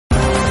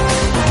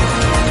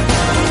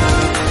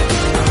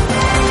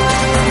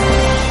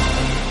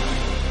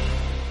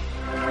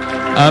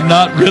I'm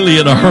not really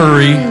in a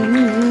hurry.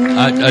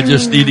 I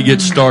just need to get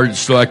started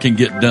so I can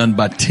get done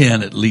by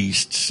 10 at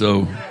least.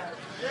 So,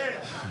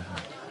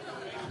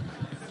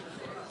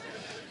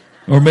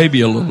 or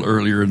maybe a little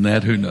earlier than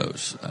that. Who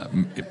knows?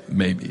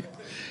 Maybe.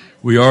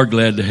 We are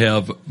glad to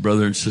have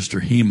Brother and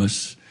Sister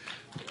Hemus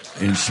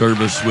in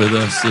service with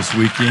us this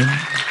weekend.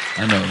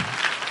 I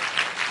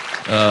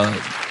know.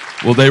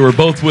 Well, they were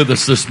both with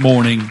us this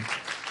morning,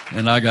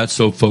 and I got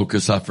so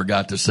focused I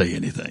forgot to say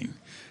anything.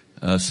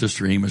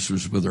 Sister Hemus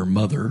was with her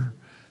mother,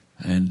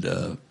 and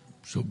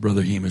so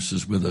Brother Hemus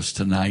is with us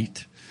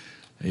tonight.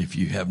 If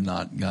you have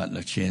not gotten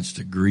a chance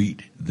to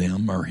greet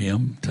them or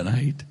him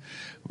tonight,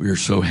 we are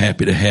so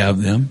happy to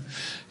have them.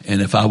 And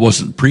if I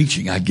wasn't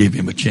preaching, I'd give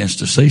him a chance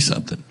to say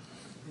something.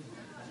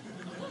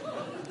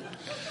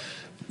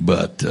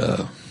 But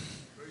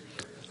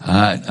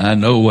I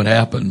know what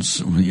happens.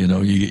 You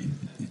know, you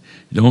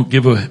don't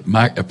give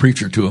a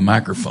preacher to a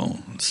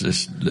microphone. It's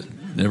just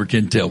never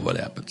can tell what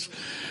happens.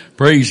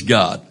 Praise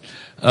God.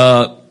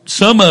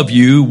 Some of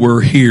you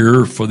were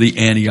here for the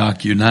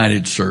Antioch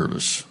United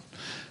service.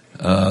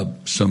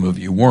 Some of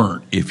you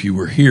weren't. If you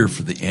were here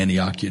for the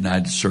Antioch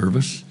United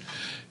service,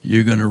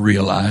 you're going to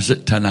realize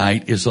that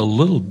tonight is a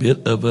little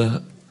bit of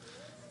a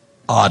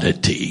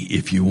oddity,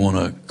 if you want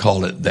to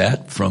call it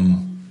that,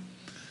 from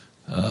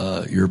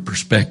your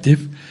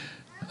perspective.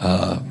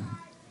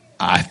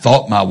 I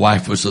thought my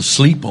wife was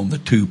asleep on the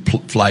two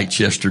flights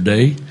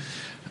yesterday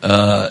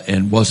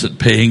and wasn't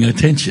paying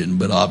attention,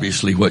 but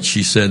obviously what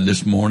she said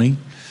this morning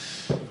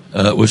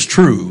was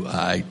true.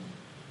 I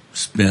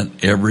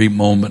spent every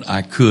moment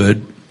I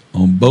could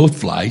on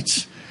both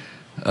flights,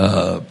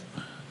 and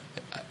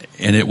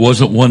it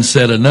wasn't one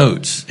set of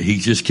notes. He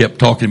just kept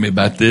talking to me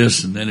about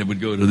this, and then it would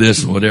go to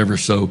this and whatever.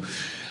 So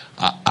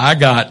I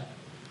got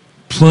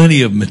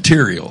plenty of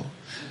material.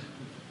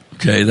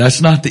 Okay, that's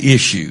not the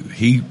issue.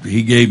 He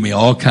gave me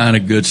all kind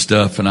of good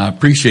stuff, and I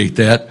appreciate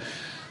that.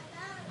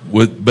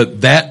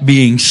 But that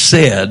being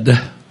said,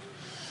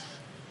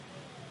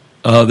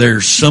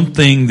 there's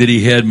something that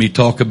he had me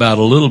talk about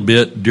a little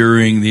bit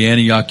during the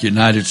Antioch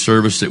United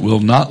service that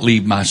will not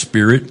leave my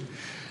spirit,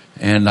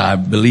 and I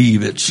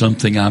believe it's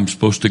something I'm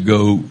supposed to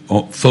go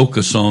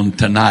focus on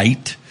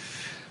tonight,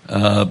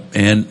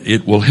 and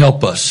it will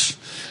help us.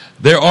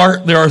 There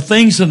are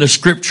things in the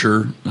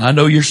Scripture. I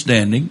know you're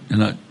standing,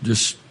 and I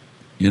just.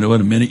 You know,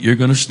 in a minute you're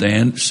going to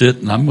sit,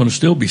 and I'm going to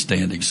still be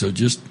standing. So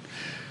just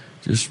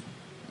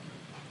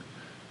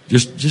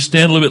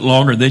stand a little bit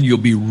longer, and then you'll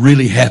be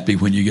really happy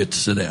when you get to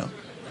sit down.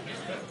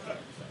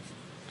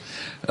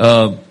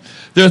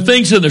 There are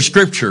things in the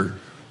Scripture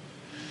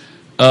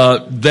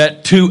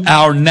that to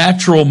our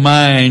natural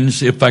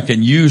minds, if I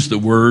can use the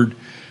word,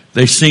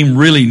 they seem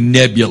really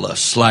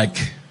nebulous. Like,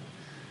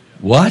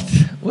 what?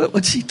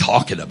 What's he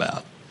talking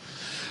about?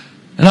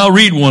 And I'll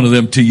read one of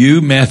them to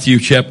you, Matthew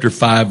chapter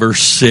 5,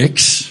 verse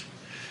 6.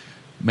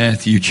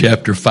 Matthew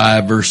chapter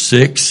 5, verse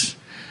 6.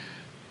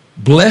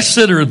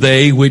 Blessed are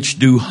they which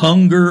do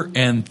hunger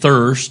and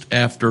thirst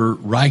after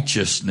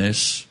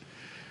righteousness,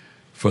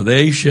 for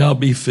they shall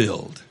be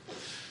filled.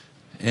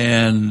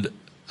 And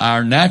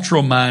our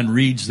natural mind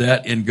reads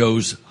that and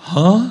goes,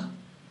 huh?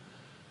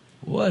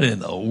 What in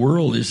the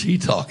world is he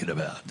talking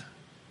about?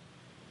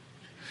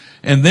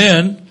 And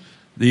then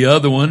the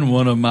other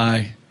one of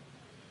my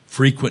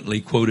frequently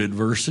quoted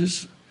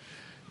verses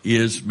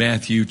is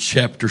Matthew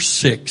chapter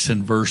 6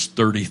 and verse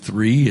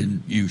 33,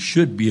 and you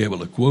should be able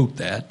to quote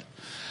that.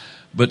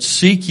 But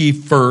seek ye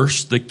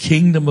first the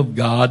kingdom of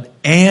God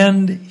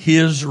and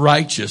his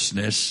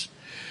righteousness,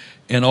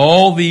 and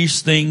all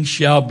these things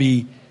shall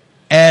be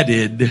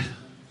added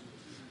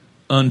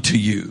unto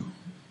you.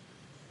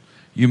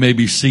 You may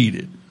be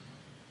seated.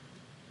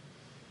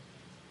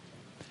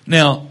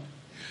 Now,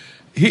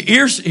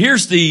 here's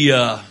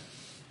the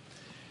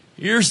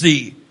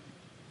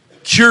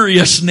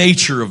curious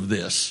nature of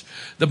this.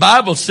 The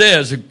Bible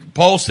says,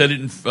 Paul said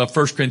it in 1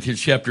 Corinthians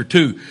chapter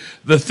 2,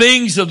 the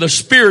things of the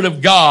Spirit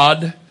of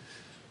God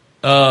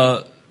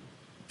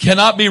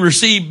cannot be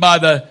received by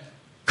the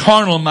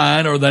carnal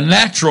mind or the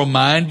natural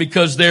mind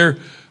because they're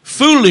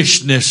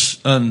foolishness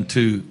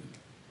unto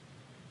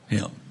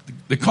him.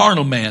 The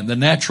carnal man, the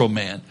natural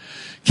man,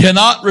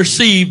 cannot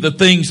receive the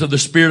things of the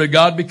Spirit of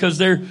God because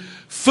they're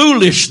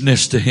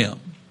foolishness to him.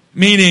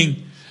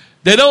 Meaning,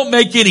 they don't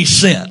make any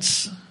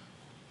sense.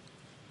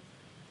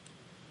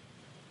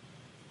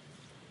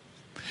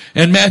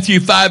 In Matthew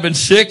 5 and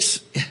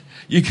 6,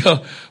 you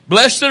go,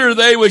 blessed are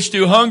they which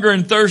do hunger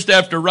and thirst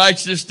after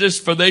righteousness,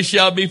 for they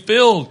shall be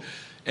filled.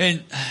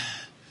 And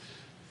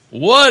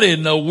what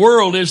in the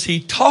world is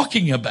he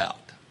talking about?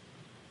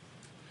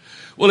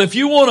 Well, if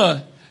you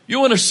want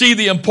to see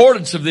the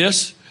importance of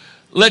this,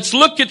 let's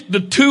look at the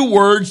two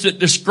words that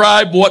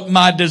describe what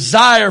my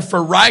desire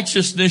for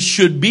righteousness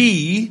should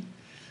be.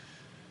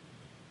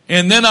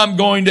 And then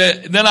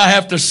I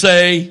have to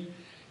say,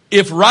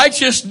 if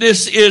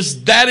righteousness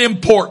is that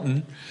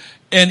important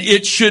and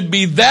it should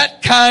be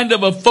that kind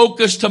of a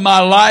focus to my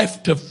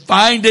life to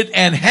find it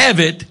and have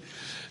it,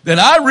 then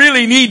I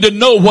really need to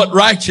know what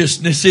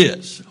righteousness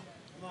is.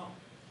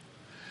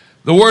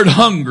 The word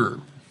hunger,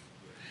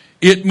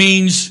 it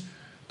means,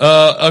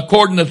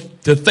 according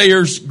to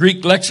Thayer's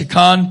Greek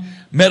lexicon,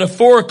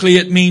 metaphorically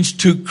it means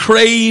to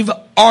crave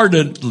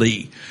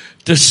ardently,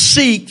 to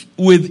seek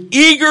with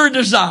eager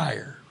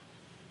desire.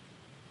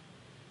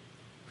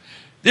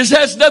 This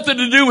has nothing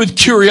to do with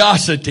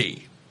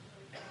curiosity.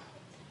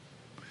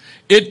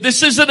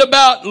 This isn't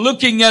about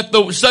looking at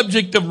the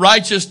subject of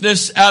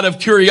righteousness out of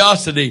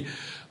curiosity.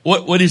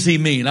 What does he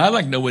mean? I'd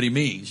like to know what he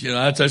means. You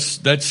know,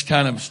 that's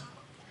kind of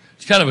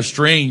a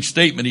strange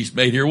statement he's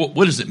made here.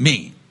 What does it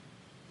mean?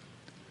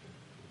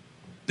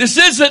 This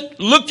isn't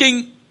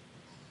looking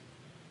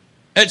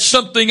at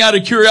something out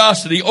of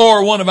curiosity,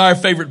 or one of our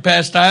favorite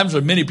pastimes,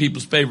 or many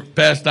people's favorite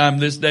pastime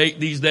these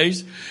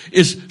days,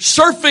 is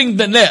surfing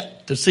the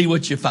net to see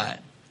what you find.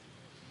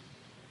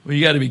 Well,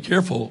 you got to be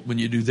careful when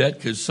you do that,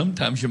 because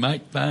sometimes you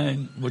might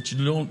find what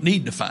you don't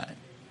need to find.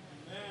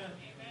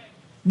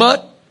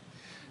 But,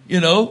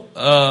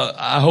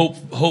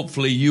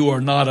 hopefully you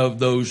are not of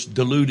those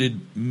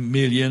deluded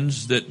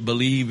millions that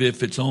believe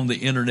if it's on the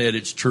internet,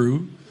 it's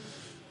true.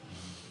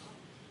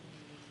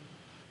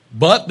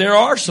 But there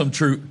are some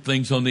true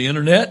things on the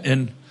internet.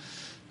 And,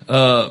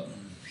 for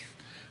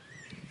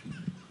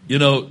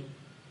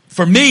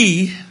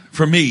me,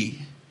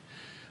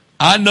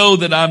 I know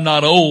that I'm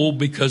not old,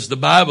 because the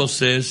Bible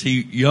says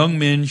young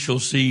men shall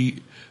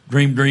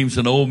dream dreams,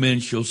 and old men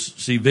shall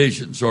see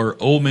visions. Or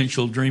old men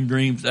shall dream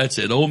dreams. That's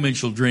it. Old men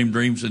shall dream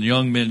dreams, and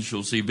young men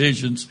shall see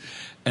visions.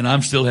 And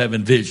I'm still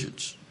having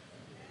visions.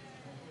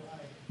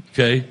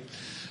 Okay?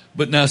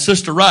 But now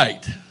Sister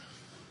Wright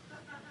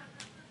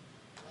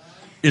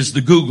is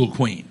the Google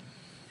queen.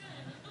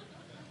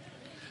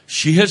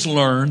 She has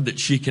learned that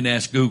she can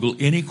ask Google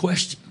any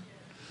question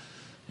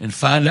and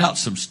find out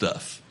some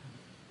stuff.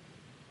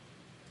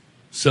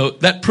 So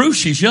that proves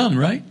she's young,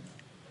 right?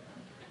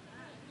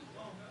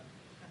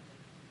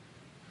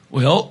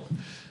 Well,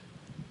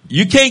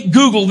 you can't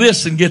Google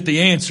this and get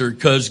the answer,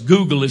 because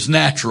Google is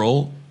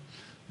natural,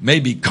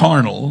 maybe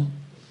carnal,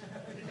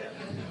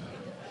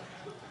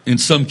 in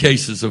some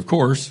cases, of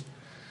course,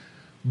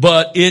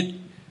 but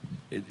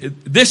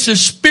this is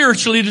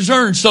spiritually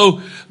discerned. So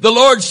the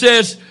Lord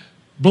says,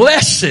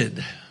 blessed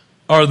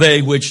are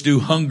they which do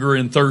hunger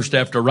and thirst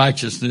after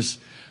righteousness,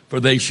 for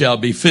they shall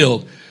be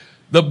filled.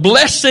 The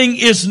blessing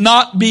is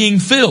not being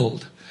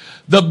filled.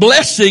 The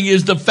blessing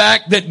is the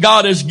fact that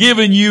God has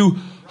given you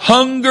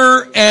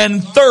hunger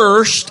and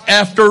thirst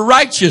after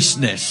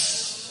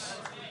righteousness.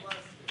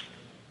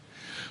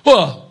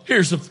 Well,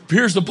 here's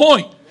the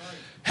point.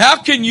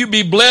 How can you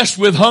be blessed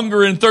with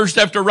hunger and thirst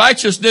after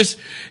righteousness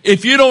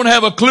if you don't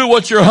have a clue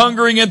what you're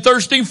hungering and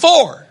thirsting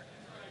for?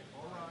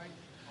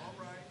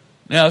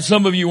 Now,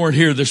 some of you weren't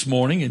here this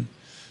morning, and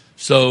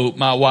so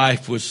my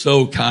wife was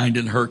so kind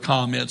in her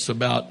comments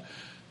about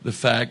the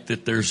fact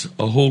that there's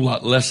a whole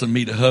lot less of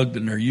me to hug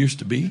than there used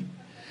to be.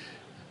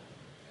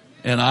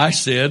 And I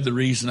said the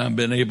reason I've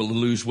been able to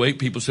lose weight,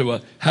 people say,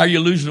 well, how are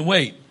you losing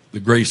weight? The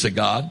grace of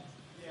God.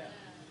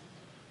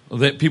 Well,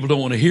 that people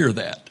don't want to hear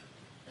that.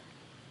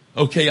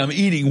 Okay, I'm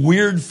eating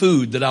weird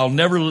food that I'll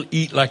never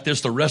eat like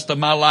this the rest of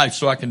my life,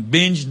 so I can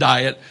binge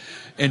diet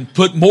and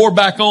put more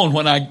back on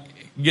when I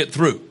get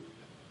through.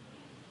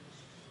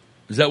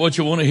 Is that what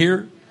you want to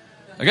hear?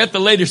 I got the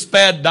latest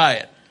fad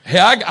diet. Hey,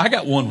 I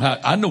got one.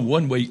 I know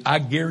one way. I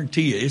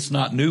guarantee you, it's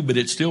not new, but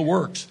it still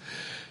works.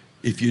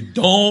 If you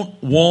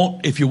want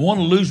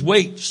to lose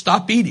weight,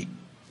 stop eating.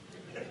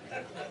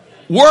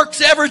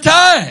 Works every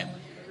time.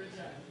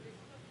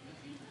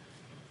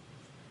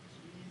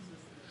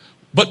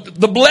 But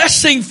the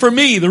blessing for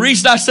me, the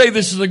reason I say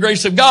this is the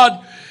grace of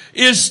God,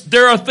 is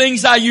there are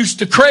things I used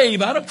to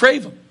crave. I don't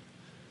crave them.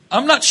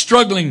 I'm not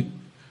struggling.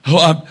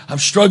 Oh, I'm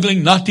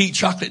struggling not to eat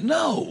chocolate.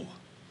 No.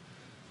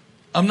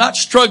 I'm not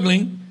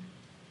struggling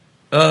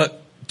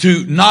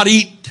to not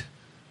eat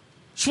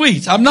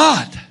sweets. I'm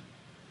not.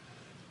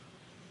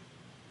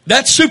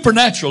 That's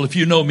supernatural if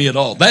you know me at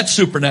all. That's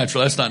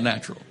supernatural. That's not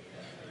natural.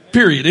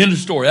 Period. End of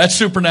story. That's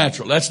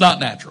supernatural. That's not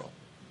natural.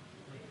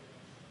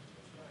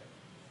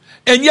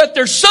 And yet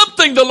there's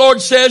something the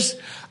Lord says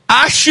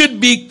I should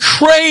be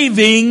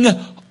craving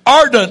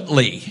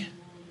ardently.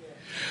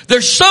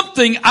 There's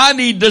something I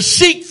need to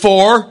seek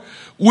for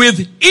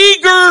with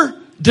eager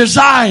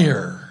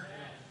desire.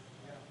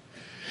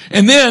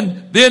 And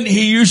then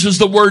he uses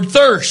the word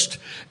thirst.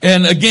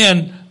 And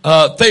again,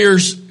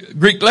 Thayer's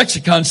Greek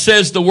lexicon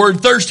says the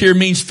word thirst here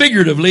means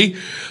figuratively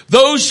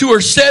those who are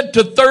said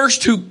to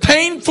thirst, who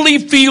painfully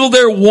feel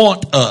their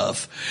want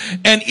of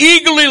and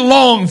eagerly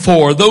long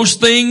for those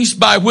things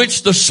by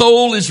which the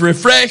soul is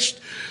refreshed,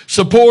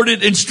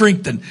 supported, and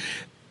strengthened.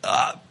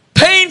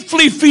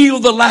 Painfully feel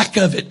the lack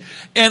of it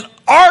and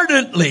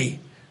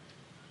ardently,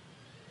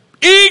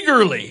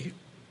 eagerly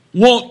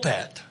want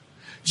that.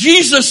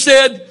 Jesus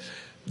said,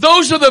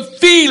 those are the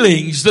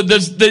feelings,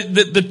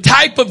 the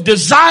type of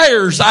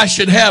desires I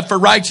should have for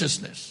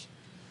righteousness.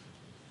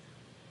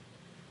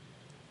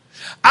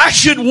 I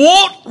should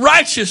want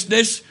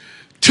righteousness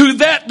to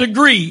that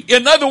degree.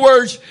 In other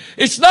words,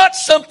 it's not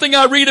something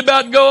I read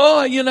about and go,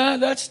 oh, you know,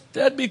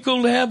 that'd be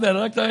cool to have that.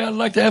 I'd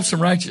like to have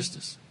some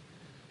righteousness.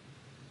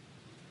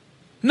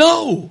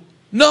 No.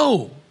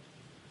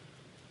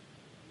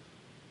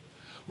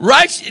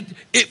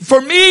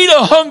 For me to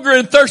hunger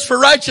and thirst for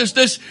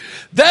righteousness,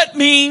 that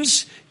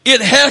means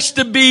it has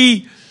to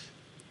be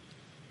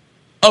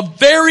a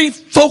very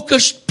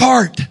focused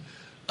part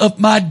of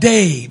my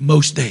day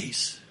most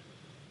days.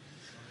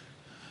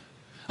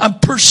 I'm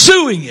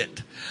pursuing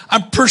it.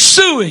 I'm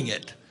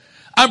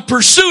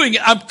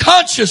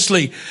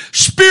consciously,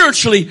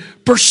 spiritually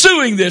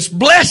pursuing this.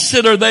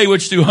 Blessed are they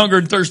which do hunger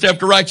and thirst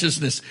after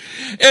righteousness.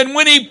 And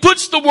when he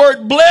puts the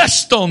word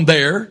blessed on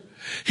there,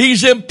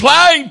 he's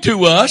implying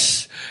to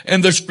us,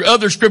 and the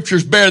other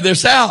scriptures bear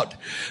this out,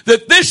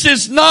 that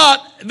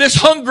this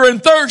hunger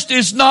and thirst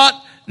is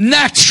not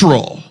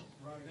natural.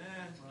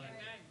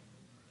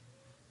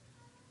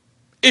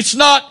 It's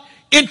not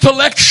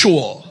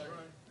intellectual.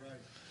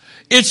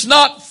 It's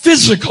not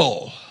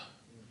physical.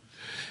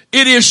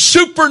 It is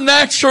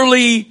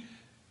supernaturally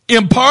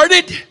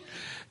imparted,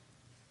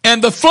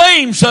 and the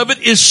flames of it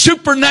is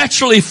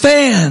supernaturally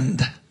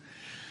fanned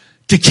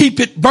to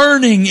keep it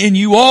burning in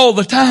you all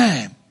the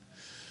time.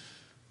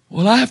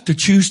 Well, I have to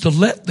choose to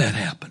let that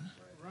happen.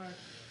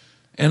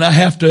 And I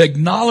have to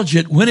acknowledge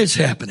it when it's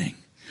happening.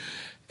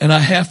 And I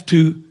have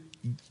to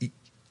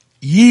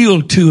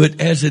yield to it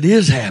as it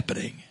is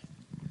happening.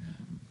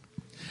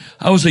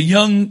 I was a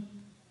young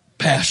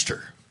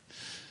pastor.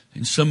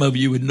 And some of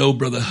you would know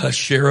Brother Hush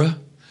Shera.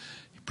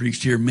 He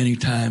preached here many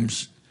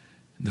times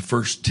in the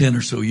first 10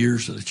 or so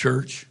years of the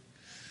church.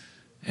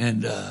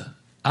 And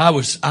I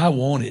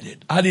wanted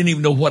it. I didn't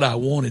even know what I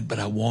wanted, but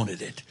I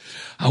wanted it.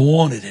 I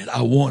wanted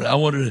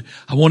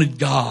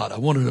God. I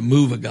wanted a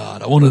move of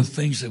God. I wanted the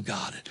things of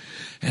God.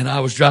 And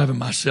I was driving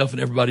myself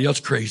and everybody else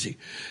crazy.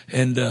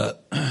 And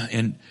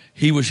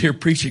he was here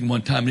preaching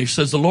one time, and he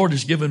says, the Lord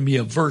has given me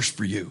a verse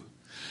for you.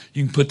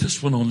 You can put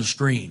this one on the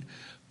screen.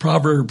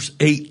 Proverbs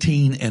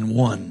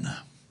 18:1.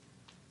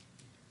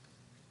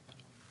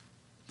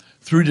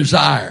 Through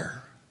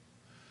desire,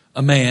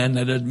 a man,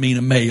 that doesn't mean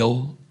a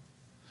male,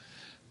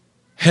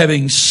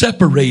 having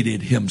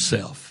separated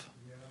himself,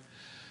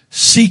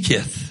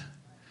 seeketh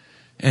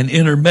and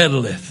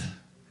intermeddleth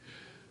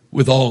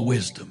with all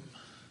wisdom.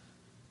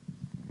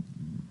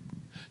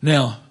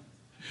 Now,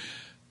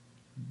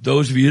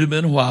 those of you that have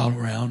been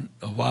around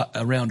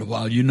a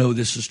while, you know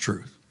this is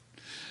truth.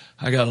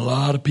 I got a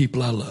lot of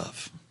people I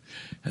love.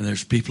 And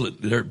there's people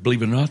that,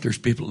 believe it or not, there's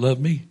people that love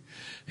me.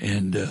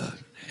 And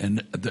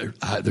there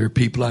are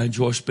people I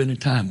enjoy spending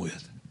time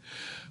with.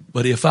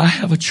 But if I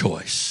have a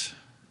choice,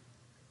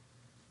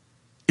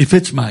 if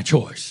it's my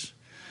choice,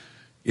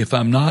 if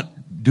I'm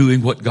not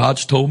doing what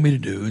God's told me to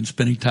do and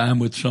spending time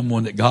with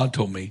someone that God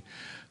told me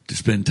to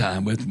spend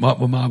time with, what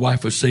my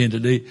wife was saying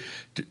today,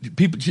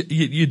 people,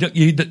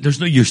 there's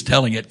no use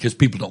telling it because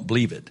people don't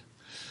believe it.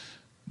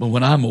 But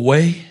when I'm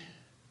away,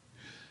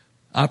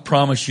 I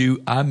promise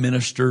you, I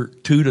minister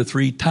 2 to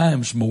 3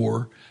 times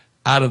more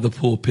out of the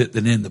pulpit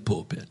than in the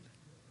pulpit.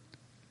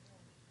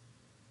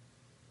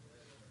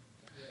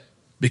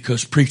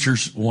 Because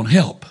preachers want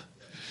help,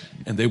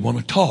 and they want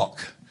to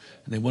talk.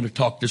 And they want to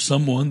talk to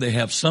someone. They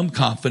have some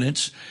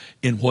confidence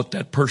in what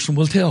that person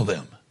will tell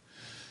them.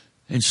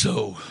 And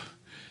so,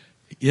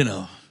 you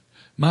know,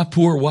 my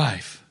poor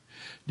wife,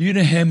 do you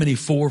know how many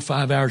 4 or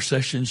 5 hour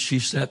sessions she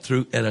sat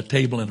through at a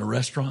table in a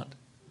restaurant?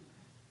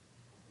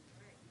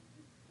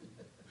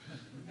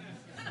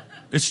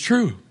 It's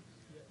true.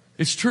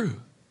 It's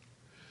true.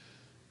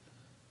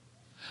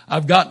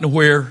 I've gotten to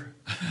where,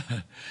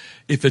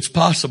 if it's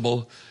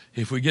possible,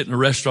 if we get in a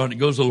restaurant, it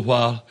goes a little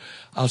while,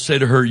 I'll say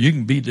to her, you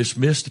can be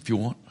dismissed if you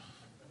want.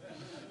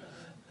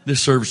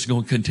 This service is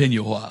going to continue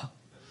a while.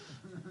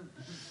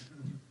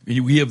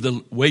 We have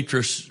the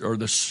waitress or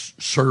the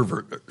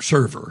server,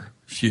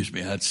 excuse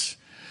me, that's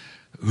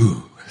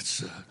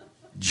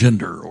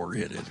gender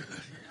oriented.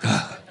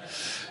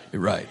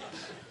 You're right.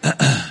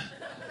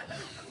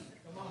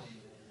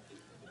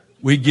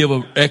 We give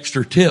an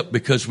extra tip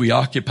because we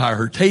occupy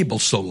her table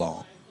so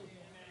long.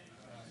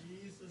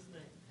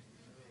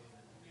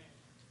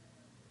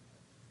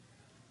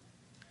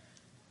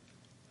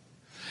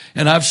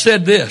 And I've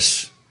said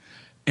this,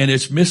 and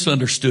it's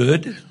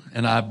misunderstood,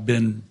 and I've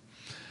been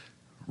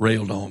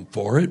railed on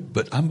for it,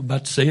 but I'm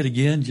about to say it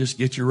again. Just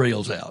get your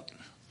rails out.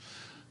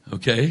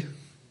 Okay?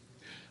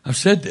 I've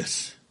said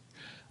this.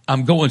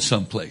 I'm going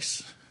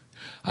someplace.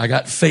 I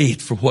got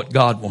faith for what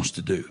God wants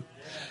to do.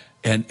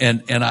 And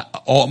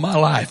all my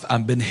life,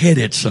 I've been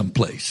headed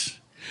someplace.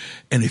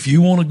 And if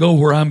you want to go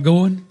where I'm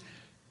going,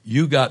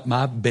 you got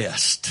my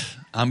best.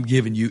 I'm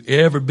giving you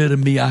every bit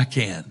of me I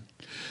can.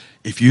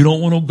 If you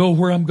don't want to go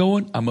where I'm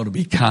going, I'm going to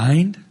be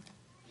kind.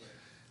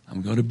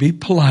 I'm going to be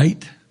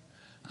polite.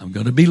 I'm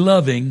going to be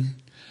loving.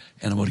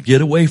 And I'm going to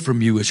get away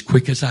from you as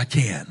quick as I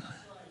can.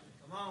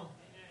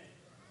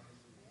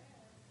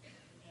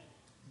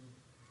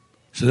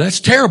 So that's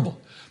terrible.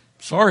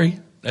 Sorry,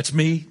 that's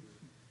me.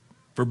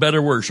 For better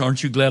or worse,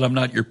 aren't you glad I'm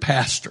not your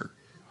pastor?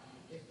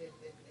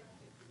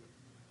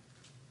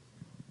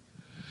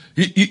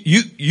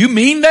 You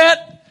mean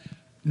that?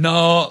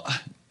 No,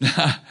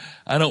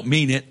 I don't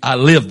mean it. I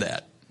live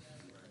that.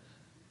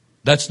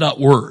 That's not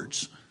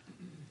words.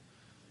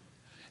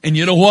 And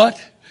you know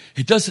what?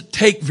 It doesn't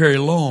take very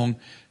long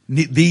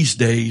these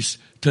days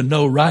to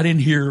know right in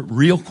here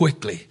real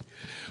quickly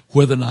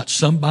whether or not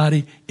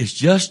somebody is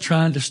just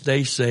trying to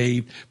stay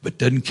saved but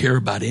doesn't care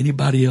about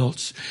anybody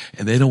else,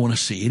 and they don't want to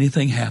see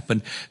anything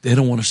happen. They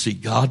don't want to see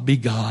God be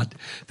God.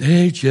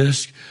 They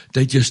just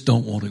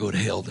don't want to go to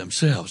hell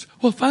themselves.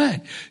 Well,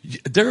 fine.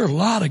 There are a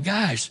lot of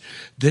guys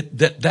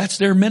that's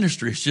their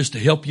ministry. It's just to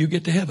help you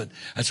get to heaven.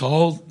 That's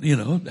all,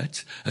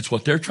 that's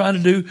what they're trying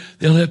to do.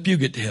 They'll help you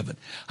get to heaven.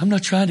 I'm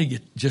not trying to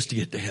get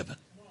to heaven.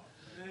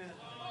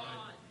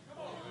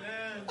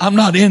 I'm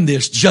not in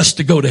this just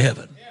to go to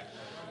heaven.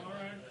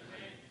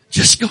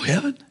 Just go to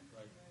heaven.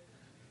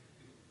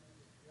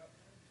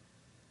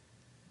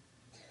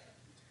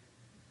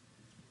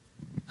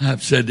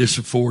 I've said this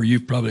before.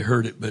 You've probably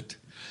heard it, but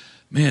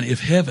man, if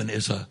heaven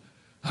is a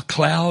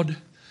cloud,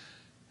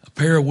 a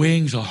pair of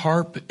wings, a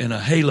harp, and a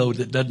halo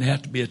that doesn't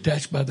have to be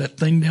attached by that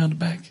thing down the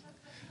back,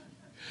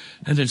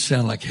 that doesn't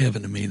sound like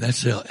heaven to me.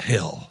 That's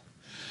hell.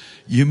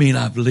 You mean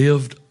I've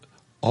lived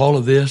all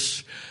of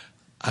this?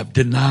 I've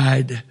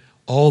denied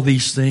all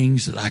these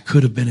things that I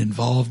could have been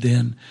involved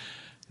in,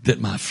 that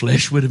my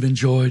flesh would have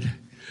enjoyed,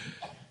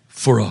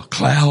 for a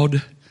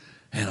cloud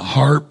and a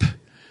harp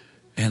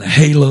and a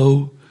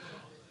halo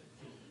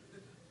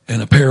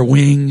and a pair of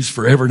wings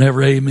forever and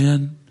ever,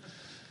 amen?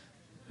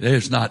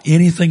 There's not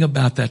anything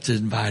about that's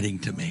inviting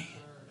to me.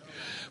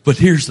 But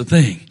here's the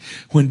thing.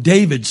 When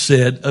David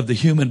said of the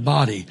human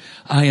body,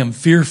 I am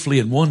fearfully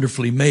and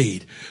wonderfully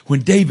made.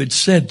 When David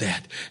said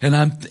that, and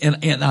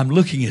I'm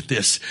looking at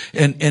this,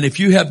 and if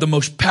you have the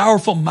most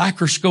powerful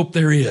microscope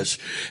there is,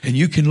 and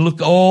you can look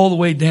all the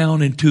way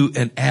down into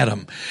an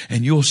atom,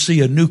 and you'll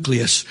see a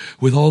nucleus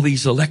with all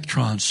these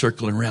electrons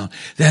circling around.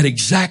 That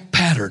exact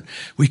pattern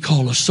we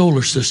call a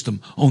solar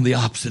system on the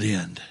opposite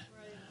end.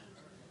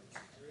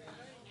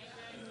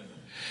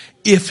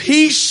 If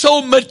he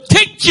so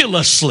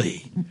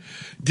meticulously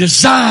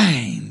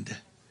designed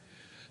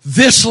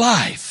this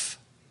life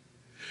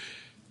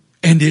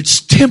and it's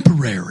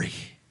temporary,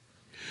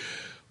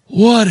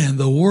 what in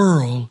the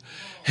world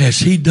has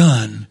he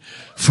done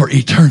for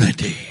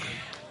eternity?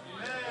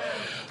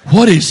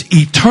 What is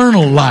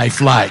eternal life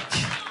like?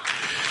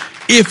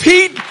 If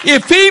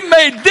he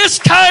made this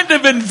kind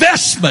of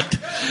investment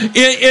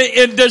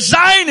in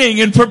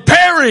designing and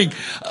preparing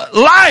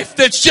life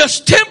that's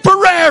just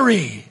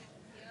temporary,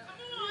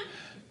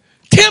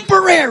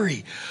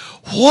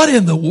 what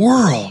in the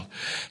world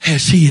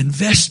has he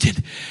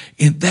invested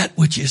in that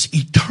which is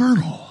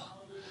eternal?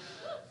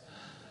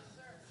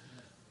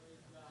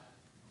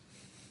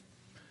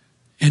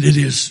 And it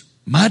is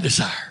my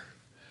desire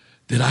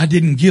that I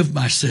didn't give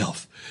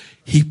myself.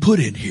 He put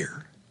in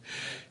here.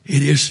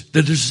 It is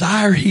the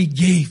desire he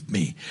gave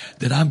me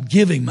that I'm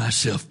giving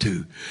myself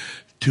to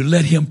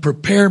let him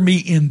prepare me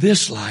in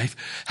this life,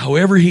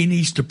 however he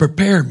needs to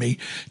prepare me,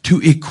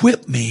 to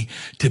equip me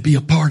to be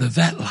a part of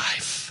that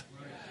life.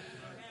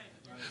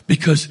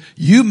 Because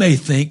you may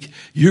think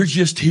you're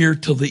just here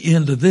till the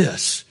end of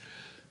this.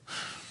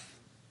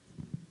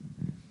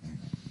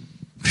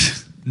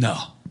 No.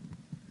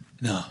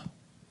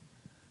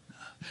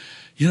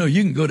 You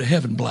can go to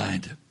heaven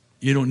blind.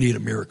 You don't need a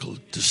miracle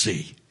to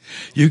see.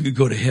 You can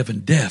go to heaven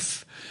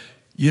deaf.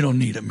 You don't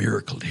need a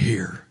miracle to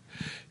hear.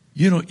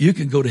 You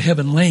can go to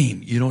heaven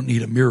lame. You don't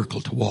need a miracle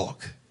to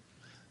walk.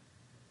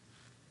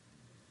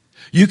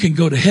 You can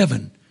go to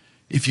heaven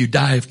if you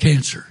die of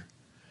cancer.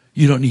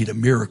 You don't need a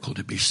miracle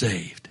to be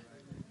saved.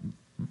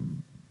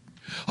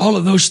 All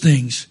of those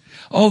things,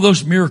 all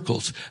those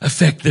miracles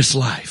affect this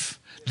life.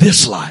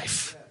 This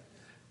life.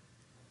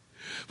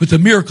 But the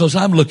miracles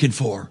I'm looking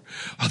for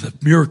are the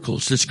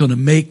miracles that's going to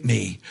make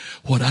me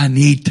what I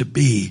need to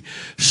be,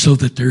 so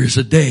that there is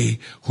a day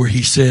where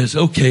he says,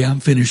 okay,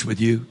 I'm finished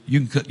with you.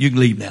 You can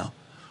leave now.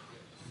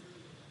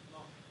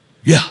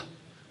 Yeah.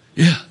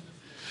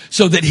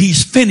 So that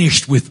he's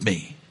finished with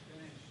me.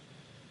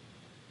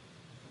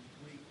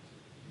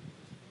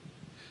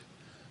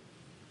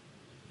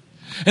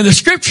 And the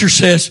scripture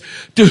says,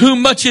 to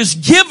whom much is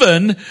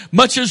given,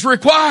 much is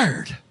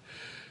required.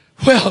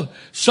 Well,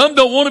 some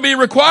don't want to be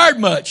required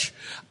much.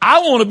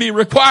 I want to be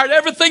required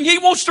everything he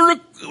wants to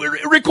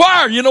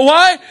require. You know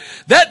why?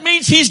 That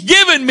means he's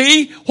given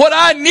me what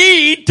I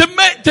need to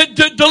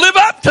live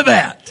up to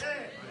that.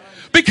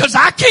 Because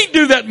I can't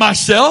do that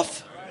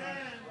myself.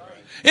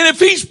 And if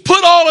he's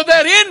put all of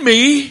that in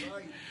me,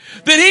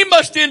 then he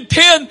must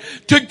intend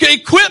to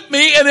equip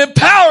me and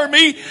empower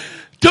me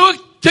to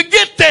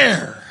get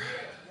there.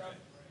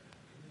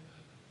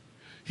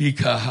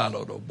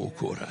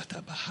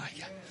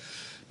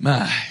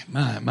 My.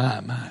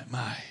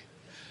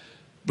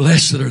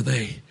 Blessed are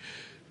they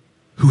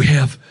who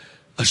have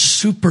a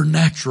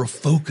supernatural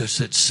focus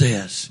that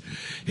says,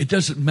 it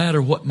doesn't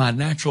matter what my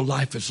natural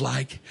life is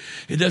like.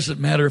 It doesn't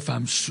matter if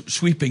I'm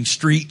sweeping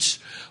streets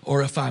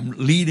or if I'm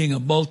leading a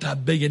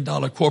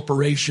multi-billion-dollar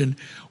corporation.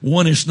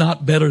 One is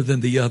not better than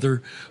the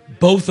other.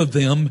 Both of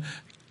them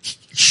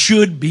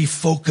should be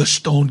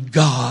focused on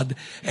God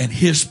and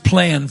His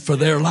plan for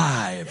their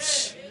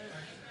lives.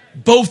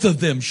 Both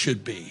of them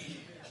should be.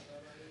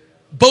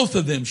 Both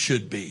of them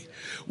should be.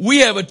 We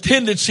have a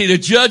tendency to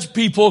judge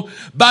people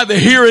by the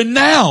here and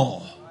now.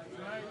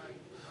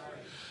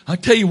 I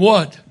tell you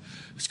what,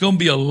 it's going to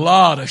be a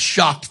lot of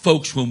shocked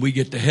folks when we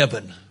get to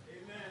heaven.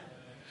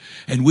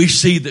 And we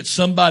see that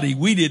somebody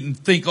we didn't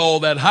think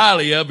all that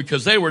highly of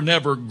because they were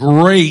never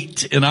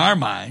great in our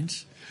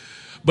minds.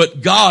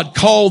 But God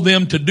called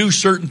them to do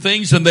certain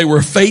things and they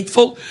were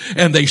faithful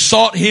and they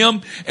sought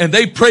Him and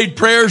they prayed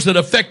prayers that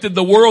affected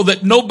the world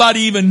that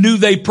nobody even knew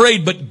they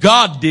prayed, but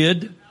God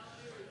did.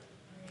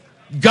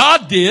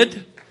 God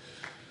did.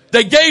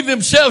 They gave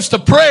themselves to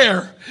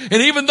prayer.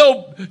 And even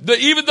though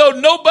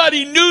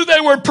nobody knew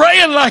they were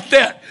praying like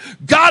that,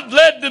 God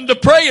led them to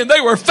pray and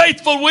they were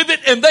faithful with it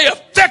and they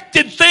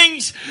affected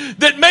things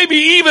that maybe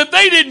even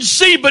they didn't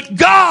see, but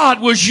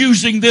God was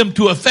using them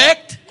to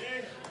affect.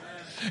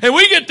 And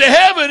we get to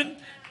heaven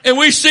and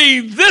we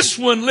see this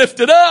one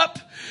lifted up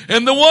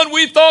and the one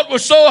we thought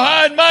was so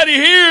high and mighty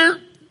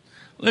here.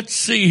 Let's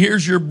see,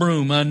 here's your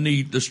broom.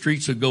 The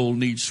streets of gold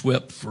need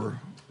swept for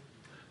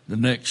the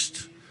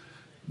next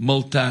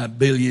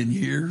multi-billion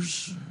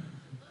years.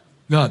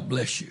 God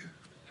bless you.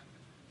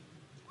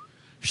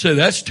 You say,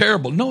 that's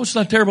terrible. No, it's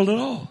not terrible at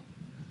all.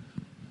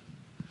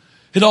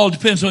 It all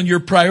depends on your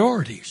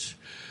priorities.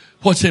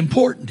 What's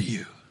important to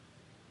you.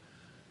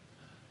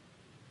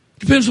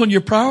 Depends on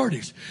your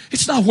priorities.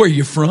 It's not where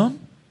you're from.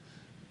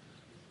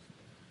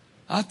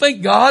 I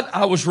thank God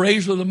I was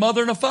raised with a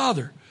mother and a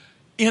father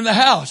in the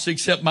house,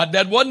 except my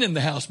dad wasn't in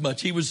the house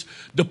much. He was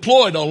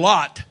deployed a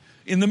lot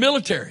in the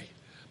military.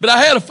 But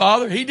I had a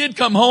father. He did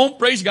come home,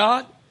 praise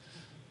God.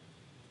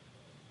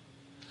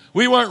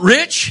 We weren't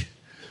rich,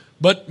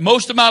 but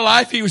most of my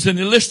life he was an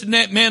enlisted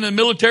man in the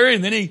military,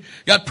 and then he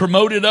got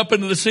promoted up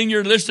into the senior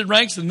enlisted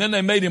ranks, and then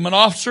they made him an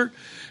officer.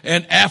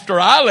 And after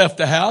I left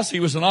the house, he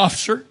was an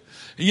officer.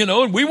 You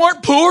know, and we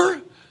weren't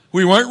poor.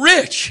 We weren't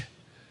rich.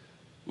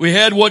 We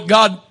had what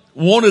God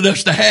wanted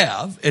us to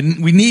have,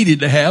 and we needed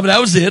to have. That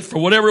was it for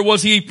whatever it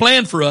was He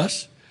planned for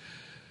us.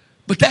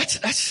 But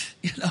that's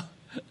you know,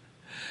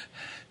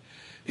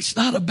 it's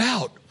not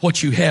about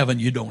what you have and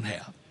you don't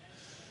have.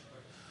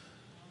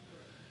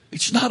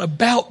 It's not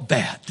about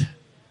that.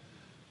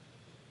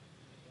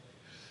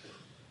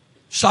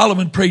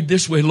 Solomon prayed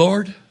this way,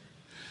 Lord,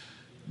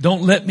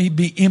 don't let me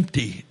be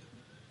empty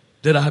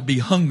that I be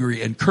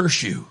hungry and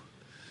curse you.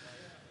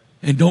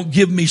 And don't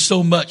give me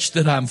so much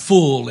that I'm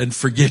full and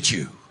forget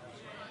you.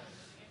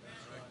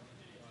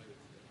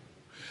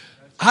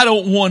 I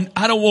don't want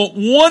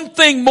one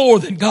thing more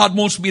than God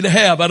wants me to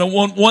have. I don't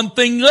want one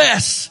thing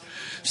less.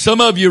 Some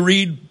of you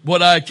read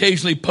what I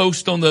occasionally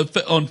post on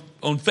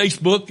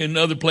Facebook and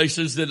other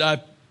places that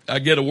I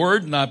get a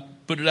word and I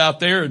put it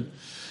out there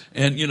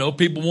and you know,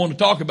 people want to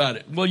talk about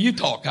it. Well, you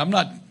talk. I'm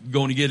not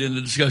going to get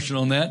into discussion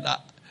on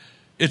that.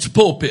 It's a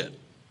pulpit.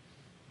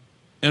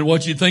 And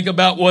what you think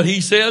about what he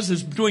says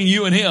is between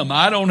you and him.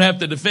 I don't have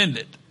to defend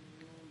it.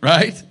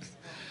 Right?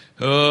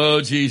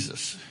 Oh,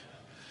 Jesus.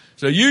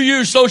 So you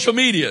use social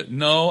media.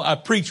 No, I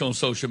preach on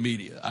social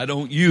media. I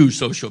don't use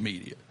social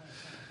media.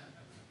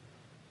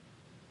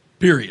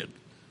 Period.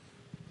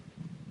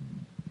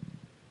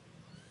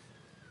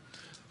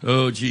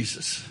 Oh,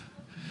 Jesus.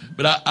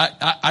 But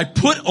I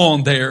put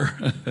on there,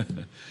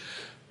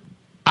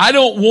 I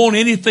don't want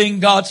anything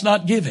God's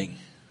not giving.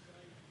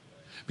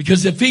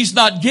 Because if He's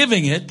not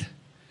giving it,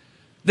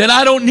 then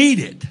I don't need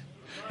it.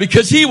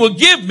 Because He will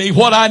give me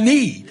what I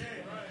need.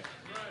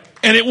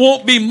 And it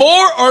won't be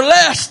more or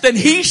less than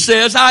He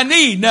says I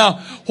need. Now,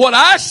 what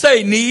I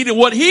say need and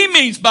what He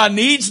means by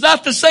need is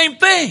not the same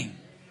thing.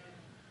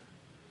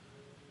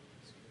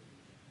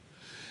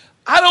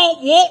 I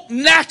don't want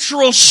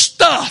natural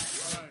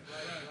stuff.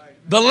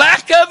 The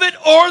lack of it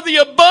or the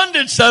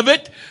abundance of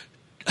it.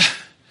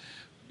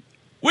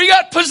 We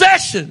got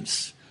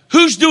possessions.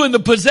 Who's doing the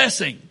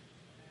possessing?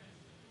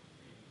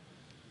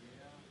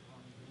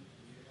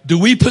 Do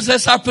we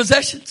possess our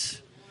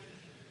possessions?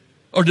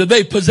 Or do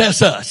they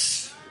possess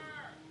us?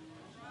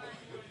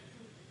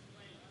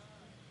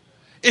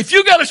 If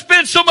you got to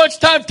spend so much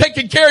time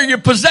taking care of your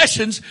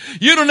possessions,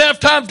 you don't have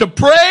time to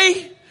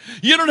pray.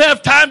 You don't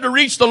have time to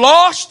reach the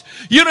lost.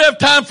 You don't have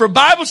time for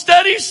Bible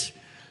studies.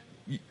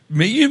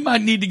 You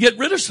might need to get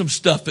rid of some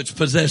stuff that's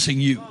possessing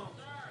you.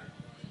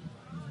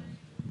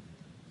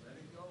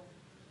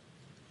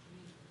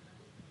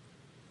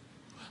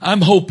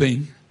 I'm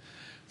hoping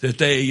that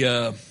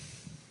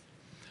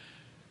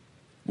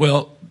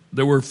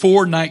there were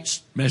 4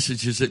 night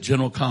messages at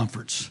General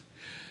Conference.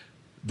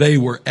 They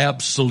were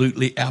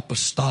absolutely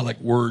apostolic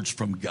words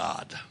from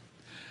God.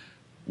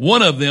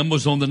 One of them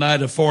was on the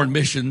night of foreign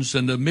missions,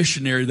 and the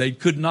missionary, they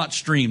could not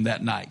stream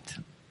that night.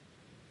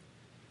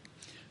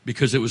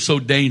 because it was so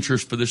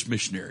dangerous for this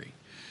missionary.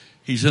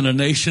 He's in a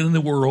nation in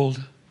the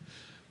world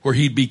where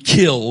he'd be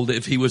killed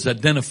if he was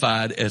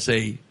identified as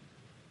a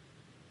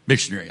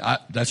missionary.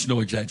 That's no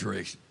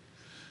exaggeration.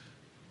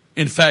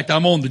 In fact,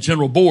 I'm on the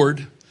general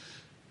board,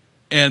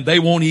 and they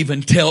won't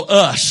even tell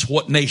us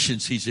what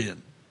nations he's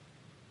in.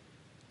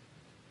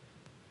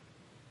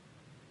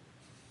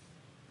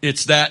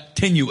 It's that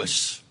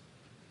tenuous.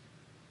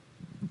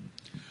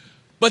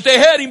 But they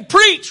had him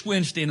preach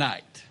Wednesday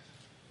night.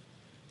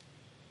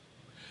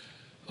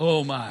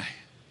 Oh my.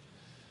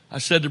 I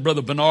said to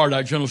Brother Bernard,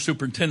 our general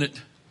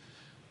superintendent,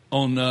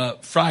 on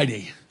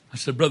Friday, I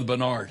said, Brother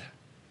Bernard,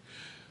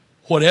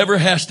 whatever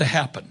has to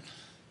happen,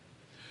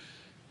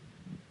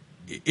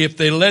 if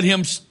they let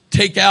him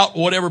take out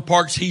whatever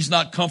parts he's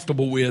not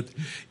comfortable with,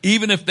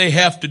 even if they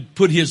have to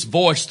put his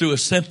voice through a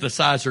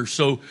synthesizer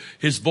so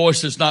his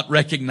voice is not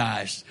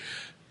recognized,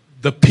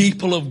 the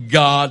people of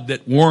God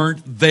that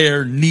weren't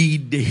there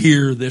need to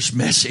hear this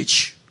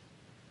message.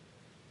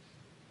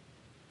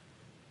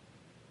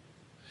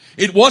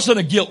 It wasn't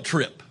a guilt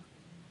trip.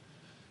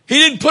 He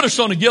didn't put us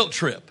on a guilt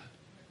trip.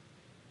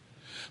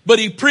 But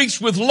he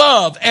preached with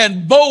love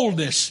and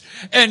boldness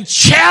and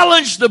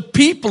challenged the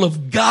people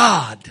of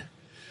God.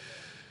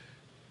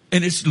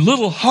 And it's a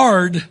little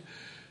hard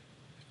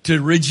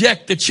to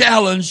reject the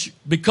challenge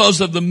because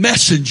of the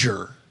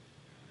messenger.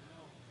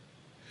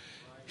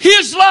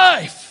 His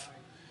life,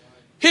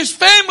 his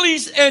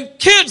family's and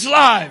kids'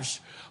 lives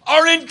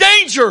are in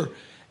danger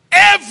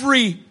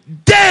every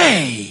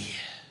day.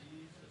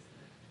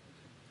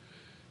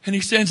 And he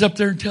stands up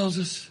there and tells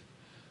us,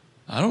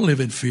 I don't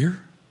live in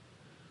fear.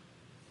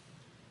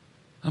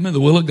 I'm in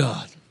the will of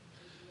God.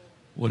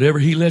 Whatever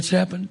he lets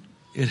happen,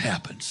 it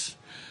happens.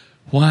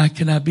 Why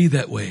can I be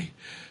that way?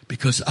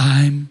 Because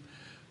I'm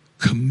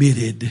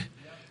committed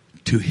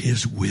to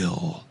his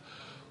will,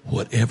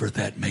 whatever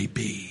that may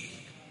be.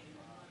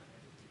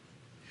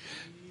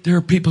 There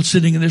are people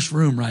sitting in this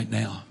room right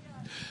now.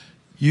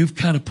 You've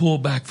kind of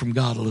pulled back from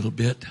God a little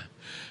bit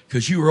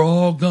because you were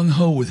all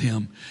gung-ho with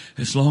him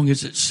as long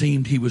as it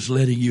seemed he was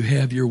letting you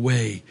have your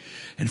way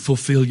and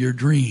fulfill your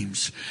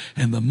dreams.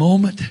 And the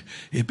moment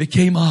it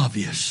became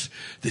obvious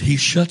that he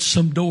shut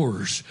some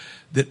doors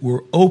that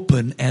were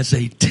open as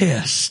a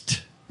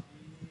test,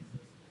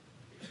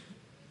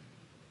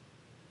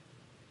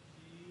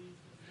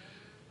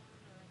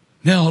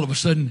 now all of a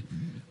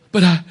sudden,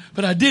 but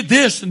I did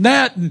this and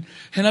that and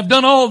I've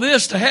done all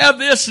this to have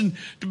this and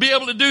to be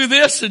able to do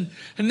this and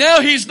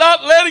now he's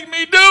not letting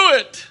me do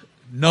it.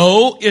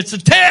 No, it's a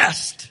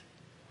test.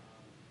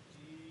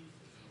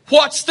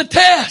 What's the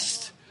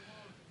test?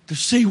 To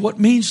see what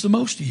means the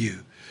most to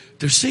you.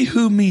 To see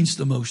who means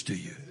the most to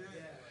you.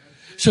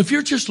 So if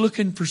you're just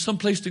looking for some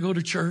place to go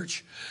to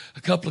church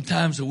a couple of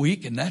times a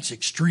week, and that's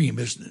extreme,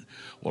 isn't it?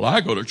 Well,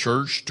 I go to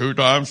church 2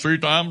 times, 3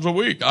 times a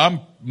week.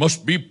 I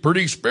must be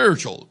pretty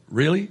spiritual.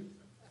 Really?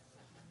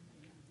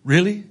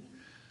 Really?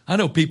 I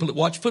know people that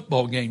watch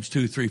football games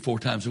 2, 3, 4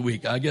 times a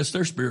week. I guess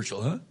they're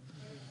spiritual, huh?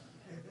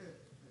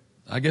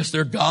 I guess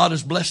their God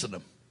is blessing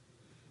them.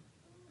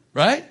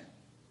 Right?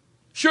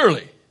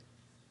 Surely.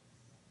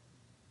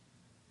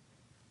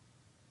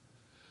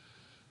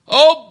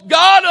 Oh,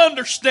 God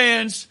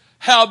understands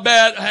how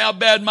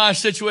bad my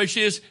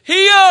situation is.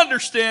 He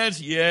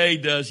understands. Yeah, he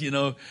does,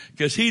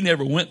 because he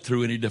never went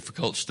through any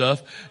difficult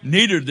stuff.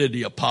 Neither did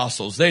the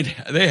apostles.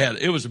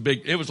 It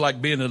was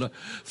like being in a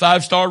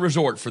 5-star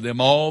resort for them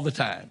all the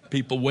time.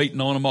 People waiting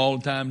on them all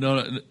the time.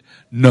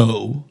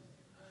 No.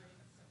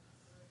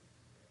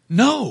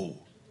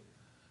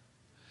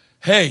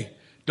 Hey,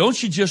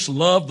 don't you just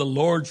love the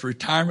Lord's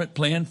retirement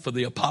plan for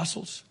the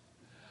apostles?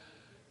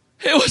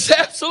 It was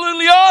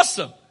absolutely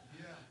awesome.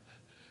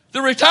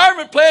 The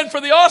retirement plan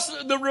for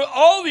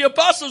all the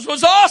apostles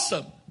was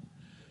awesome.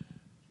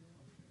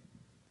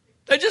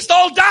 They just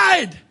all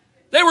died.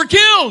 They were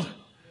killed.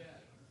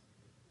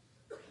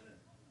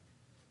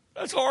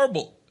 That's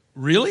horrible.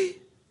 Really?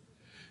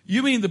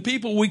 You mean the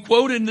people we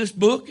quote in this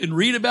book and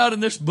read about in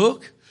this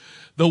book,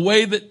 the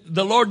way that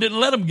the Lord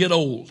didn't let them get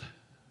old?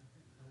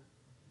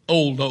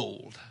 Old.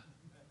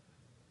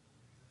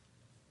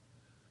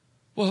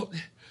 Well,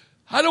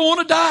 I don't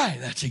want to die.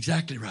 That's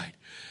exactly right.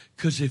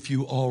 Because if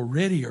you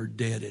already are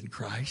dead in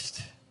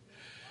Christ,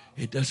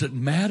 it doesn't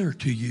matter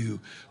to you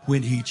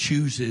when he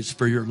chooses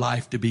for your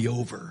life to be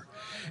over.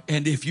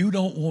 And if you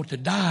don't want to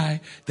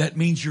die, that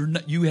means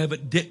you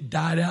haven't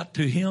died out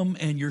to him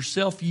and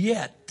yourself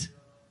yet.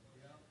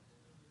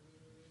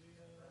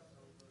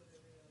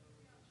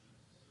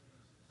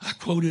 I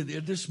quoted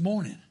it this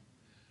morning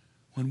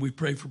when we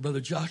prayed for Brother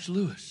Josh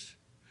Lewis.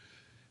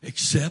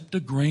 Except a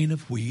grain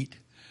of wheat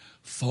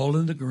fall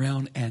in the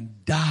ground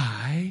and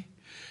die,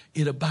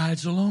 it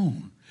abides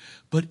alone.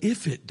 But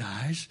if it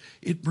dies,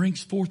 it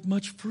brings forth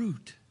much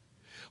fruit.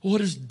 What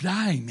does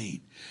dying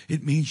mean?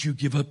 It means you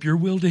give up your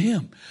will to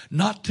him.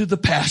 Not to the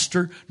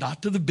pastor,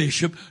 not to the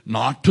bishop,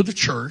 not to the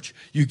church.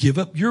 You give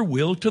up your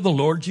will to the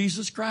Lord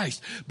Jesus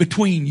Christ.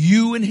 Between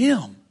you and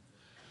him.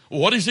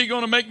 What is he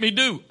going to make me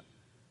do?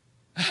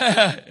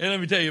 And let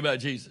me tell you about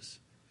Jesus.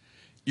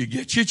 You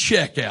get your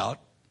check out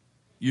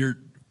your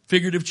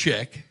figurative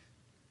check,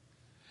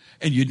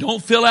 and you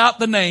don't fill out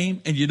the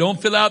name, and you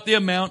don't fill out the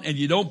amount, and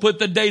you don't put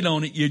the date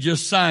on it, you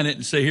just sign it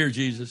and say, here,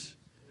 Jesus.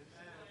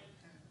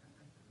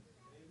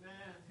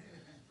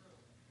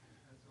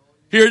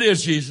 Here it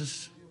is,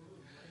 Jesus.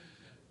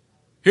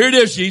 Here it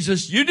is,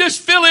 Jesus. You just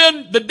fill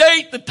in the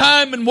date, the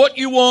time, and what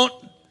you want.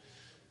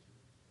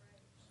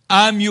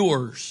 I'm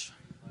yours.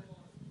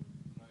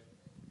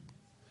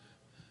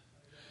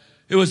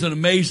 It was an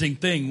amazing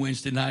thing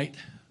Wednesday night.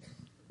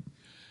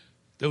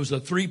 There was a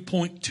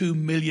 $3.2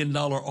 million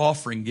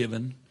offering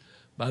given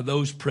by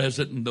those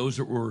present and those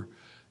that were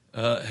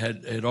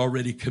had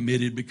already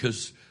committed,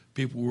 because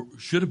people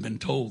should have been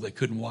told they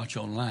couldn't watch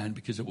online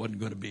because it wasn't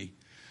going to be.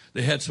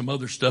 They had some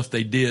other stuff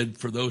they did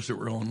for those that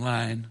were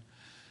online.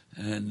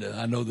 And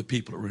I know the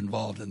people that were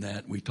involved in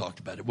that. We talked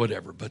about it,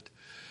 whatever. But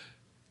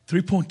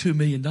 $3.2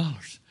 million.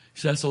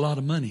 So that's a lot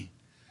of money.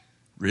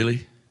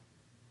 Really?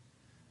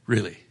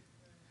 Really?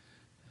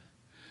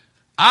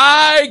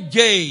 I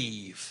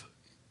gave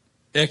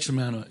X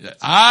amount of,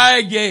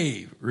 I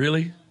gave.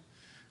 Really?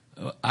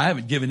 I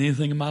haven't given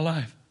anything in my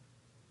life.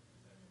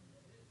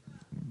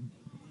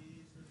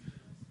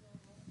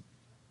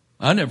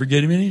 I've never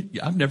given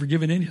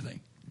anything.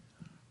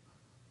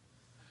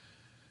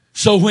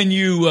 So when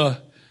you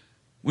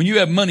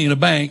have money in a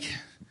bank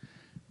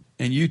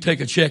and you take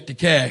a check to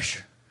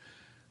cash,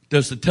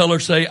 does the teller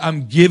say,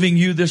 I'm giving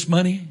you this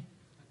money?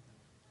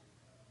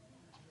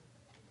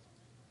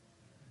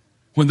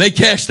 When they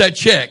cash that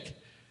check,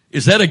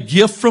 is that a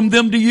gift from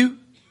them to you?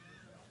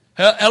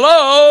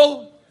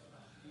 Hello?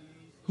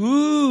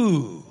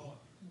 Ooh.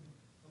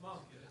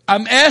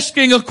 I'm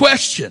asking a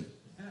question.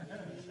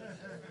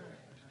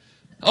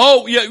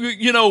 Oh, yeah,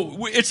 you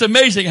know, it's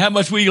amazing how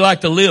much we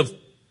like to live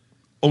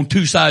on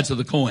two sides of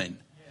the coin.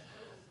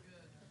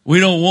 We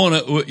don't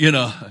want to, you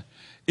know,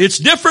 it's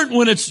different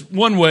when it's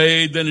one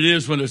way than it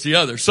is when it's the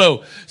other.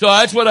 So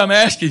that's what I'm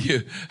asking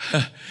you.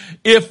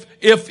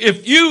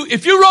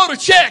 If you wrote a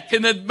check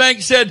and the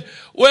bank said,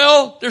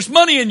 well, there's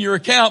money in your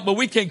account, but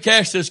we can't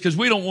cash this because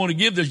we don't want to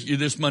give you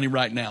this money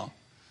right now.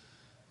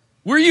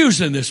 We're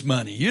using this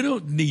money. You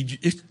don't need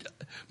it,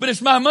 but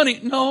it's my money.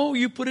 No,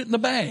 you put it in the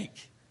bank.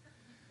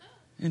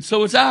 And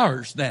so it's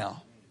ours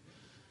now.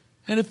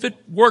 And if it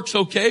works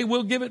okay,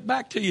 we'll give it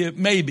back to you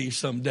maybe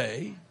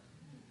someday.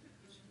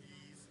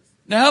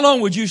 Now, how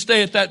long would you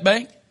stay at that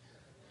bank?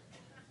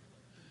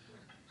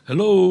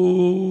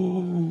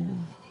 Hello?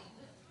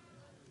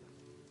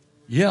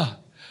 Yeah.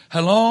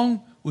 How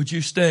long would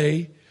you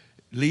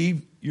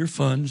leave your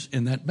funds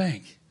in that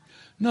bank?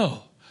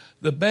 No.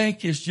 The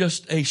bank is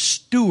just a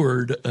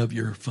steward of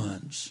your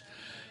funds.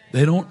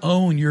 They don't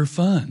own your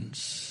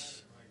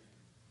funds.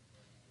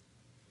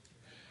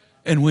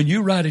 And when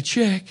you write a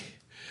check,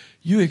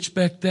 you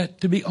expect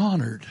that to be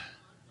honored.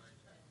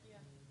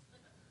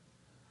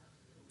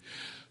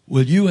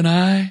 Well, you and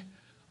I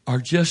are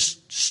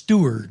just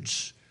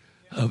stewards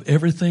of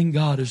everything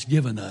God has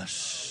given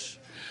us.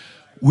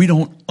 We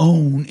don't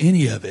own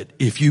any of it.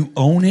 If you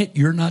own it,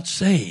 you're not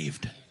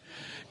saved.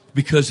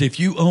 Because if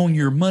you own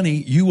your money,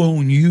 you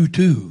own you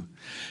too.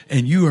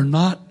 And you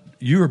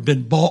have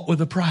been bought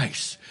with a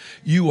price.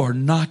 You are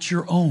not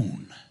your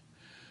own.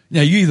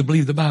 Now, you either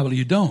believe the Bible or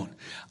you don't.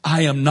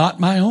 I am not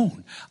my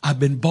own. I've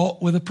been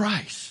bought with a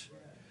price.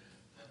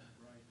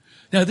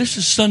 Now, this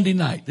is Sunday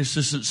night. This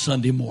isn't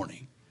Sunday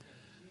morning.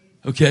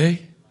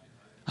 Okay?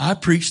 I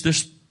preached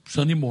this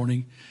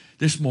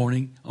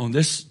morning on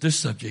this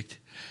subject.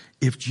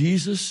 If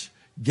Jesus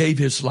gave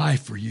his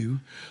life for you,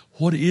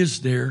 what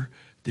is there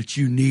that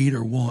you need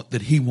or want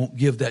that he won't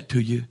give that to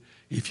you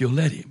if you'll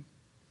let him?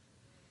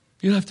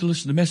 You'll have to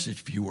listen to the message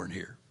if you weren't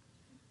here.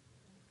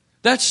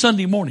 That's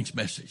Sunday morning's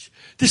message.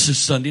 This is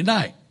Sunday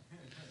night.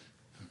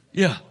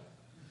 Yeah.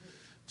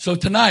 So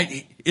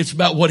tonight, it's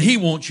about what he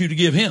wants you to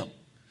give him.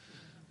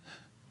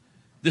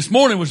 This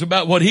morning was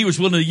about what he was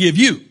willing to give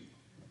you.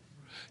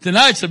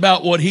 Tonight's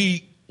about what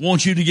he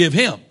wants you to give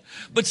him.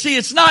 But see,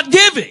 it's not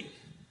giving.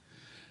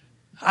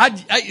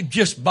 It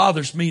just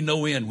bothers me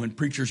no end when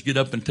preachers get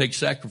up and take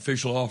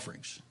sacrificial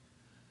offerings.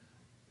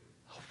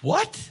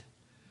 What?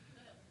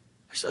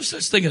 There's no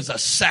such thing as a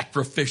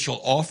sacrificial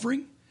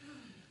offering.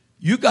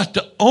 You got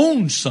to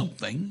own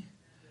something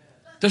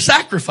to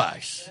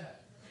sacrifice.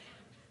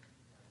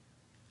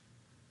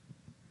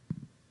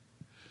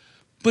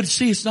 But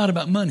see, it's not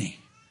about money.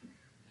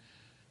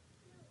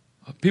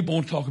 People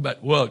want to talk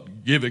about, well,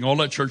 giving. All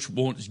that church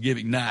wants is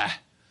giving. Nah.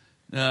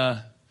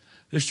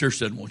 This church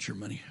doesn't want your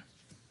money.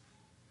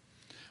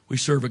 We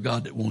serve a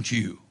God that wants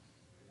you.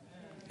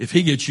 If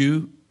he gets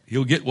you,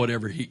 he'll get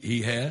whatever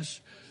he has.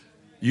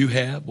 You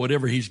have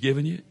whatever he's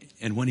given you.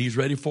 And when he's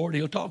ready for it,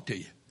 he'll talk to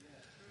you.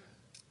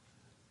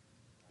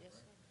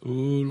 Oh,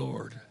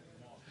 Lord.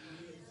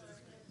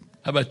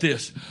 How about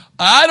this?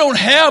 I don't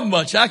have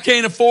much. I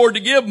can't afford to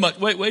give much.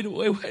 Wait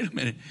a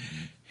minute.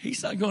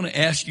 He's not going to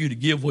ask you to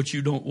give what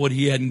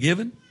he hadn't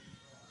given.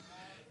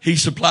 He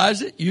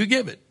supplies it, you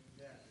give it.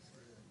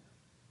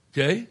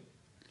 Okay?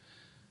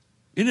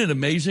 Isn't it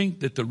amazing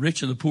that the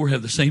rich and the poor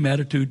have the same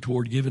attitude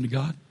toward giving to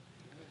God?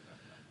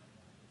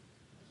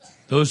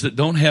 Those that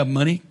don't have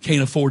money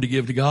can't afford to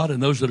give to God,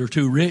 and those that are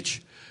too rich,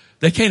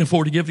 they can't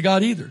afford to give to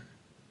God either.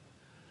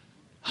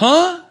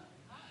 Huh?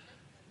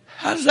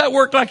 How does that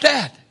work like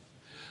that?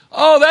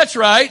 Oh, that's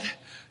right.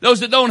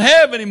 Those that don't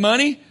have any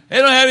money, they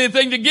don't have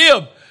anything to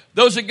give.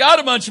 Those that got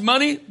a bunch of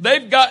money,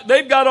 they've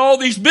got all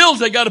these bills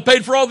they got to pay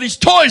for all these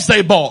toys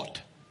they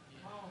bought.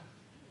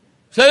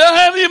 So they don't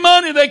have any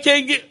money, they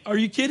can't get. Are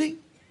you kidding?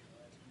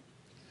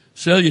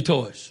 Sell your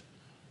toys.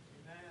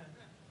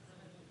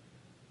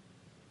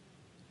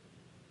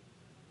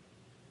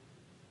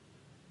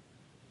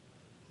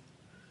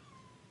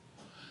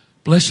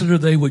 Blessed are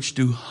they which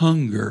do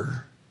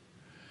hunger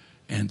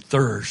and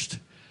thirst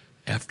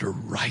after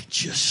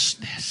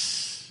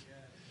righteousness.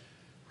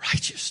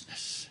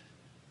 Righteousness.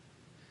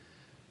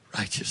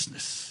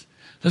 Righteousness.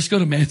 Let's go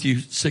to Matthew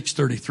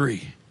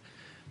 6:33.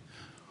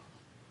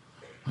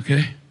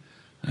 Okay?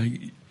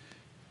 You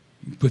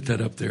can put that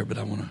up there, but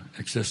I want to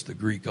access the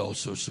Greek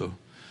also, so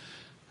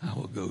I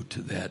will go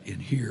to that in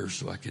here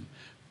so I can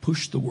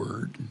push the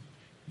word and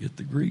get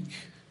the Greek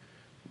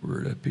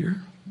word up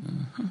here.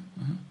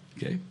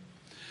 Okay.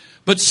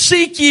 But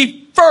seek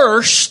ye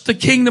first the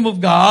kingdom of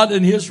God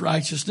and his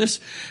righteousness,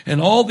 and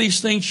all these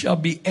things shall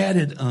be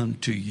added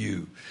unto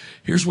you.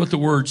 Here's what the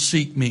word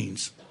seek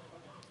means.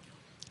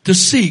 To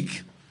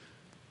seek,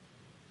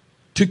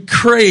 to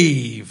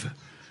crave,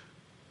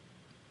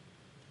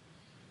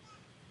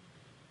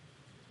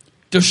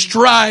 to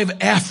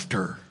strive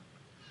after,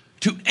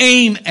 to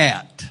aim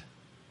at.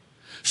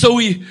 So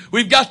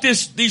we've got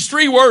these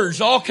three words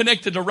all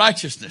connected to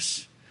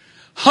righteousness.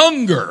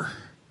 Hunger,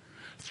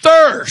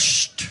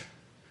 thirst,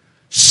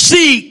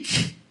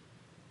 seek.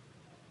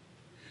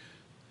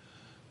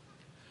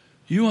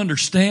 You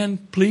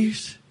understand,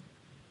 please,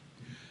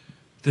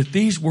 that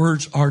these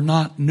words are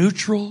not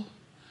neutral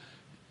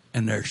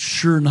and they're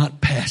sure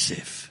not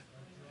passive.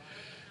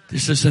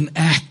 This is an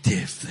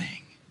active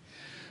thing.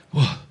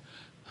 Well,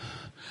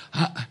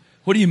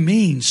 what do you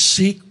mean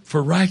seek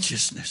for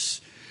righteousness?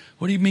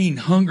 What do you mean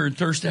hunger and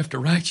thirst after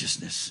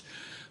righteousness?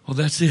 Well,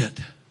 that's it.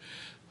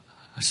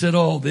 I said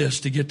all this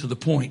to get to the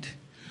point,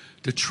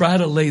 to try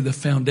to lay the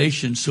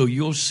foundation so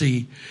you'll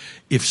see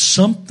if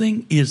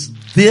something is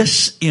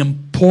this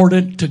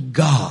important to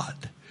God,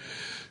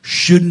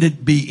 shouldn't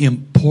it be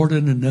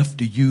important enough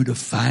to you to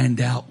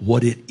find out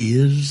what it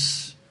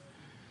is?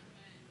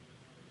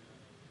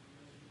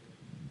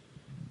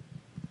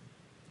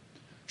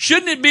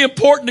 Shouldn't it be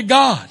important to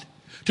God,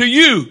 to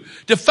you,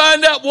 to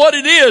find out what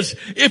it is?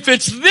 If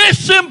it's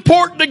this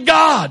important to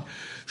God,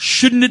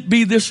 shouldn't it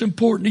be this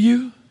important to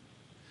you?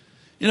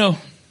 You know,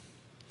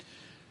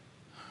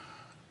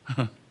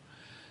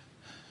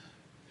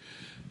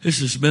 this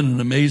has been an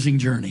amazing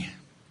journey.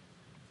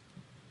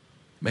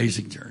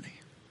 Amazing journey.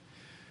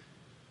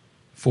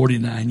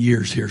 49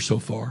 years here so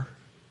far.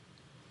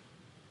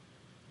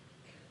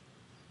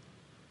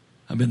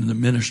 I've been in the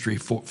ministry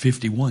for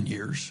 51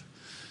 years.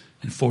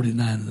 And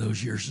 49 of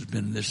those years has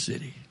been in this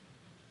city.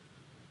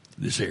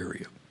 This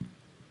area.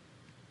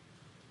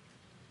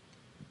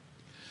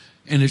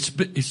 And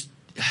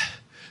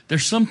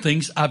there's some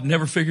things I've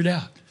never figured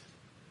out.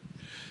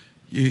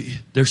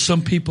 There's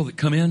some people that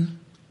come in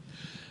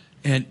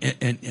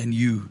and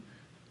you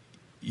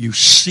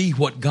see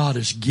what God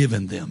has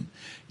given them.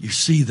 You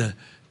see the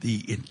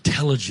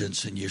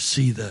intelligence, and you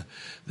see the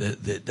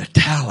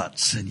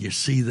talents, and you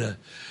see the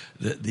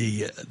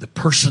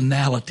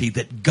personality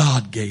that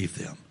God gave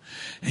them.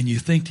 And you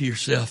think to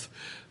yourself,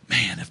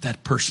 man, if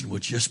that person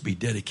would just be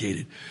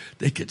dedicated,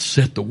 they could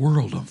set the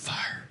world on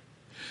fire.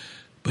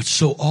 But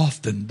so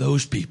often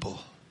those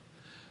people,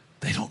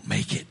 they don't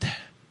make it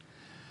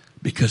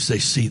because they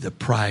see the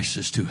price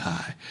is too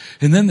high.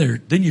 And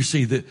then you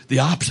see the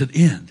opposite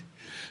end.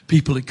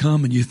 People that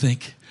come and you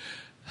think,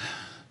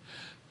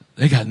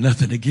 they got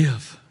nothing to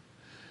give.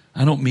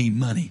 I don't mean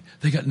money.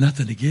 They got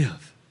nothing to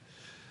give.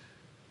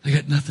 They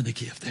got nothing to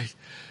give.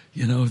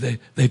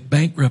 They've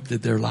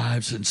bankrupted their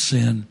lives in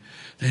sin.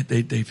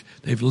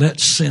 They've let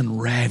sin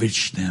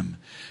ravage them.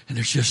 And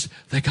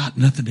they got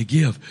nothing to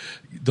give.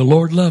 The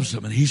Lord loves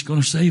them and he's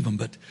going to save them,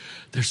 but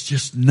there's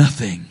just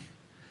nothing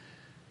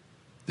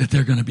that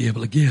they're going to be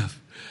able to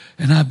give.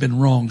 And I've been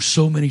wrong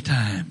so many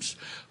times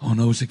on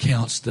those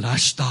accounts that I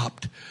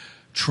stopped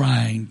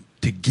trying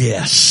to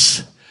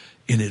guess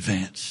in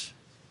advance.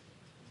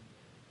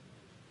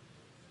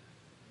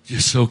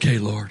 Just, okay,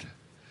 Lord.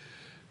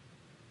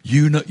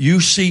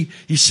 You see,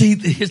 this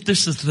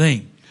is the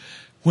thing.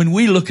 When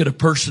we look at a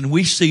person,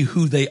 we see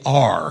who they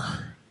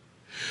are.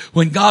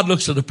 When God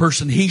looks at a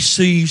person, he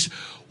sees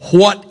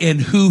what and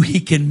who he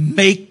can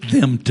make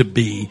them to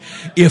be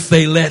if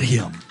they let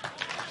him.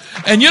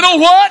 And you know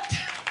what?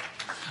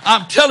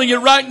 I'm telling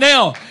you right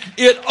now,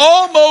 it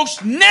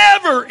almost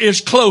never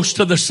is close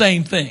to the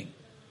same thing.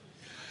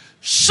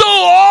 So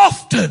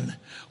often,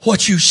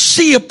 what you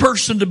see a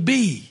person to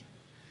be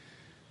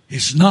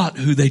is not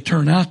who they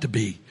turn out to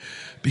be.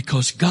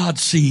 Because God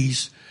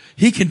sees,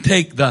 he can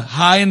take the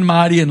high and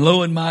mighty and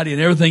low and mighty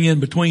and everything in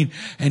between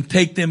and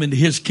take them into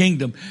his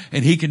kingdom,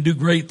 and he can do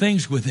great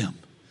things with them.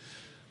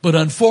 But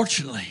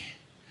unfortunately,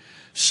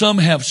 some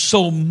have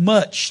so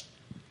much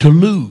to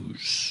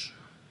lose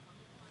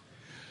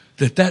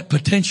that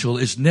potential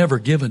is never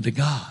given to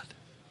God.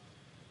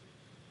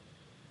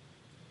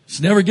 It's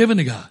never given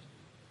to God.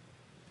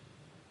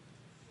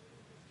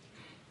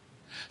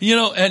 You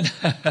know, and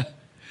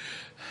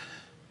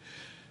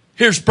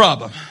here's the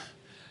problem.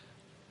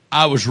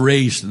 I was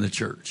raised in the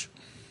church.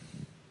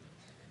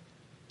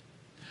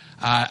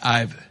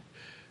 I've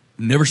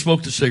never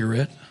smoked a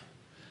cigarette.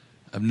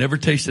 I've never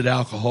tasted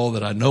alcohol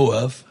that I know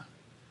of.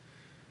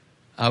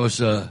 I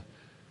was on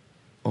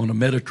a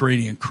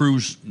Mediterranean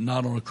cruise,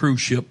 not on a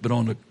cruise ship, but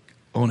on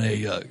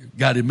a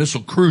guided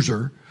missile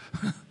cruiser.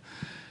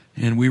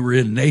 And we were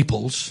in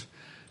Naples.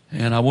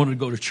 And I wanted to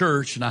go to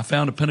church, and I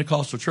found a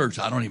Pentecostal church.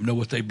 I don't even know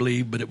what they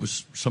believe, but it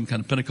was some kind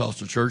of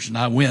Pentecostal church, and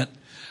I went.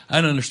 I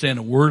didn't understand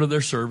a word of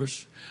their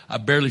service. I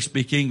barely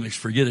speak English,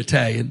 forget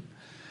Italian.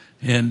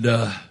 And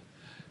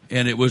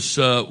it was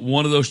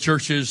one of those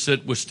churches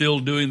that was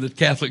still doing the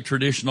Catholic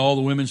tradition. All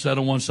the women sat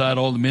on one side,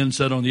 all the men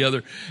sat on the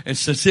other. And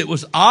since it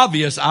was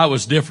obvious I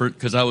was different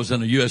because I was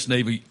in a U.S.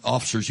 Navy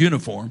officer's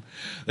uniform,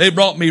 they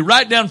brought me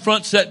right down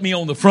front, set me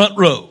on the front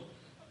row.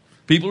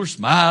 People were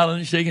smiling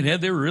and shaking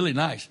head. They were really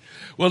nice.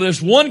 Well,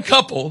 there's one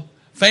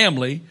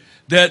family,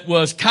 that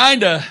was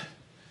kind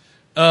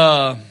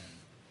of,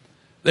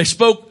 they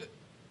spoke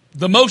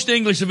the most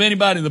English of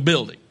anybody in the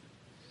building,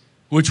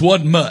 which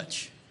wasn't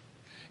much.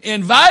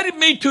 Invited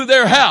me to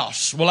their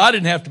house. Well, I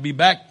didn't have to be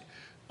back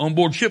on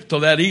board ship till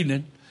that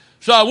evening.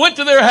 So I went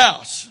to their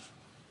house.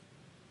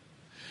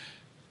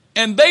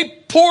 And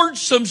they poured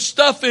some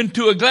stuff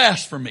into a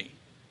glass for me.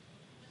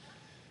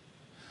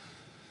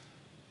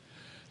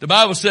 The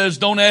Bible says,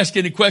 don't ask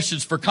any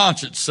questions for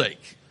conscience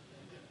sake.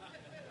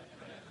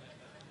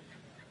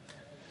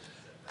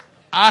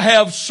 I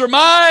have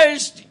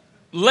surmised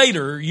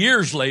later,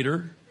 years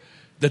later,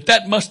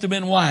 that must have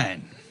been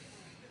wine.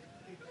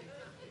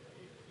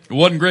 It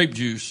wasn't grape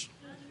juice.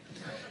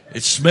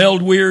 It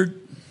smelled weird,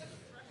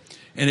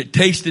 and it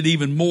tasted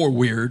even more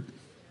weird.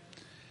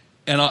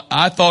 And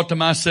I thought to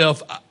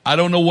myself, I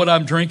don't know what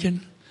I'm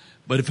drinking,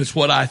 but if it's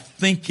what I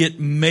think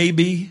it may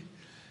be,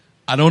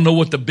 I don't know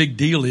what the big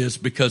deal is,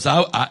 because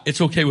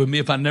it's okay with me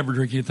if I never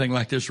drink anything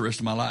like this the rest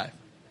of my life.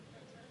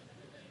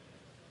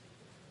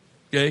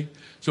 Okay?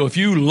 So if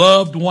you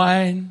loved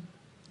wine,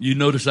 you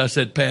notice I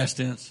said past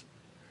tense.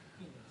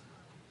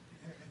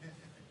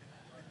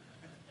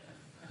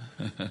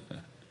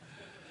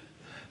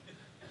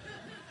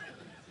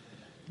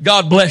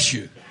 God bless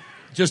you.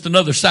 Just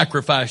another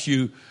sacrifice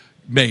you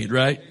made,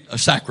 right? A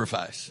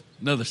sacrifice.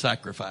 Another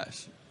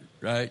sacrifice,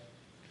 right?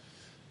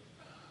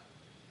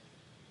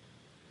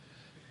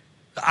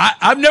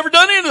 I've never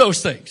done any of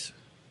those things.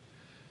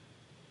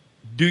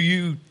 Do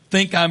you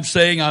think I'm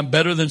saying I'm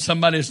better than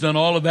somebody that's done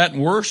all of that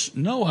and worse?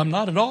 No, I'm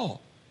not at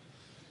all.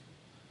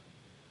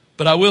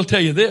 But I will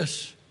tell you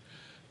this.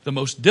 The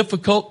most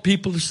difficult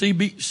people to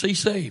see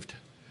saved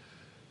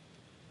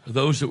are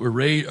those that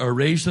are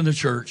raised in the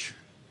church,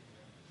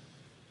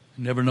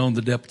 never known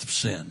the depth of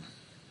sin.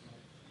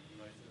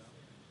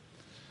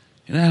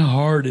 You know how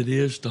hard it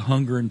is to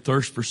hunger and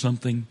thirst for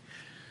something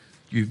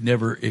you've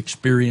never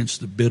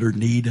experienced the bitter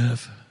need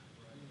of?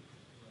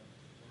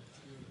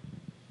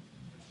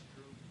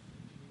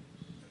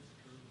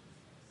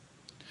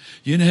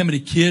 You know how many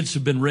kids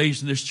have been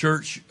raised in this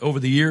church over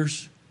the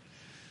years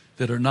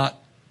that are not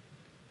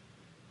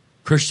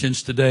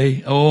Christians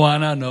today? Oh,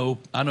 and I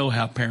know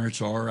how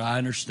parents are. I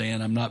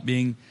understand. I'm not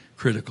being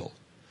critical.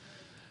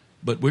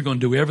 But we're going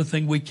to do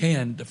everything we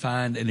can to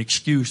find an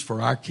excuse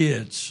for our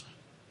kids.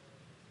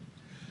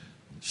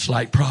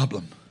 Slight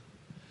problem.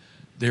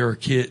 There are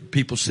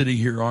people sitting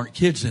here who aren't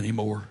kids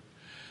anymore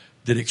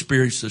that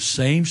experience the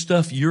same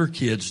stuff your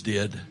kids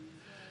did,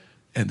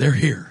 and they're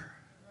here.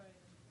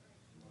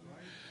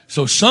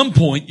 So some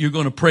point you're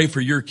going to pray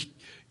for your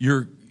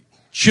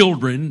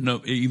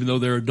children, even though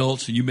they're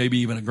adults and you may be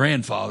even a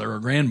grandfather or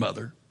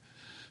grandmother.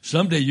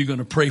 Someday you're going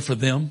to pray for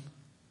them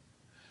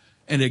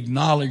and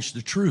acknowledge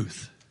the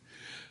truth.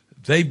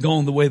 They've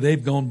gone the way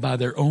they've gone by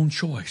their own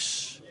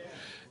choice.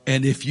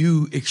 And if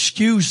you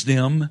excuse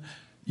them,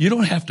 you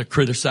don't have to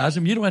criticize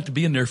them. You don't have to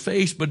be in their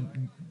face, but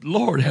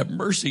Lord have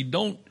mercy.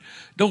 Don't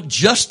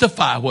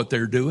justify what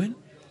they're doing.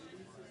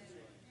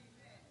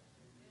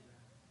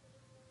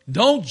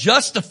 Don't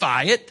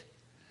justify it.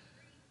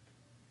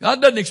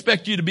 God doesn't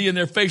expect you to be in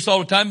their face all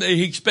the time.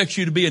 He expects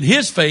you to be in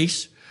His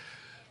face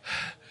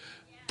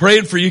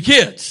praying for your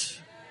kids.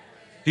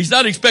 He's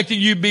not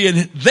expecting you to be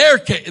in their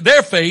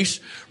face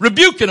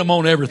rebuking them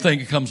on everything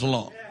that comes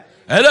along.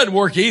 That doesn't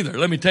work either.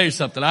 Let me tell you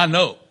something. I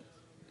know.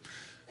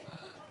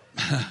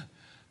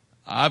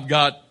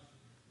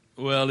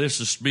 This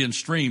is being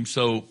streamed,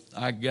 so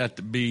I got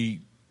to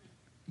be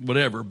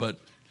whatever, but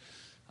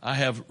I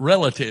have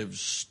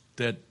relatives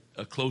that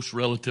a close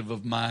relative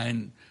of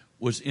mine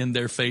was in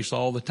their face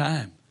all the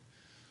time.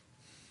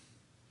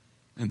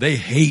 And they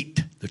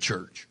hate the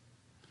church.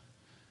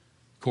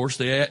 Of course,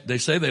 they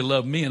say they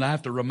love me, and I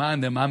have to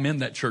remind them I'm in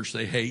that church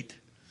they hate.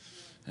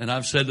 And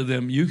I've said to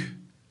them, you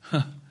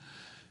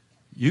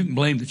can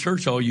blame the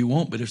church all you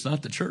want, but it's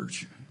not the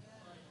church.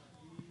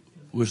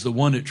 was the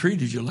one that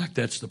treated you like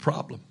that's the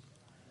problem.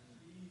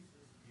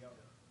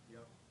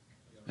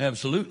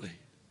 Absolutely.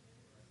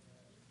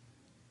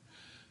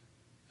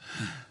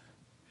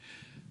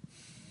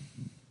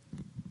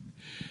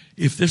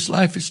 If this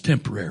life is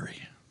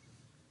temporary,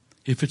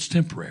 if it's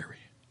temporary,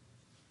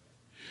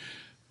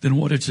 then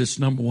what is its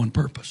number one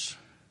purpose?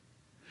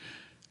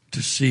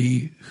 To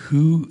see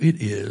who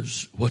it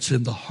is, what's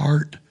in the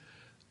heart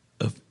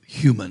of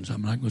humans.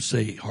 I'm not going to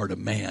say heart of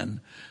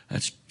man.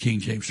 That's King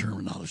James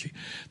terminology.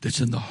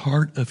 That's in the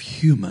heart of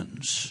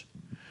humans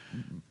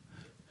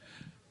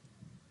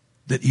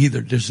that either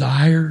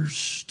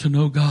desires to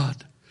know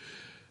God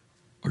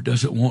or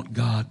doesn't want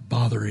God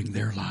bothering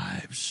their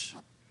lives.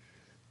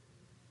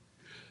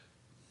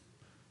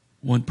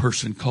 One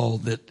person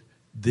called that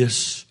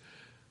this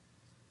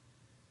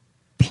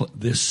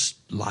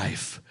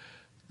life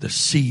the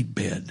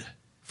seedbed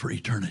for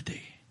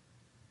eternity.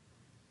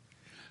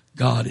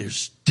 God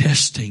is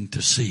testing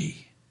to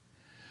see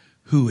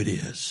who it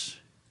is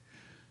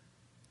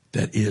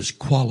that is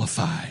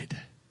qualified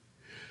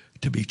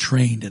to be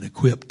trained and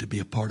equipped to be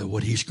a part of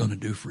what He's going to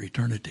do for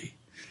eternity.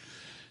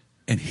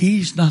 And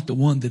He's not the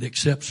one that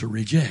accepts or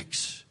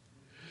rejects.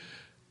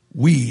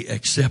 We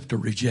accept or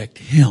reject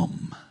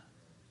Him.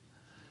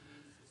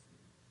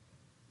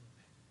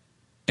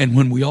 And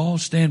when we all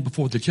stand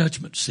before the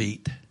judgment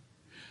seat,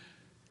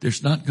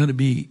 there's not going to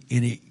be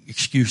any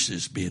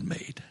excuses being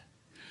made.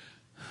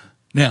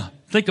 Now,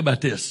 think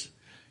about this.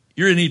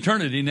 You're in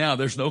eternity now.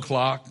 There's no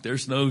clock.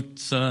 There's no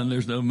sun.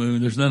 There's no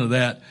moon. There's none of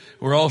that.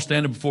 We're all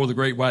standing before the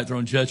great white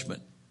throne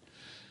judgment.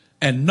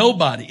 And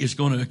nobody is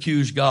going to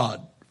accuse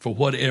God for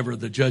whatever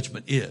the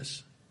judgment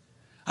is.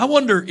 I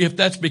wonder if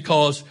that's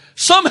because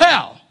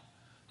somehow,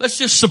 let's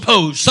just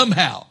suppose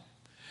somehow,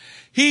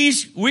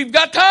 we've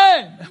got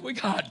time. We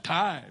got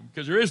time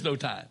because there is no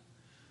time.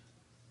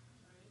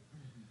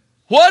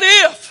 What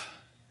if,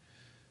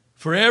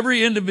 for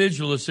every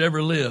individual that's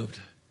ever lived,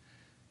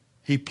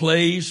 He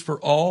plays for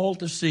all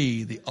to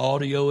see the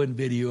audio and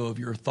video of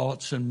your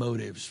thoughts and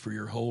motives for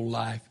your whole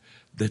life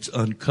that's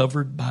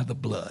uncovered by the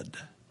blood?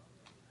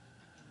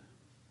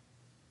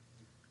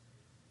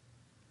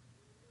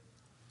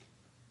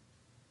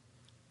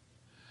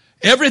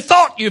 Every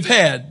thought you've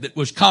had that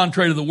was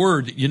contrary to the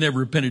word that you never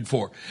repented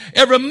for.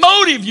 Every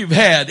motive you've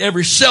had,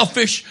 every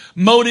selfish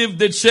motive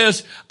that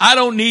says, I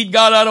don't need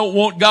God, I don't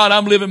want God,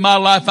 I'm living my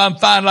life, I'm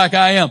fine like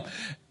I am.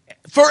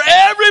 For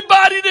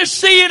everybody to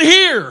see and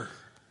hear.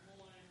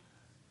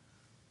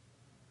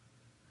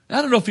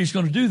 I don't know if He's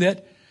going to do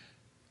that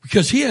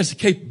because He has the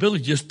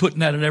capability of just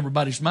putting that in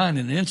everybody's mind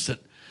in an instant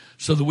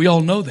so that we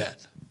all know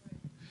that.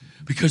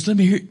 Because let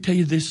me tell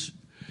you this.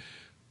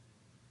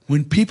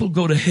 When people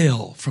go to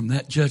hell from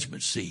that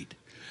judgment seat,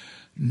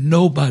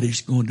 nobody's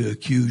going to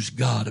accuse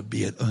God of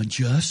being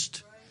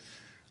unjust,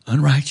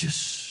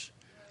 unrighteous,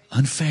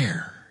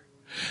 unfair.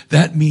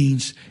 That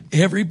means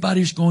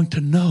everybody's going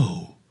to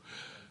know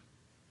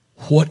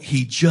what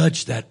He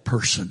judged that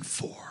person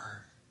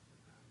for.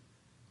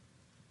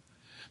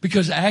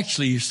 Because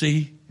actually, you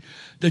see,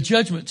 the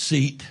judgment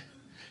seat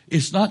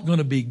is not going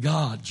to be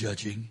God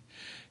judging.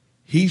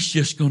 He's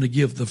just going to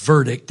give the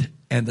verdict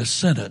and the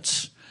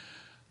sentence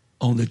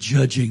on the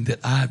judging that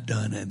I've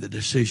done and the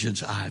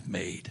decisions I've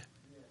made.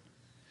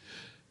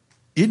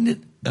 Isn't it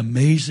an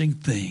amazing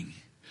thing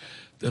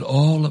that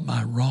all of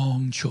my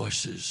wrong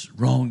choices,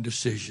 wrong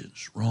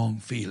decisions, wrong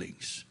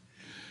feelings,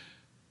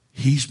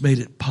 He's made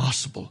it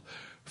possible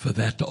for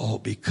that to all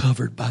be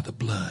covered by the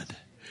blood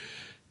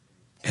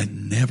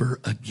and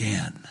never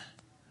again.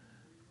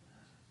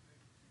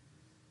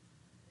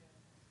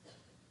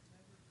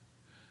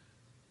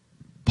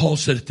 Paul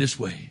said it this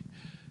way: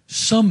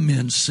 some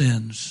men's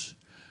sins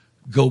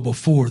go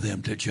before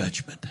them to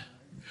judgment.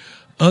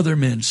 Other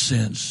men's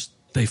sins,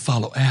 they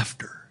follow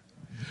after.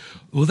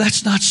 Well,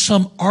 that's not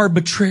some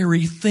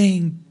arbitrary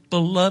thing,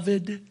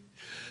 beloved.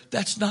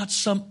 That's not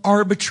some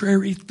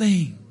arbitrary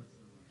thing.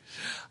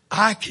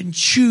 I can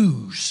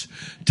choose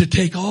to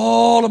take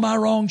all of my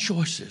wrong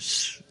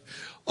choices,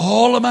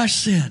 all of my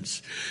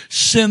sins,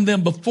 send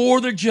them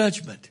before their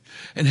judgment,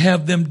 and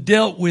have them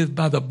dealt with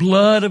by the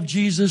blood of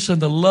Jesus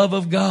and the love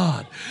of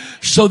God,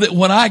 so that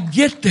when I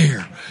get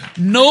there,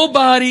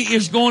 nobody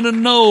is going to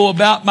know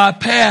about my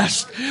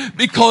past,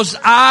 because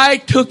I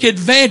took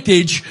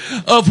advantage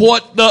of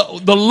what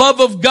the love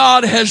of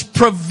God has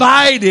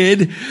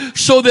provided,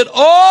 so that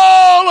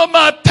all of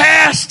my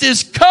past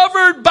is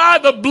covered by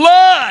the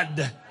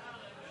blood.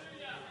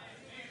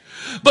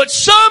 But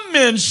some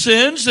men's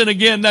sins, and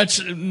again,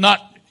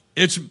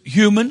 it's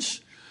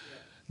humans,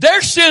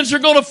 their sins are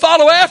going to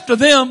follow after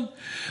them.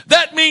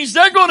 That means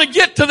they're going to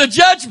get to the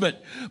judgment.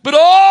 But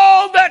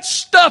all that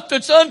stuff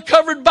that's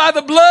uncovered by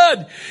the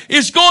blood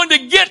is going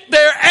to get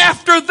there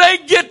after they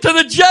get to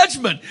the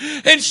judgment.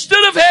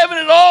 Instead of having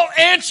it all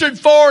answered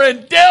for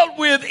and dealt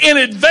with in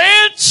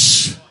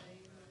advance,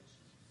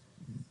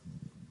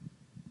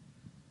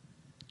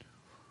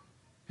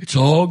 it's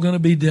all going to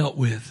be dealt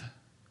with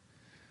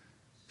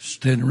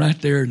standing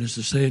right there, and as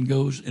the saying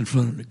goes, in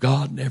front of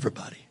God and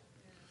everybody.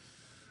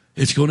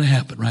 It's going to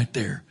happen right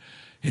there.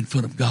 in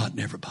front of God and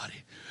everybody.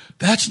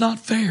 That's not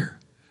fair.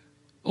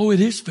 Oh, it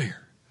is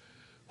fair.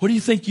 What do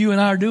you think you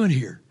and I are doing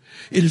here?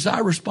 It is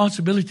our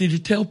responsibility to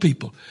tell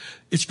people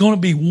it's going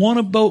to be one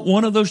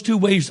of those two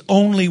ways,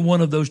 only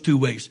one of those two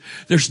ways.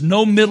 There's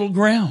no middle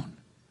ground.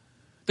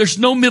 There's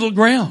no middle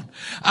ground.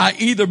 I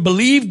either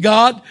believe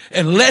God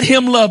and let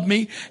Him love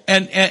me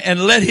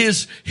and let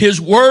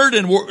His word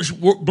and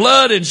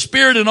blood and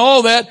spirit and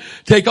all that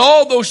take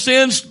all those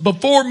sins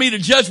before me to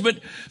judgment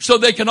so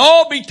they can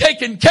all be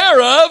taken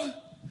care of,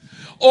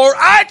 or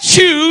I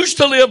choose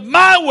to live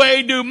my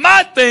way, do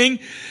my thing,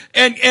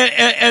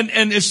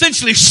 and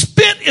essentially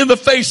spit in the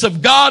face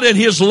of God and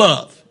His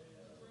love.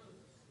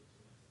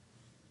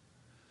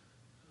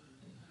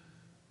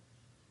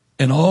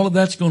 And all of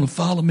that's going to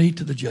follow me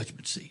to the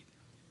judgment seat.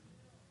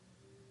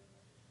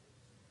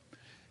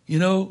 You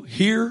know,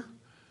 here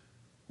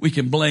we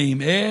can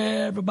blame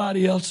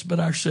everybody else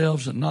but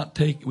ourselves and not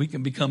take, we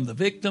can become the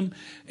victim,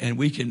 and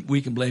we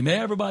can blame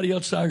everybody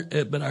else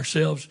but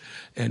ourselves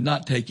and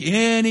not take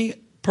any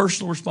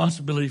personal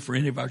responsibility for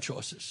any of our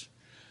choices.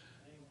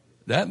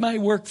 That may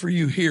work for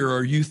you here,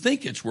 or you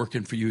think it's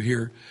working for you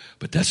here,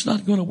 but that's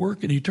not going to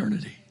work in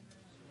eternity.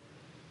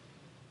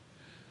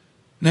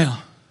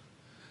 Now,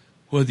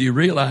 whether you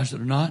realize it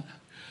or not,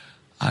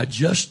 I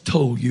just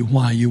told you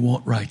why you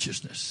want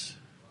righteousness.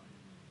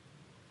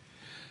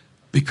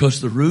 Because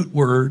the root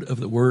word of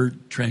the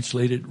word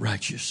translated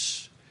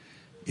righteous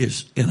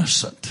is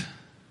innocent.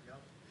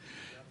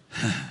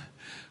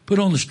 Put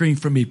on the screen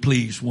for me,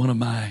 please, one of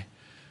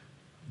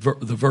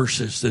the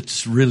verses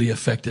that's really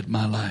affected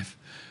my life.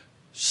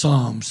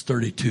 Psalms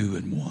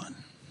 32:1.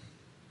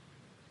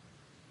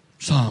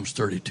 Psalms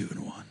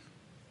 32:1.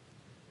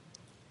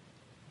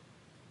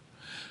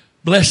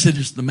 Blessed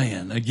is the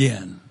man,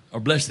 again, or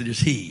blessed is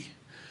he.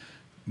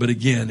 But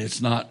again, it's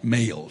not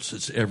males,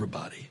 it's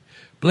everybody.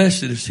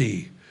 Blessed is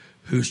he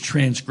whose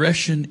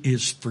transgression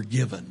is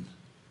forgiven,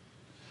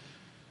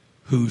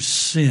 whose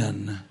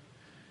sin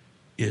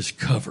is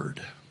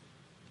covered.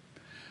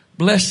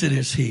 Blessed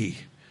is he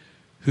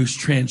whose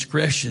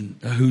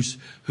transgression is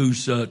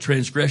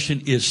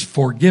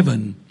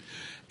forgiven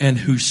and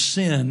whose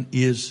sin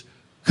is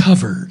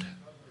covered.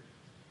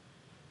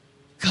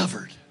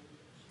 Covered.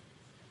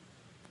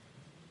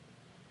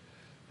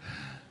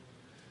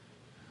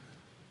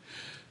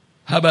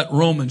 How about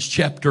Romans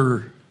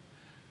chapter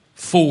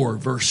 4,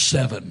 verse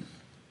 7?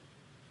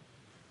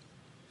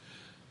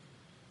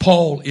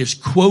 Paul is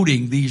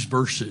quoting these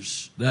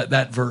verses,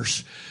 that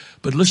verse.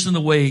 But listen to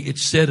the way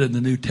it's said in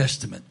the New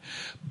Testament.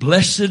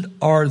 Blessed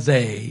are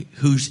they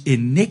whose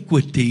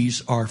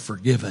iniquities are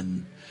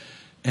forgiven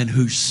and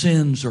whose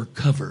sins are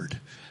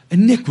covered.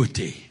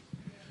 Iniquity.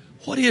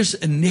 What is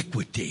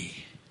iniquity?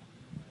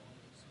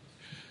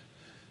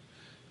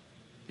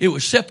 It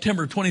was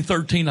September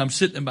 2013. I'm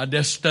sitting at my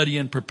desk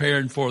studying,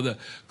 preparing for the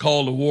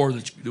call to war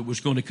that was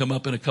going to come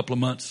up in a couple of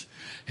months.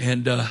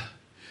 And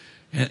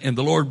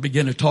the Lord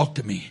began to talk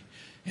to me.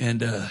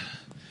 And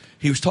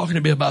He was talking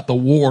to me about the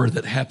war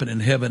that happened in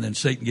heaven and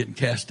Satan getting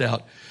cast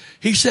out.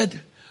 He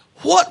said,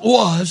 what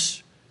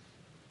was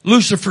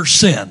Lucifer's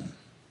sin?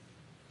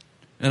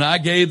 And I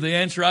gave the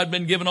answer I'd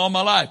been given all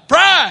my life.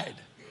 Pride.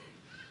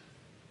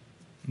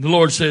 And the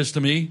Lord says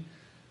to me,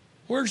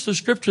 where's the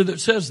scripture that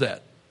says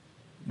that?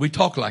 We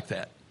talk like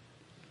that.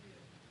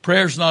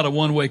 Prayer's not a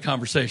one-way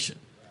conversation.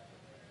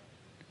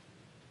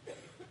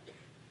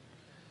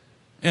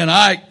 And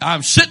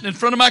I'm sitting in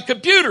front of my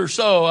computer,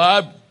 so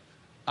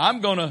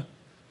I'm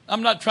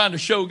not trying to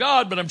show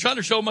God, but I'm trying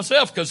to show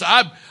myself, because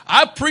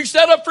I've preached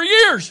that up for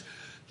years.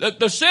 That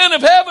the sin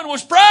of heaven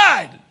was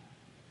pride.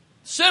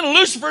 Sin of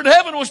Lucifer in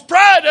heaven was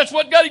pride. That's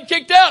what got him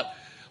kicked out.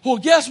 Well,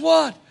 guess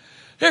what?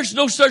 There's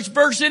no such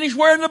verse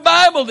anywhere in the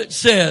Bible that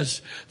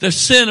says the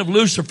sin of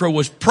Lucifer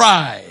was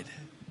pride.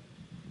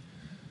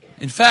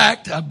 In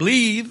fact, I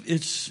believe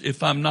it's,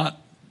 if I'm not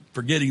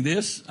forgetting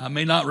this, I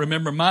may not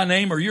remember my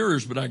name or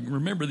yours, but I can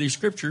remember these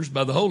scriptures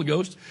by the Holy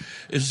Ghost.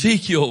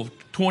 Ezekiel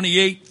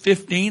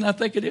 28:15, I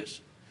think it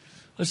is.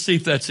 Let's see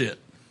if that's it.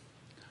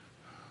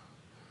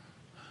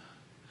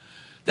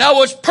 Thou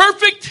wast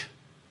perfect.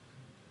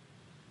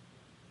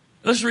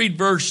 Let's read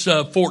verse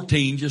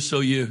 14 just so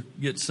you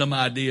get some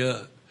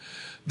idea.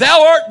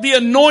 Thou art the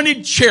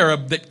anointed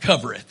cherub that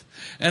covereth.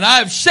 And I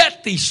have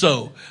set thee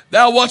so.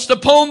 Thou wast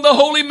upon the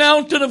holy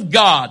mountain of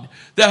God.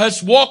 Thou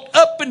hast walked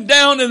up and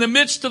down in the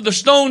midst of the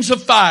stones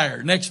of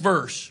fire. Next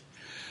verse.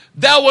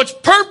 Thou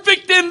wast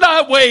perfect in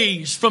thy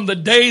ways from the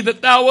day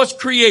that thou wast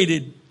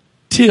created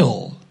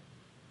till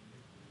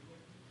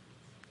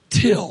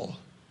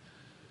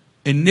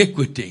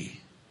iniquity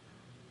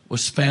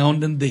was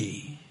found in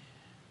thee.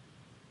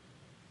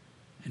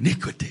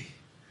 Iniquity.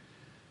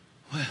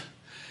 Well,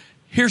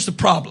 here's the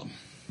problem.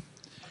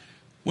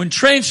 When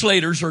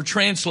translators are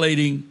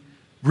translating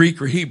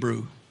Greek or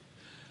Hebrew,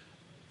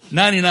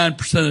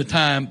 99% of the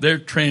time they're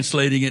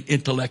translating it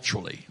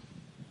intellectually.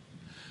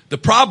 The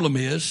problem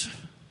is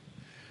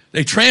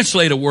they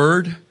translate a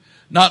word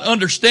not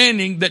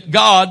understanding that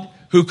God,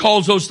 who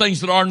calls those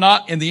things that are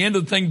not in the end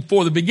of the thing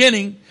before the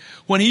beginning,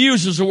 when He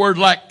uses a word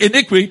like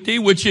iniquity,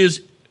 which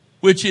is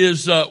which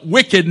is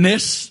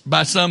wickedness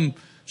by some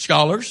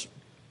scholars.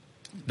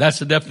 That's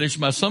the definition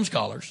by some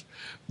scholars.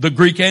 The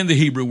Greek and the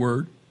Hebrew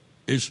word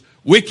is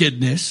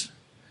wickedness.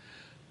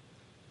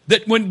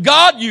 That when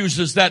God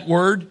uses that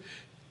word,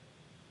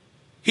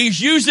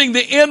 He's using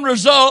the end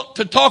result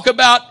to talk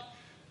about,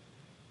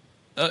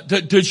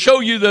 to show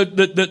you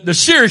the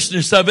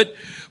seriousness of it,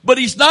 but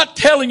He's not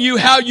telling you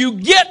how you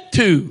get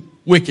to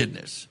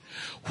wickedness.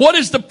 What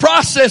is the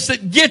process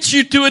that gets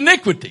you to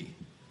iniquity?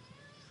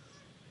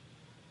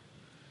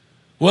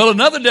 Well,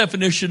 another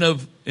definition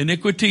of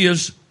iniquity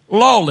is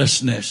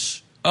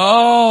lawlessness.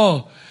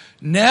 Oh,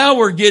 now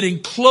we're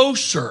getting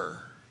closer.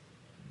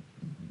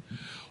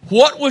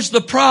 What was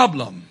the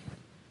problem?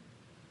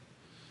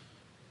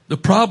 The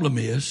problem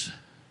is,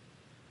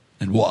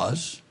 and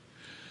was,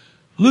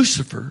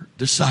 Lucifer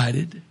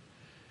decided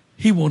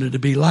he wanted to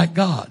be like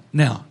God.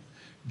 Now,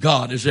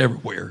 God is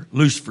everywhere.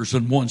 Lucifer's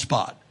in one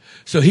spot.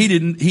 So he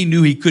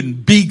knew he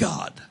couldn't be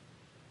God.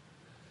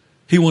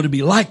 He wanted to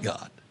be like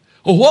God.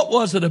 Well, what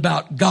was it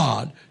about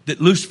God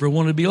that Lucifer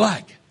wanted to be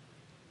like?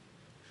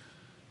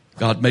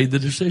 God made the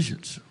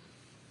decisions.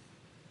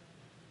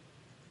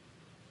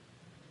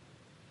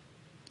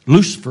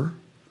 Lucifer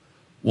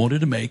wanted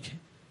to make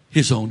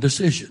his own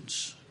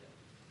decisions.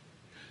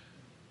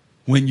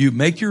 When you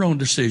make your own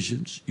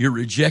decisions, you're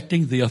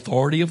rejecting the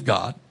authority of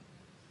God.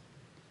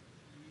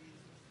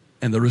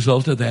 And the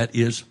result of that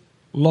is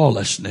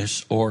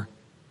lawlessness or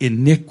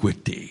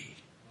iniquity.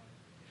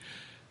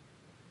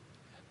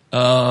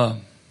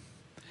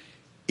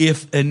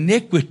 If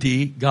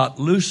iniquity got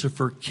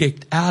Lucifer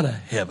kicked out of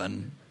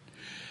heaven,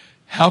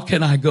 how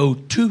can I go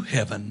to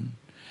heaven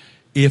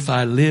if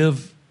I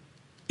live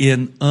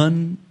in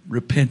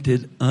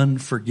unrepented,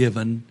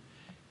 unforgiven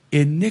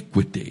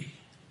iniquity?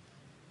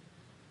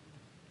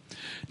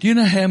 Do you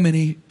know how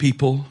many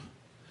people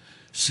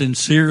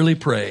sincerely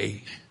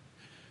pray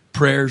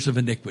prayers of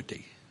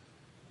iniquity?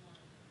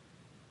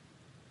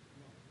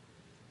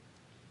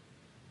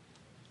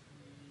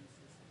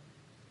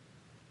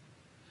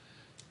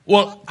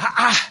 Well,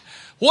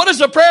 what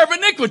is a prayer of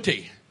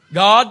iniquity?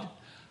 God,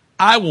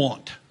 I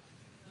want.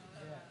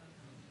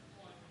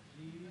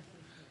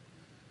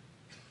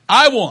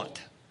 I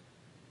want.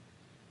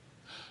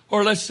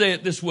 Or let's say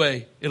it this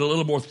way in a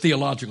little more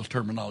theological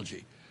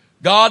terminology.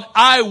 God,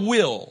 I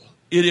will.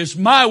 It is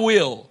my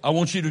will. I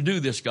want you to do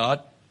this,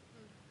 God.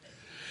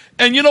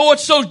 And you know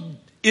what's so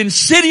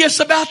insidious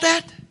about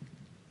that?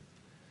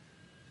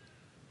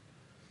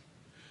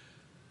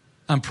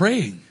 I'm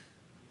praying.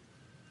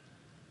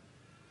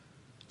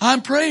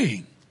 I'm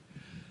praying.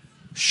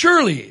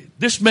 Surely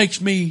this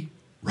makes me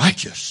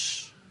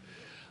righteous.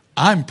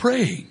 I'm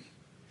praying.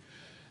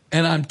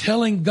 And I'm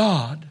telling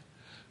God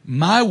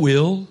my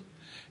will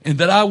and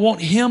that I want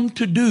Him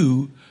to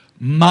do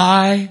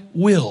my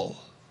will.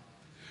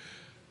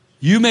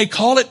 You may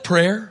call it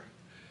prayer,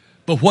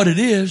 but what it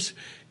is,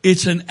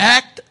 it's an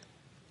act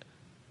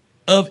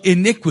of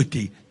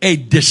iniquity, a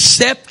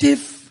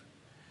deceptive,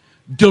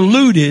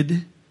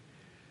 deluded,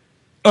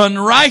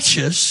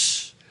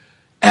 unrighteous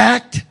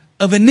act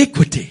of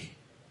iniquity.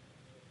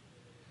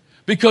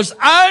 Because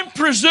I'm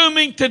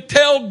presuming to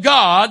tell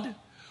God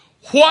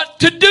what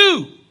to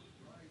do.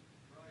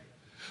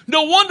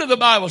 No wonder the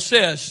Bible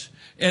says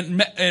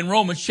in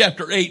Romans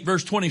chapter 8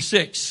 verse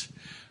 26,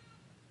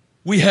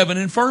 we have an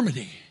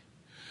infirmity.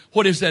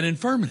 What is that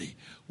infirmity?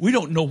 We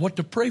don't know what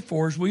to pray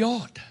for as we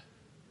ought.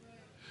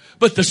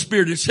 But the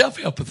Spirit itself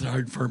helpeth our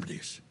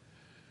infirmities,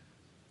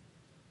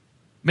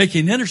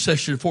 making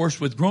intercession for us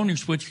with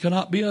groanings which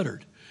cannot be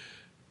uttered.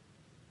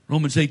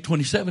 Romans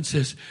 8:27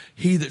 says,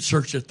 He that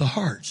searcheth the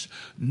hearts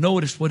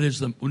knoweth what is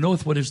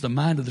the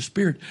mind of the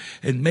Spirit,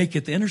 and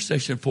maketh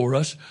intercession for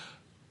us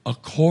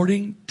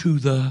according to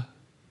the,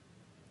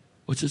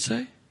 what's it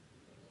say?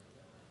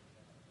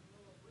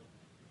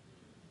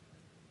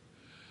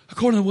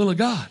 According to the will of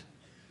God.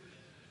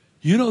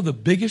 You know the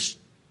biggest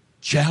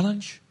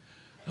challenge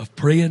of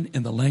praying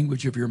in the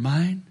language of your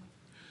mind?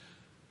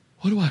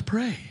 What do I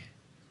pray?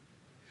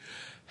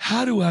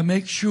 How do I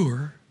make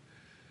sure,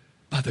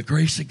 by the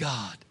grace of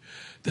God,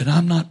 that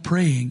I'm not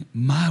praying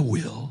my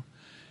will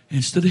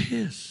instead of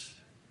His?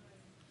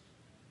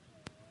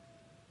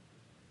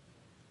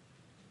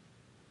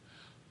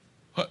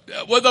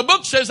 Well, the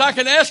book says I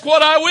can ask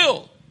what I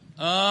will.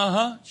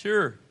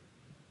 Sure.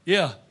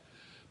 Yeah.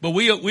 But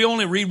we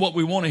only read what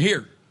we want to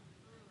hear.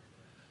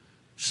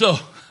 So,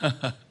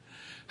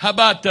 how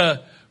about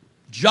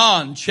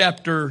John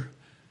chapter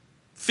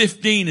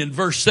 15 and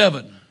verse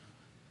 7?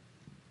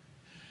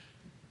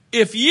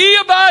 If ye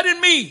abide in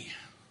me,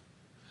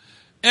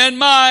 and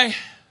my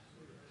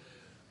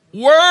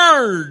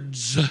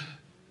words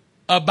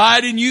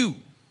abide in you,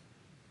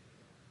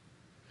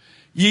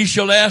 ye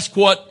shall ask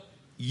what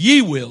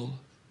ye will,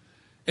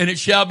 and it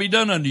shall be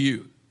done unto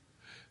you.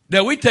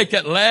 Now we take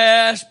that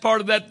last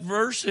part of that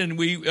verse and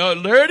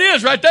there it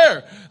is right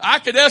there. I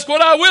can ask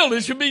what I will,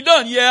 it should be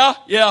done.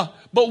 Yeah.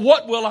 But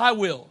what will I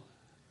will?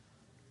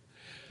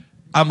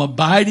 I'm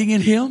abiding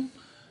in Him,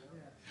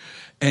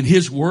 and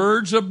His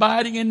words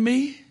abiding in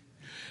me.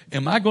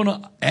 Am I going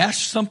to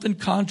ask something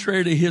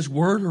contrary to His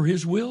word or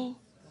His will?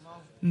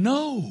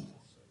 No.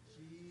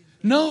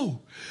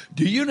 No.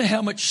 Do you know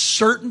how much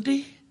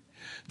certainty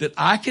that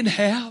I can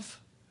have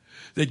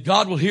that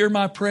God will hear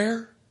my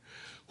prayer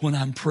when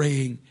I'm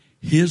praying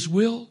His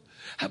will?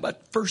 How about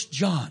 1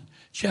 John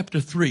chapter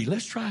 3?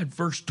 Let's try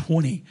verse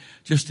 20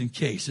 just in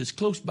case. It's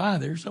close by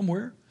there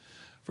somewhere.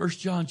 1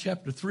 John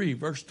chapter 3,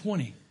 verse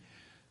 20.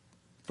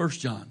 1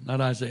 John, not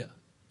Isaiah.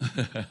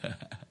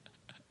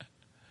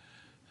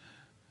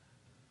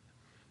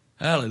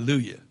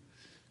 Hallelujah.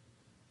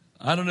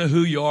 I don't know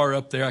who you are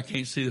up there. I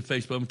can't see the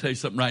face, but I'm going to tell you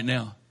something right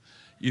now.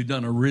 You've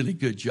done a really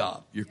good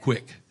job. You're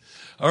quick.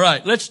 All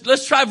right,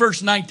 let's try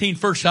verse 19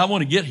 first. I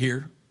want to get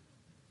here.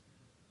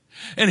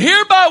 And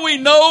hereby we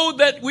know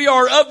that we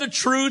are of the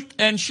truth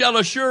and shall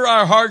assure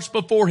our hearts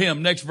before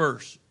Him. Next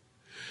verse.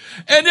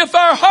 And if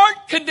our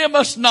heart condemn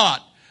us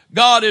not,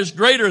 God is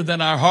greater than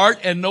our heart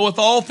and knoweth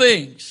all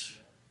things.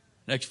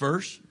 Next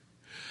verse.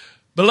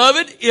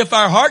 Beloved, if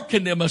our heart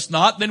condemn us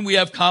not, then we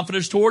have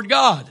confidence toward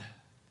God.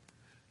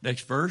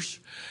 Next verse.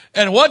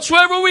 And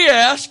whatsoever we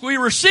ask, we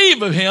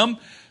receive of Him,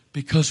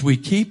 because we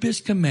keep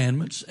His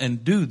commandments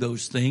and do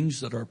those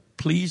things that are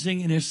pleasing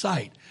in His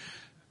sight.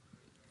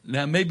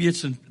 Now, maybe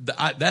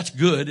that's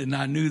good, and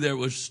I knew there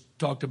was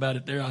talked about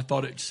it there. I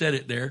thought it said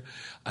it there.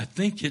 I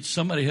think it's,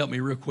 somebody help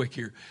me real quick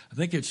here. I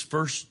think it's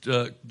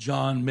 1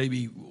 John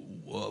maybe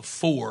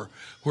 4,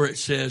 where it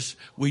says,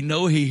 we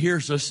know He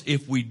hears us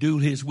if we do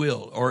His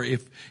will. Or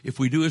if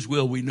we do His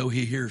will, we know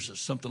He hears us.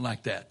 Something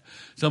like that.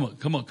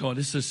 Come on.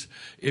 This is,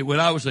 when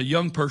I was a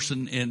young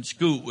person in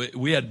school,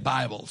 we had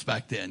Bibles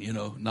back then,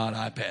 not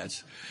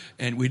iPads.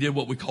 And we did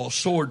what we call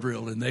sword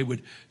drill. And they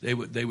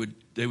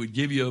would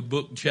give you a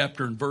book,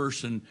 chapter, and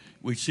verse, and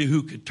we'd see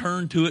who could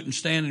turn to it and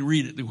stand and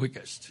read it the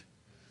quickest.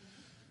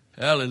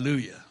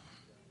 Hallelujah.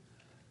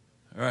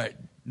 All right.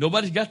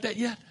 Nobody's got that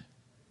yet?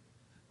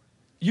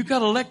 You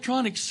got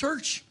electronic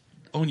search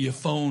on your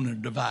phone or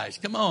device.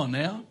 Come on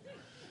now.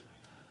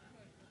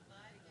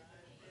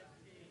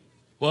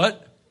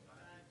 What?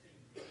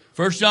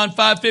 1 John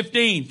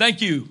 5:15.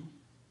 Thank you.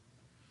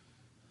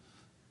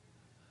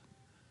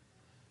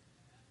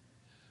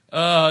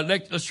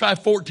 Let's try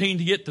 14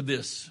 to get to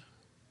this.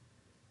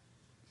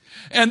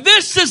 And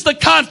this is the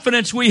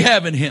confidence we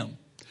have in Him,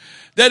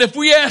 that if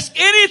we ask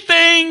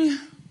anything,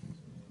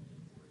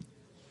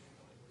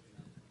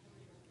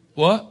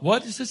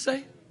 what does it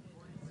say?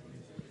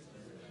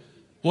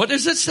 What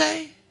does it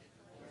say?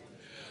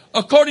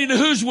 According to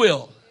whose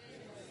will?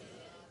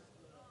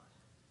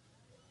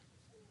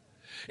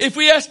 If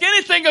we ask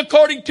anything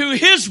according to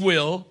His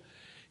will,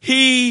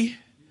 He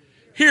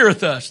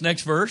heareth us.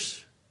 Next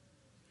verse.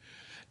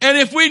 And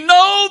if we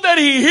know that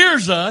He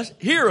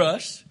hear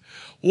us,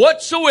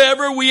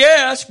 whatsoever we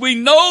ask, we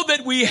know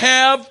that we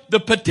have the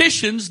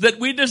petitions that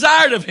we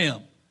desired of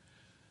Him.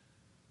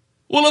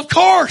 Well, of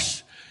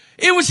course,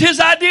 it was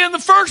His idea in the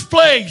first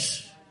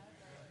place.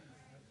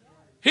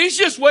 He's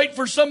just waiting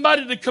for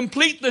somebody to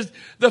complete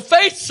the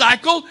faith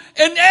cycle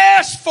and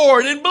ask for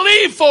it and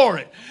believe for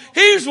it.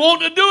 He's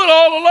wanting to do it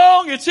all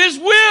along. It's His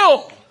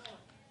will.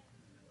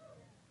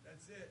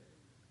 That's it.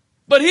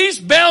 But He's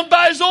bound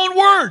by His own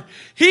word.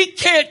 He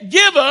can't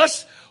give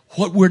us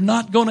what we're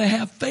not going to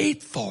have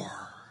faith for.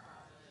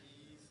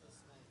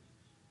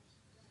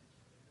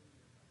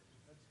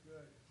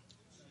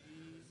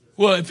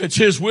 Well, if it's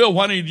His will,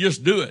 why don't you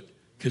just do it?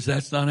 Because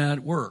that's not how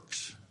it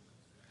works.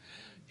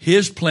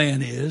 His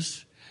plan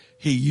is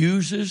He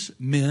uses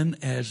men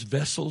as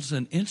vessels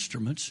and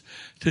instruments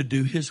to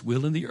do His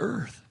will in the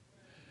earth.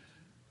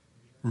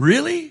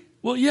 Really?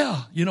 Well,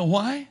 yeah. You know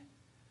why?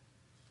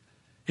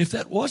 If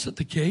that wasn't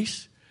the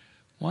case,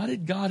 why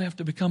did God have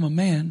to become a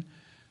man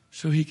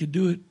so He could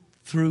do it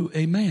through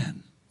a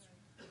man?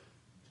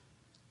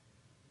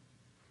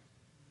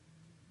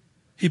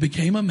 He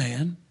became a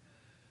man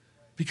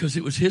because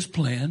it was His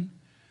plan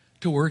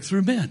to work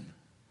through men.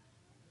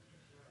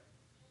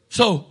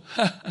 So,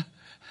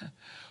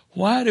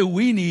 why do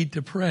we need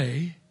to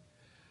pray,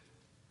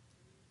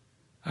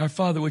 Our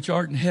Father which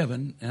art in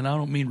heaven, and I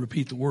don't mean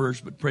repeat the words,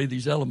 but pray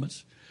these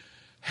elements,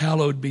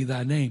 hallowed be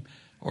Thy name,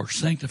 or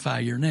sanctify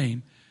Your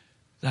name,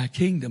 Thy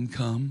kingdom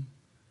come,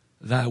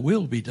 Thy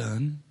will be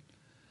done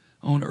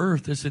on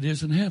earth as it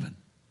is in heaven.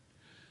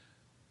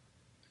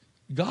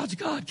 God's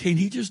God. Can't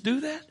He just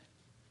do that?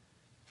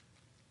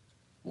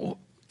 Well,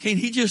 can't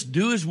He just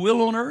do His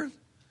will on earth?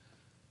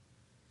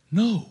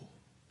 No.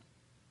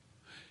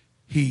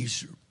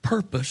 He's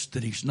purposed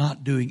that He's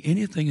not doing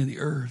anything in the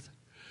earth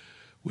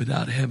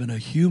without having a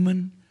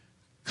human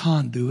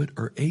conduit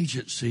or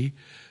agency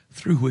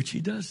through which He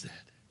does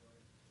that.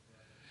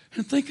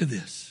 And think of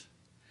this.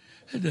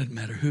 It doesn't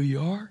matter who you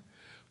are,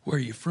 where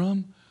you're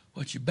from,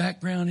 what your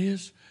background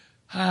is,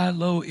 high,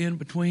 low, in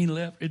between,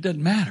 left. It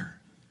doesn't matter.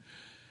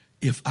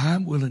 If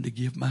I'm willing to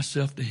give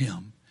myself to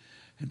Him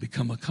and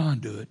become a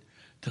conduit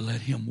to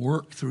let Him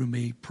work through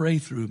me, pray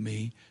through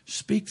me,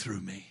 speak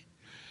through me,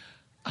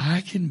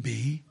 I can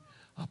be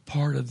a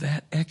part of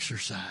that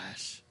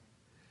exercise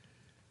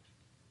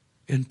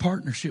in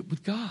partnership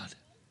with God.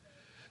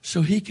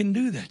 So He can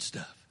do that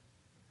stuff.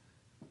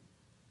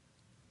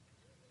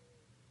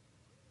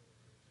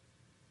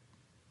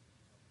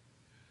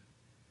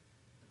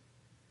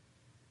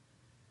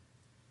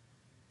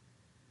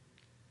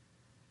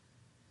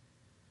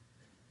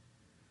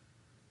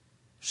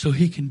 so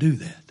he can do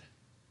that.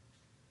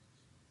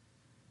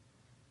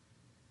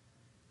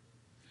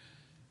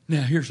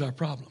 Now, here's our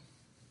problem.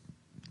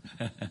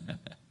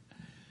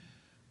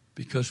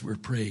 Because we're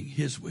praying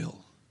his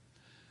will,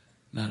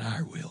 not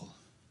our will.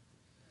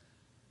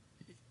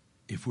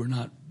 If we're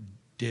not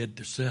dead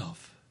to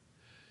self,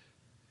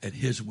 and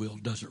his will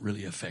doesn't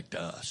really affect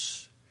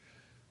us,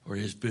 or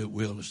his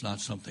will is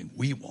not something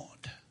we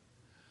want,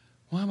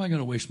 why am I going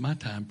to waste my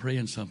time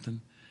praying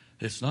something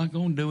that's not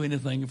going to do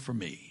anything for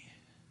me?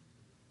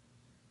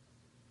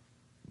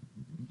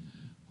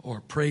 Or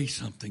pray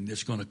something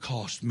that's going to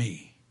cost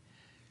me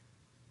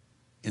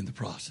in the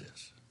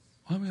process?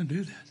 Why am I going to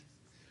do that?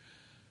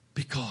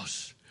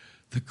 Because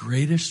the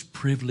greatest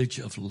privilege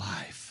of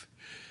life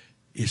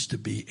is to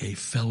be a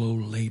fellow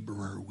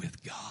laborer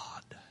with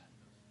God.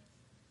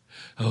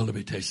 Oh, let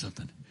me tell you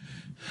something.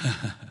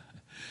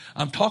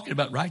 I'm talking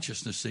about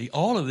righteousness, see.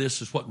 All of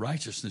this is what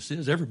righteousness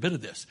is, every bit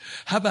of this.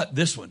 How about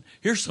this one?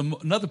 Here's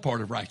another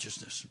part of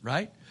righteousness,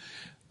 right?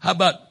 How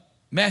about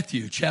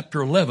Matthew chapter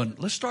 11.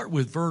 Let's start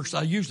with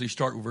I usually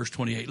start with verse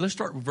 28. Let's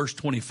start with verse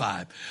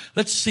 25.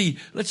 Let's see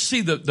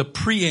the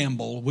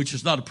preamble, which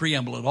is not a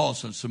preamble at all,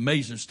 so it's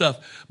amazing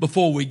stuff,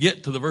 before we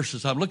get to the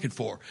verses I'm looking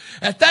for.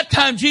 At that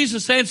time,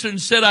 Jesus answered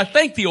and said, I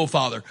thank thee, O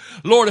Father,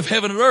 Lord of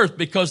heaven and earth,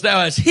 because thou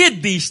hast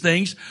hid these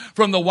things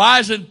from the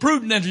wise and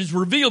prudent and hast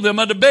revealed them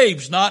unto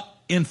babes,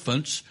 not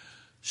infants,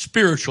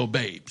 spiritual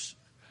babes.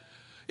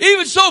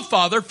 Even so,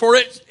 Father, for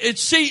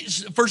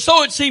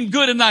so it seemed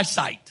good in thy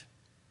sight.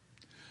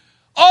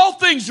 All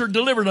things are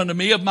delivered unto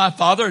me of my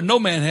Father, and no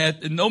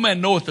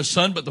man knoweth the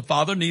Son but the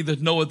Father, neither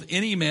knoweth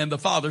any man the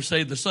Father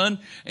save the Son,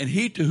 and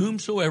he to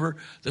whomsoever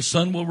the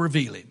Son will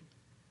reveal him.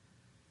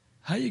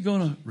 How are you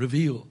going to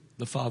reveal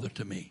the Father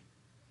to me,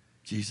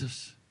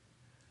 Jesus?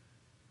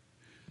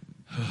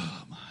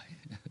 Oh my.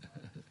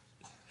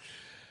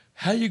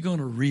 How are you going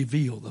to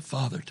reveal the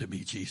Father to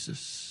me,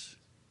 Jesus?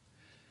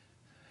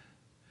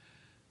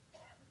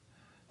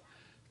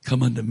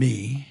 Come unto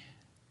me,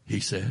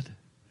 he said,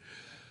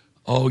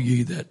 all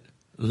ye that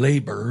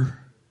labor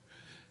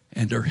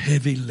and are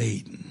heavy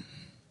laden,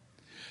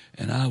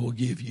 and I will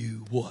give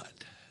you what?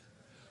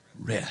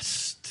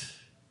 Rest.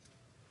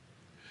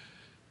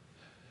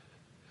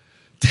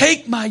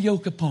 Take my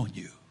yoke upon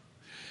you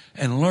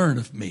and learn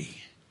of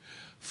me,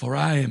 for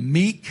I am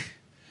meek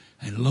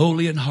and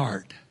lowly in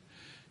heart,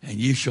 and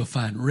ye shall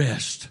find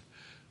rest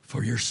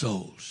for your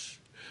souls.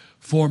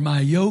 For my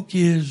yoke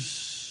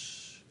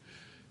is,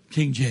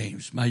 King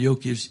James, my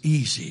yoke is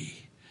easy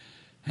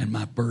and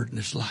my burden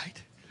is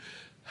light.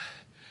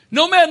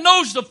 No man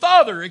knows the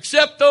Father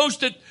except those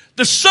that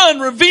the Son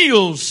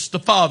reveals the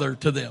Father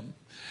to them.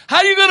 How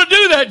are you going to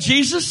do that,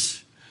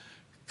 Jesus?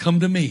 Come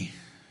to me.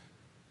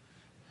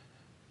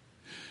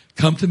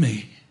 Come to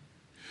me.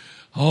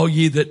 All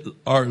ye that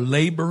are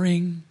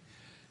laboring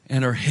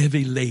and are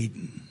heavy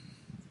laden.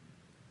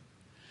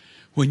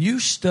 When you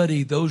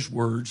study those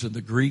words in the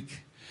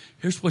Greek,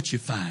 here's what you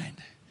find.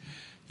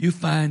 You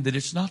find that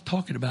it's not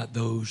talking about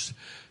those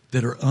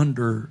that are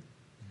under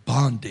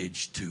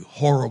bondage to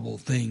horrible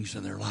things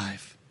in their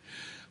life,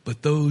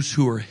 but those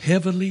who are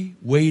heavily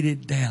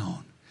weighted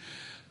down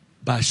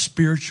by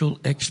spiritual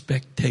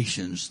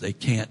expectations they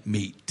can't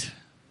meet.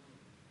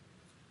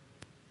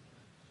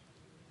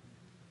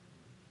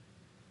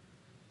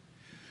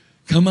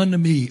 Come unto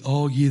me,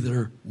 all ye that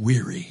are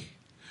weary.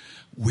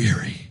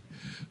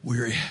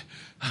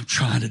 I'm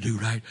trying to do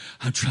right.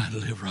 I'm trying to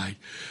live right.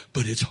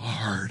 But it's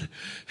hard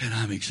and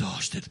I'm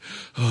exhausted.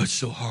 Oh, it's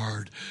so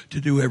hard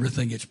to do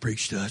everything that's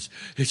preached to us.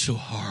 It's so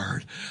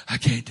hard. I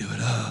can't do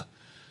it.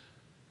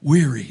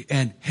 Weary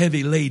and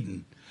heavy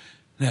laden.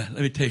 Now,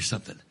 let me tell you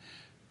something.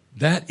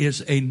 That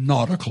is a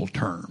nautical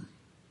term.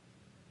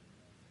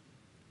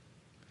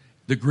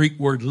 The Greek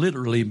word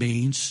literally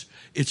means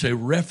it's a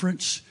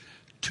reference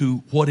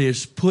to what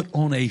is put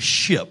on a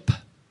ship.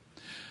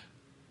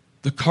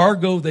 The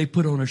cargo they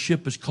put on a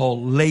ship is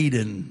called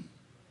laden.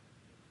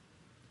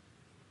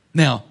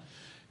 Now,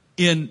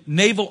 in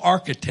naval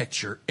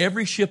architecture,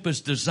 every ship is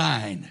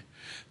designed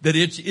that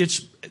it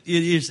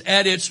is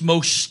at its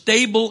most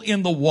stable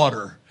in the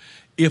water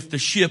if the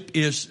ship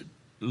is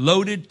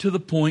loaded to the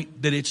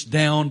point that it's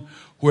down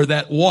where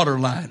that water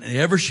line, and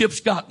every ship's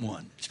got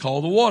one. It's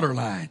called the water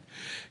line.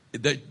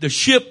 The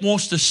ship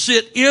wants to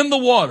sit in the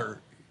water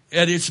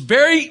at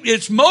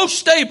its most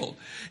stable.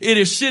 It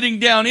is sitting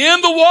down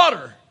in the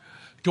water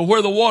to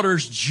where the water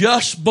is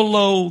just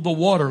below the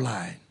water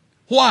line.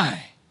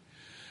 Why?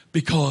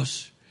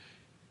 Because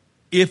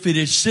if it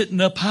is sitting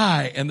up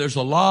high and there's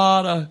a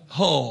lot of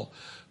hull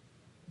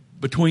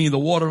between the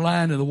water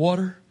line and the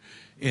water,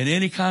 in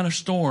any kind of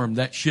storm,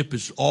 that ship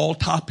is all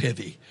top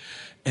heavy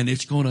and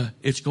it's going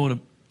to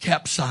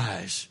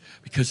capsize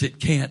because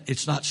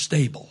it's not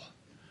stable.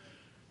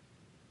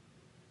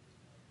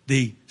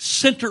 The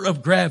center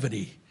of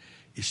gravity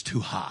is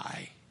too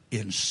high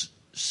in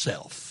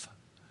self.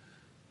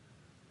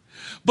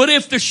 But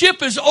if the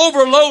ship is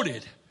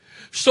overloaded,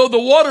 so the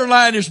water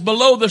line is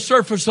below the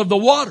surface of the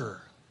water,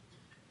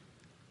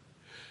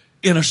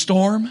 in a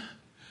storm,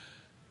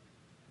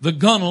 the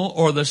gunnel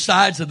or the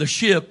sides of the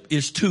ship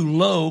is too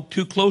low,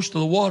 too close to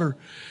the water,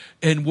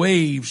 and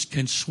waves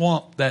can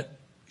swamp that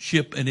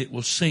ship and it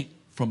will sink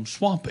from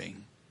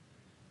swamping.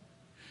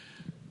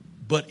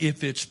 But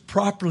if it's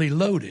properly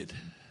loaded,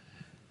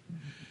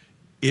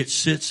 it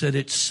sits at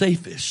its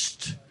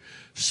safest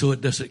so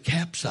it doesn't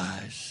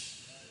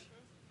capsize.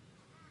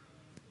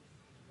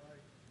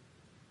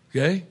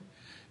 Okay?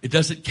 It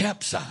doesn't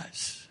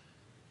capsize.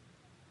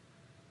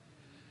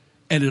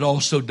 And it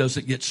also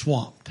doesn't get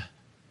swamped.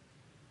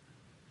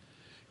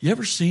 You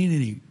ever seen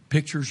any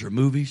pictures or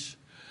movies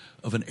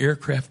of an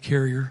aircraft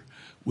carrier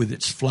with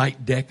its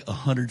flight deck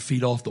 100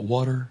 feet off the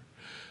water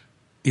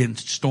in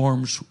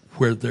storms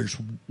where there's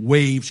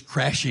waves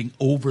crashing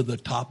over the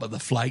top of the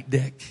flight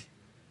deck?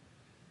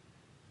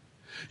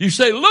 You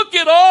say, look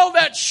at all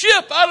that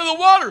ship out of the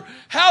water.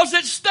 How's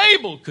it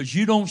stable? Because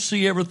you don't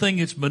see everything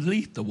that's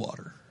beneath the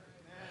water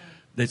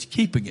that's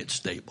keeping it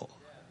stable.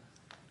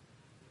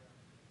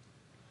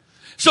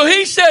 So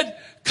he said,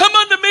 come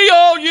unto me,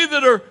 all you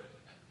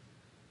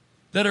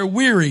that are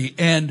weary,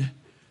 and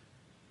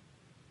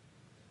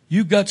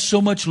you got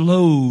so much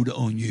load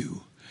on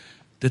you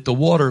that the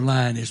water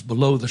line is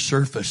below the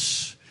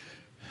surface.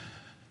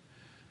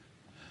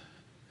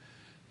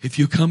 If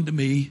you come to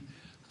me,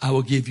 I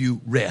will give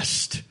you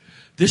rest.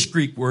 This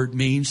Greek word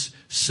means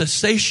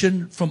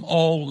cessation from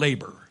all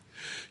labor.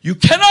 You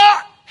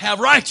cannot have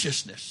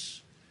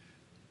righteousness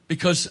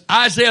because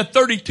Isaiah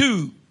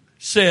 32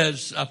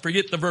 says, I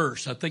forget the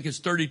verse, I think it's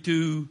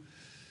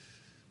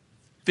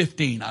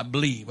 32:15, I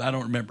believe, I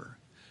don't remember.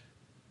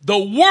 The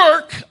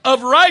work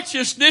of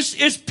righteousness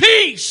is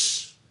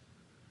peace.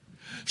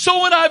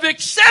 So when I've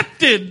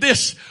accepted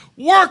this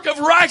work of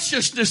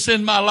righteousness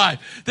in my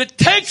life that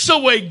takes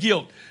away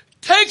guilt,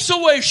 takes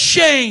away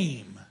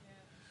shame,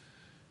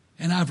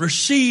 and I've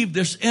received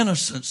this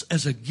innocence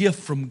as a gift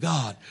from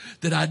God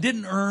that I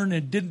didn't earn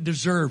and didn't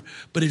deserve,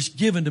 but it's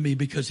given to me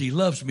because He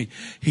loves me.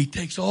 He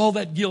takes all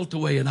that guilt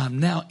away and I'm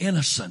now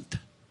innocent.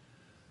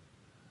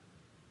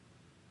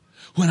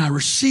 When I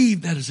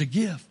receive that as a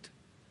gift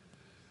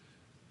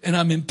and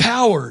I'm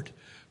empowered,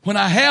 when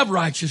I have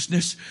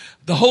righteousness,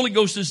 the Holy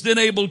Ghost is then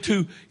able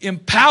to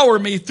empower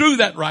me through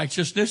that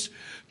righteousness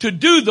to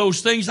do those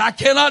things I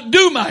cannot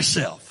do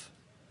myself.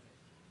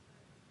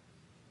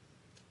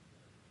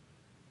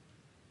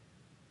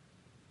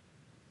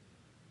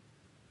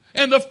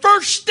 And the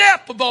first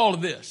step of all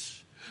of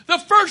this, the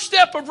first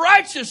step of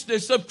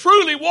righteousness, of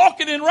truly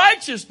walking in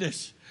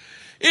righteousness,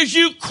 is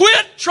you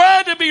quit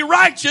trying to be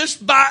righteous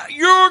by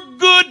your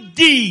good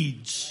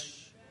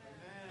deeds.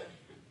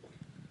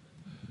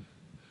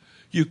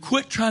 You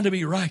quit trying to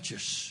be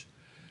righteous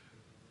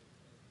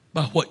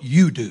by what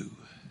you do.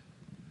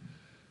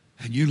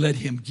 And you let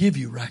Him give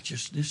you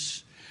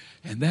righteousness.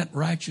 And that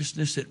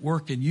righteousness at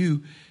work in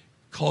you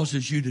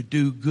causes you to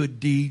do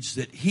good deeds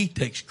that He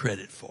takes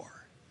credit for.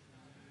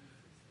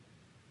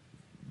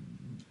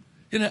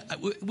 You know,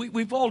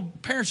 we've all,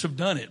 parents have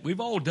done it. We've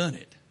all done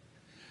it.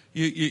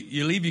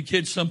 You leave your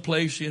kids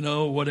someplace, you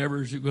know,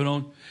 whatever is going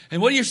on. And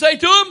what do you say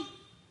to them?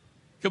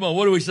 Come on,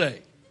 what do we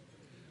say?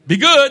 Be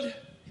good.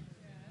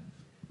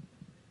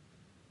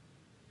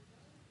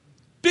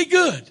 Be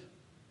good.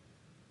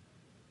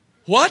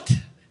 What?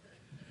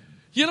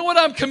 You know what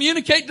I'm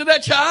communicating to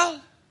that child?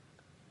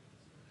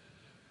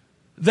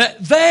 That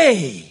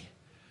they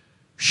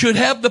should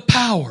have the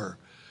power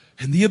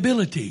and the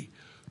ability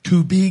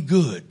to be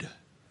good.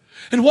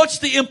 And what's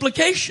the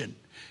implication?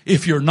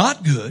 If you're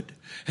not good,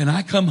 and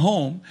I come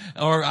home,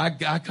 or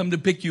I come to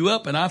pick you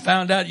up, and I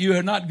found out you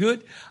are not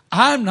good,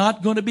 I'm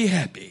not going to be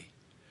happy.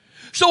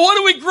 So what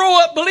do we grow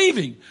up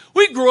believing?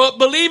 We grow up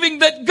believing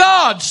that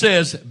God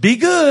says, be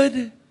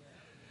good.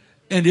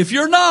 And if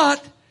you're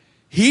not,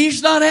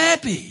 He's not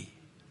happy.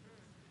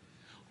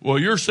 Well,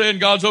 you're saying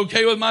God's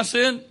okay with my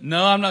sin?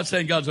 No, I'm not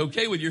saying God's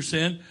okay with your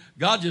sin.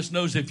 God just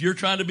knows if you're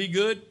trying to be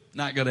good,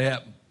 not going to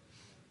happen.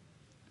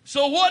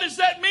 So what does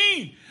that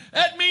mean?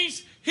 That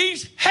means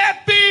He's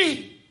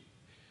happy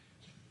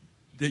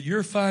that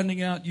you're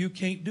finding out you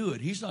can't do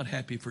it. He's not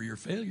happy for your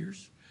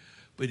failures,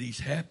 but He's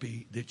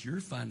happy that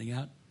you're finding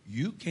out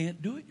you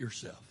can't do it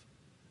yourself.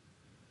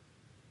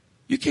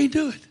 You can't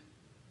do it.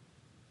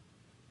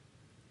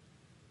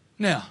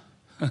 Now,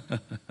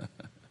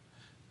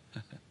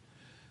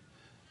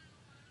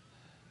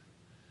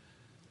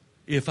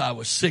 if I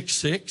was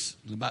 6'6",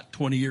 about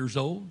 20 years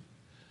old,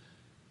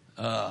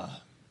 I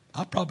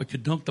probably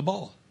could dunk the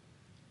ball.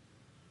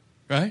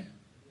 Right?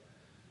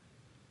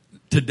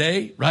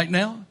 Today, right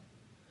now,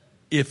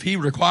 if He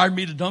required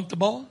me to dunk the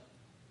ball,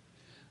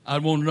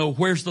 I'd want to know,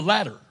 where's the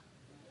ladder?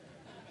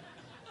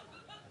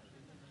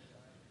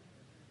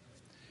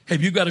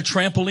 Have you got a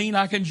trampoline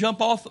I can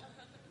jump off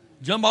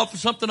of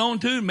something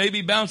onto and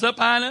maybe bounce up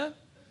high enough?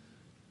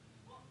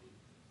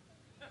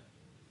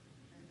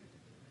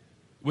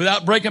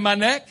 Without breaking my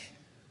neck?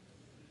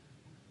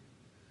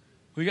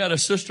 We got a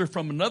sister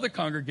from another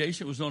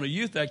congregation who was on a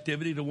youth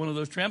activity to one of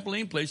those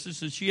trampoline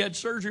places, and she had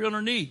surgery on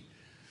her knee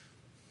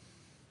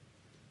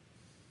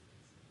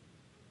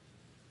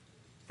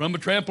from a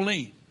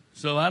trampoline.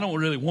 So I don't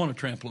really want a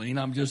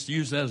trampoline. I'm just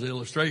using that as an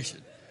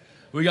illustration.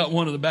 We got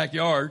one in the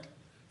backyard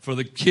for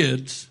the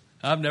kids.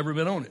 I've never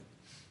been on it.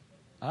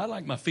 I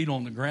like my feet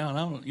on the ground.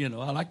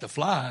 I like to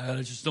fly.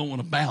 I just don't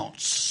want to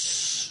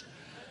bounce.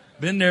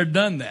 Been there,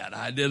 done that.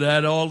 I did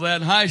all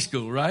that in high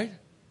school, right?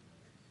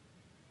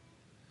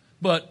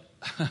 But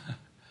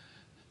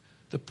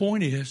the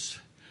point is,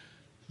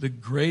 the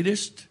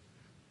greatest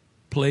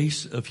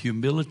place of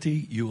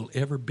humility you will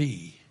ever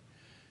be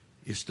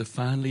is to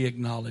finally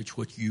acknowledge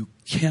what you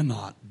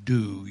cannot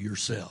do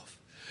yourself.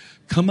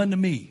 Come unto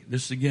me.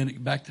 This is again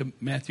back to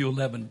Matthew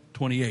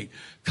 11:28.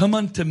 Come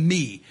unto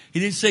me. He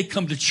didn't say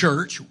come to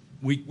church.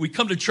 We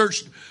come to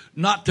church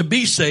not to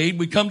be saved.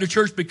 We come to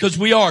church because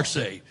we are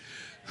saved.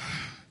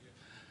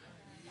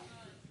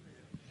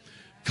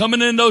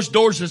 Coming in those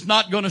doors is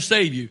not going to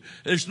save you.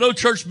 There's no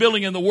church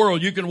building in the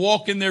world you can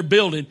walk in their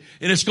building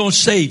and it's going to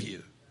save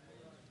you.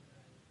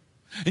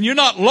 And you're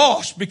not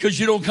lost because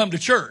you don't come to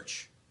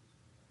church.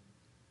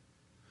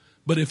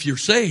 But if you're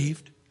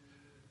saved,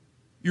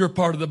 you're a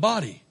part of the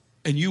body.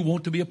 And you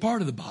want to be a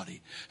part of the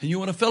body. And you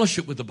want to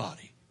fellowship with the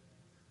body.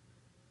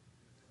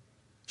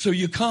 So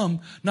you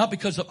come not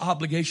because of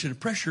obligation and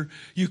pressure.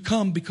 You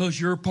come because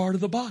you're a part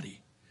of the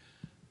body.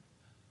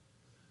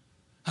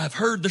 I've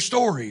heard the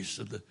stories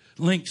of the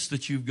lengths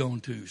that you've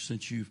gone to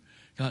since you've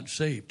gotten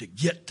saved to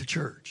get to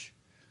church.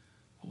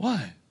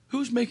 Why?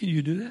 Who's making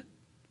you do that?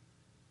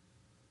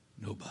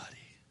 Nobody.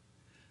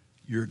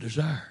 Your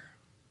desire.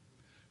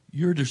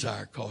 Your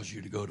desire caused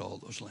you to go to all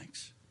those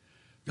lengths.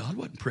 God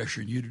wasn't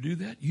pressuring you to do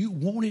that. You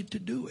wanted to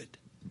do it.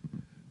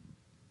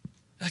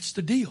 That's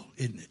the deal,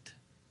 isn't it?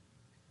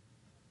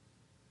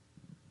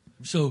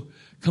 So,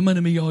 come unto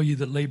me, all you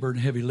that labor and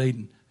heavy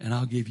laden, and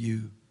I'll give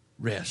you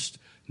rest.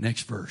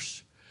 Next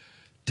verse.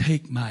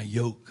 Take my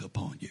yoke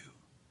upon you.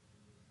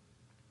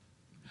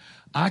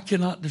 I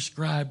cannot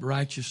describe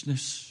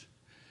righteousness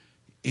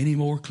any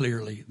more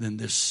clearly than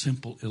this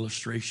simple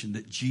illustration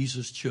that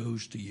Jesus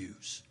chose to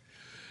use.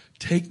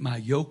 Take my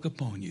yoke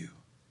upon you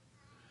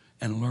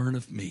and learn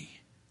of me.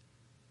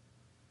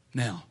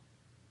 Now,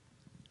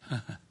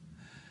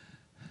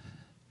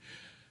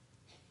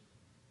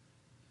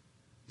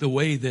 the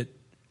way that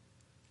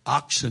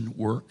oxen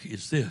work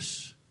is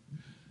this.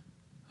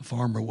 A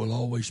farmer will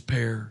always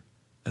pair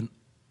an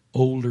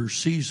older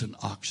seasoned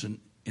oxen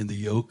in the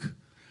yoke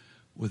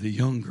with a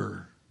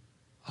younger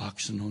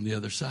oxen on the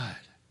other side.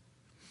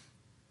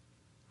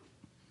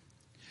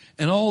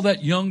 And all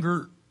that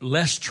younger,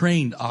 less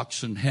trained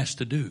oxen has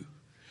to do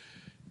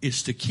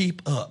is to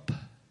keep up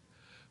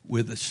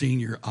with the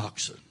senior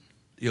oxen,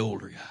 the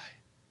older guy.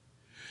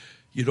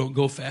 You don't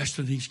go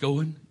faster than he's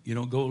going. You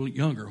don't go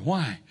younger.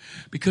 Why?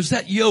 Because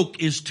that yoke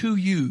is two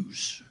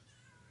ewes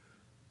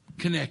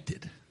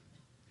connected.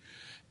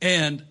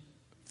 And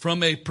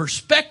from a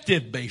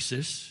perspective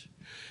basis,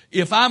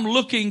 if I'm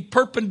looking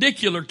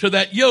perpendicular to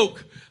that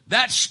yoke,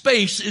 that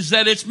space is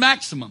at its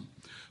maximum.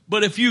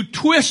 But if you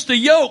twist the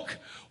yoke,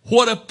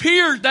 what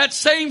appears, that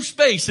same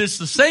space, it's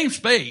the same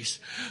space,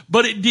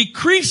 but it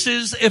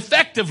decreases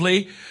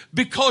effectively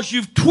because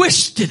you've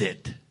twisted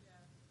it.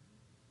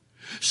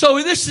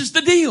 So this is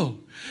the deal.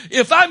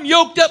 If I'm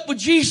yoked up with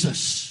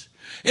Jesus,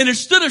 and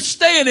instead of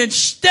staying in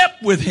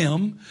step with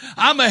Him,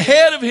 I'm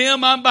ahead of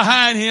Him, I'm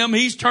behind Him,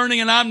 He's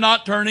turning and I'm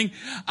not turning,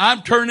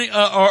 I'm turning,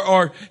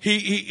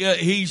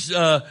 He's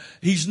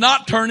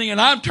not turning and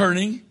I'm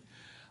turning,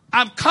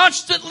 I'm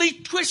constantly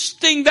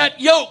twisting that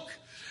yoke.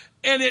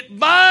 And it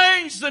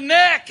binds the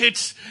neck.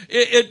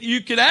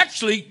 You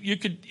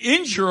could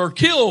injure or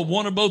kill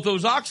one or both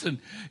those oxen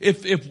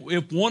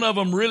if one of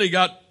them really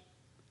got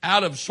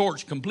out of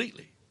sorts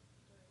completely.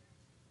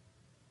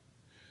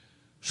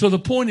 So the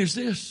point is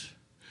this,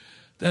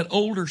 that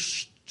older,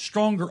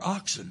 stronger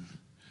oxen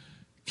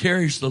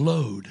carries the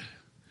load,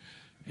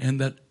 and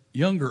that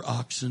younger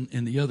oxen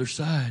in the other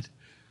side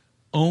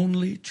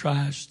only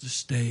tries to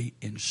stay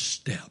in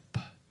step.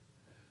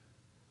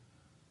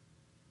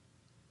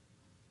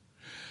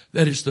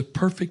 That is the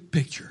perfect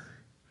picture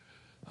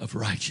of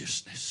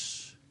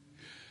righteousness.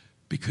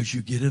 Because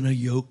you get in a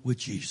yoke with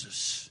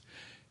Jesus.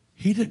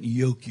 He didn't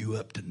yoke you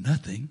up to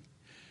nothing.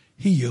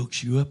 He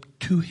yokes you up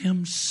to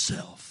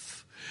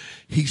Himself.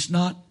 He's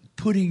not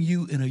putting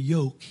you in a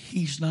yoke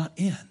He's not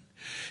in.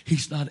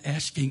 He's not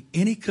asking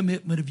any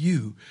commitment of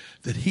you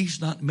that He's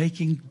not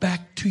making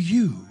back to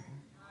you.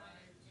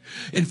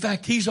 In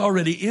fact, He's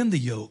already in the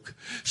yoke.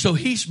 So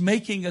He's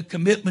making a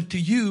commitment to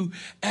you,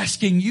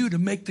 asking you to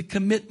make the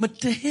commitment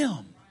to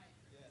Him.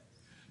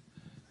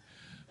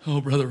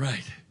 Oh, Brother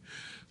Wright,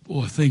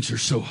 boy, things are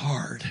so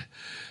hard.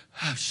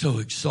 I'm so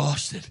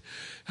exhausted.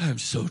 I'm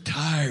so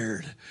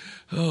tired.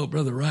 Oh,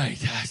 Brother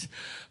Wright,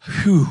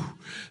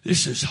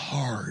 this is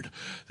hard.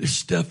 This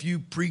stuff you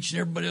preach and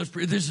everybody else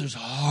preach, this is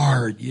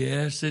hard.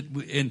 Yes,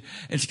 and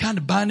it's kind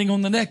of binding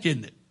on the neck,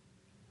 isn't it?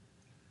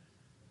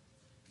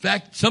 In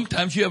fact,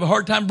 sometimes you have a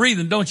hard time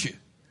breathing, don't you?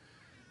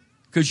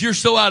 Because you're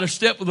so out of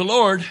step with the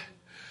Lord.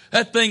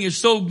 That thing is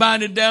so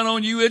binded down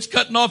on you, it's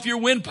cutting off your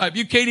windpipe.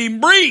 You can't even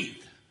breathe.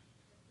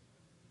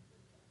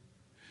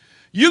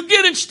 You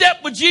get in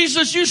step with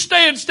Jesus, you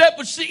stay in step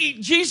with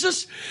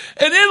Jesus,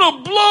 and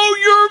it'll blow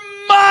your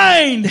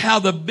mind how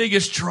the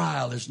biggest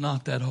trial is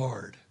not that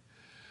hard.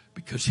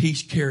 Because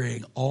he's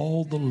carrying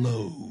all the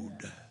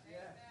load.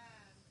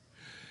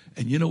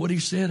 And you know what he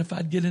said? If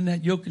I'd get in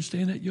that yoke and stay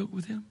in that yoke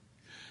with him,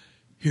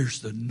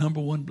 here's the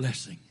number one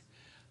blessing.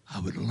 I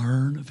would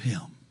learn of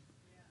him.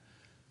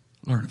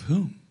 Learn of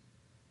whom?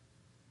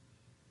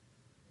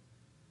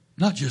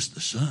 Not just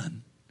the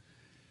Son.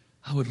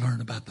 I would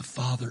learn about the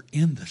Father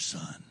in the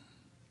Son.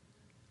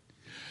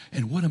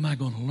 And what am I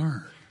going to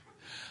learn?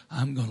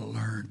 I'm going to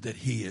learn that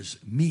he is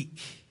meek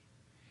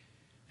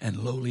and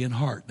lowly in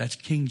heart. That's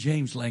King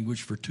James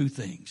language for two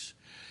things.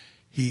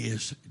 He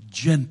is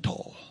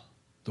gentle.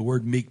 The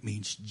word meek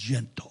means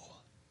gentle.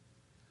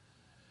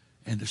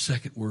 And the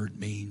second word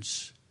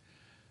means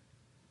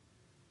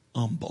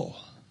humble.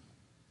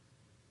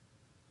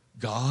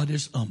 God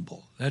is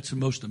humble. That's the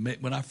most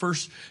amazing. When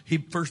he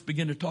first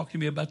began to talk to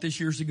me about this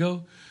years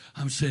ago,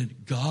 I'm saying,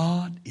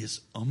 God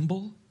is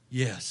humble?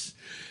 Yes.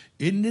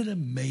 Isn't it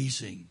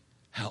amazing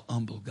how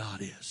humble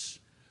God is?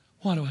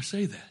 Why do I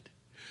say that?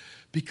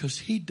 Because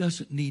he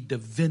doesn't need to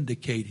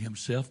vindicate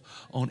himself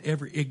on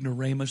every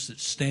ignoramus that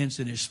stands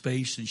in his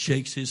face and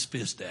shakes his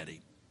fist at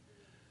him.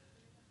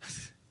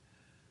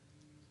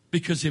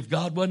 Because if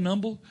God wasn't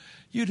humble,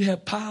 you'd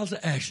have piles of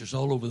ashes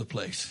all over the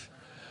place.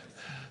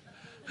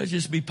 There'd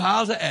just be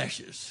piles of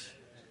ashes.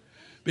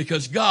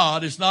 Because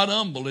God is not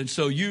humble. And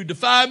so you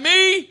defy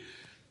me,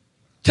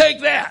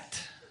 take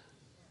that.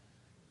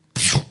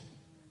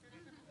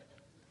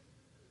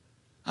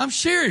 I'm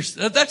serious.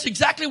 That's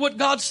exactly what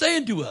God's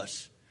saying to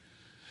us.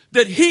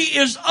 That he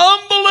is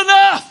humble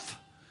enough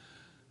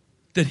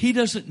that he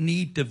doesn't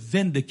need to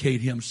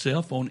vindicate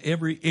himself on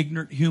every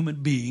ignorant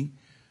human being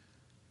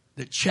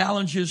that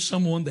challenges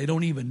someone they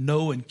don't even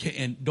know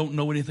and don't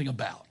know anything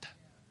about.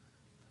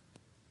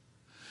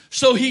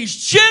 So he's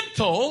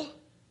gentle.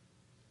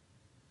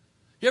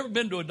 You ever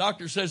been to a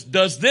doctor who says,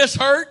 does this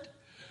hurt?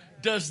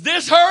 Does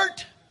this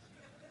hurt?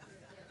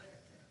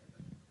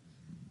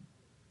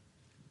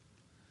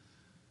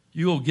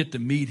 You'll get to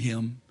meet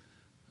him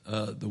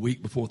the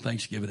week before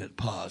Thanksgiving at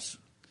Paz.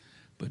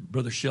 But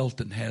Brother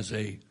Shelton has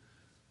a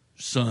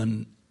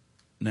son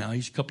now.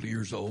 He's a couple of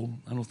years old.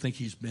 I don't think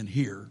he's been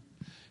here.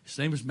 His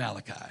name is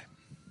Malachi.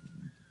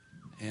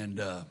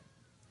 And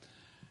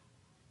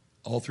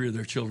all three of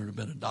their children have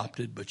been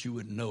adopted, but you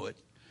wouldn't know it.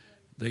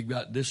 They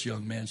got this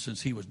young man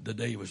since the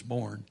day he was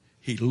born.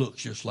 He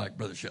looks just like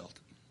Brother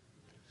Shelton.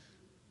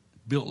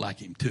 Built like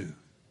him too.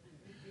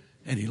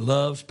 And he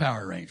loves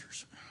Power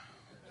Rangers.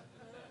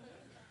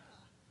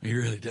 He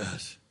really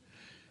does.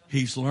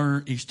 He's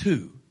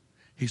two.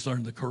 He's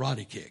learned the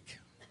karate kick.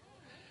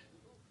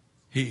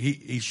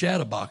 He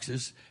shadow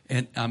boxes,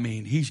 and I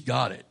mean, he's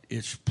got it.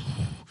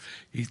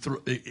 He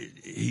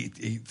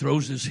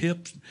throws his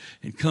hips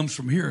and comes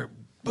from here,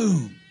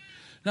 boom.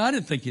 Now, I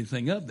didn't think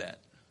anything of that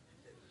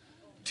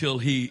till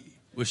he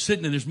was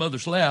sitting in his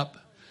mother's lap,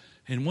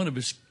 and one of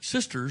his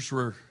sisters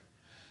were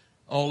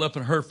all up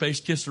in her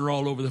face, kissing her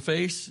all over the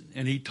face,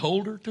 and he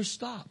told her to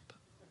stop.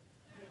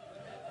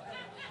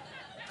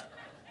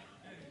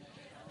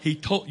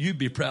 You'd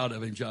be proud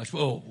of him, Josh.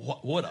 Oh,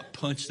 what a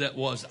punch that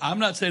was. I'm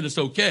not saying it's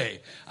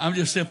okay. I'm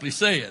just simply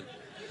saying.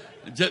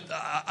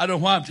 I don't know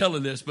why I'm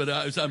telling this, but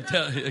I'm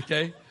telling you,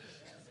 okay?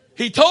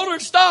 He told her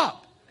to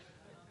stop.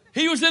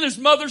 He was in his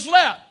mother's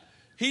lap.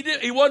 He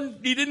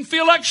didn't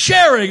feel like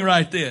sharing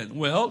right then.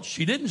 Well,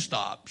 she didn't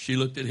stop. She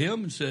looked at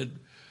him and said,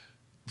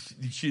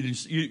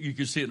 you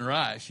could see it in her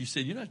eyes. She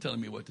said, "You're not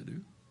telling me what to do."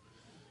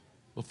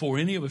 Before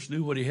any of us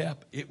knew what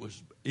happened, it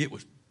wasn't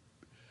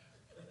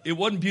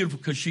beautiful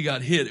because she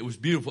got hit. It was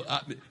beautiful.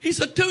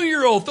 He's a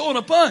 2-year-old throwing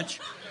a punch.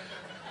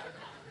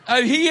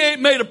 He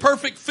ain't made a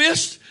perfect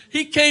fist.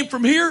 He came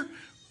from here,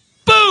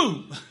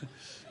 boom.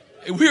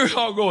 And we were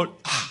all going,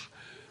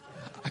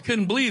 I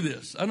couldn't believe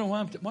this. I don't know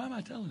why am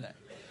I telling that?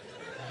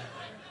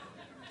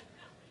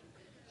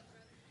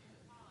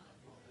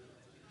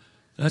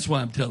 That's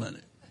why I'm telling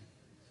it.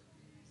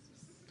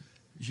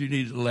 You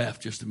needed to laugh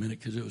just a minute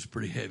because it was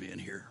pretty heavy in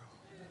here.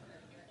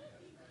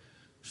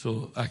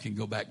 So I can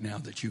go back now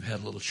that you've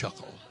had a little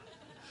chuckle.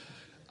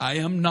 I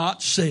am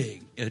not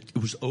saying it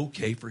was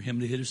okay for him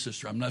to hit his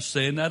sister. I'm not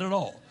saying that at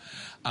all.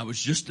 I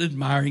was just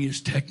admiring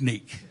his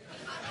technique.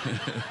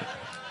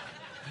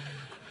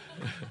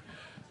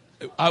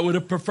 I would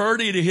have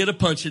preferred he to hit a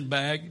punching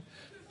bag.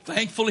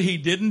 Thankfully, he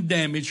didn't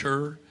damage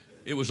her.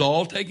 It was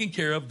all taken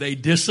care of. They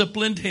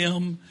disciplined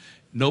him.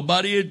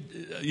 Nobody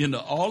had,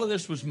 all of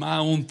this was my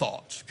own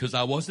thoughts because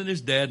I wasn't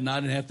his dad and I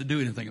didn't have to do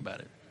anything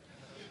about it.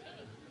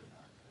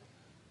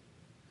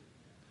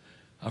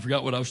 I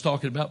forgot what I was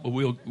talking about, but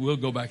we'll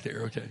go back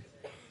there, okay?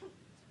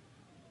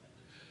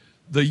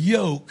 The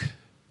yoke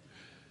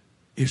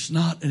is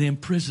not an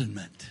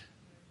imprisonment.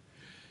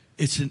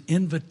 It's an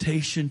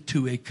invitation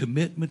to a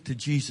commitment to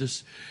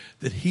Jesus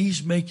that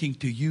he's making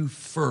to you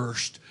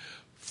first,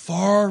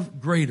 far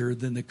greater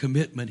than the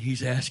commitment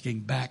he's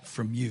asking back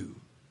from you.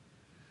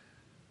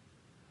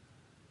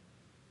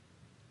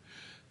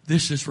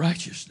 This is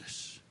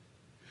righteousness.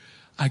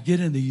 I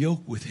get in the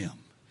yoke with him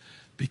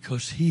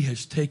because he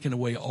has taken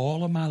away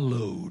all of my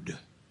load,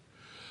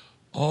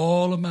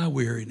 all of my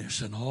weariness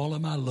and all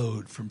of my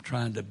load from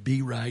trying to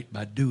be right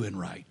by doing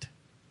right.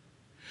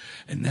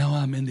 And now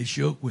I'm in this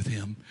yoke with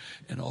him,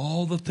 and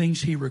all the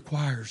things he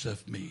requires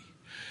of me,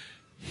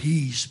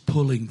 he's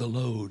pulling the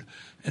load,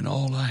 and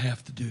all I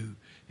have to do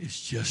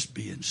is just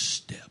be in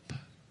step.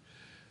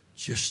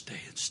 Just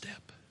stay in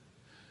step.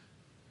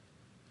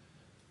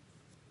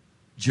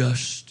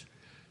 Just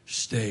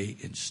stay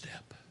in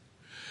step.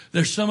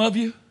 There's some of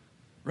you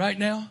right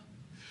now,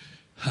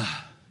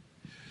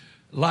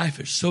 life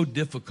is so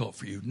difficult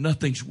for you.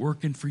 Nothing's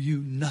working for you.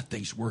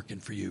 Nothing's working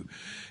for you.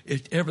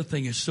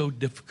 Everything is so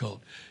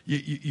difficult.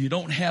 You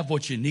don't have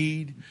what you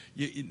need.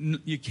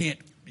 You can't.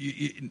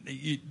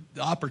 The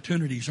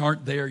opportunities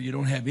aren't there. You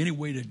don't have any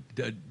way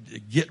to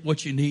get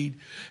what you need.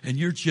 And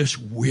you're just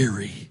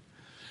weary.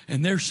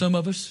 And there's some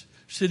of us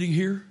sitting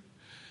here.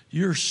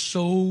 You're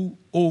so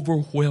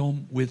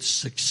overwhelmed with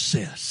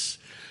success.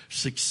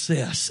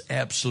 Success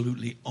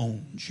absolutely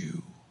owns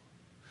you.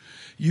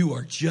 You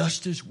are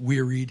just as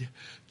wearied,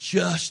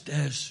 just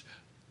as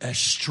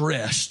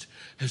stressed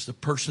as the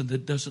person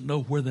that doesn't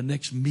know where the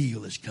next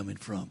meal is coming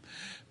from,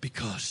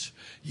 because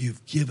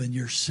you've given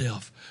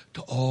yourself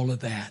to all of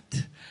that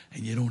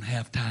and you don't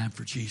have time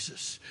for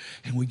Jesus.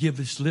 And we give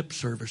this lip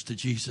service to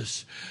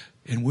Jesus,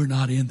 and we're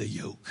not in the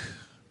yoke.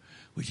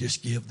 We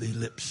just give the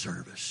lip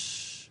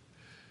service,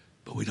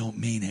 but we don't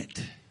mean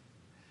it,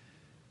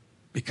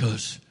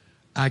 because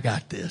I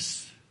got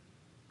this.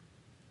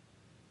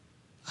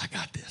 I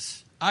got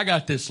this. I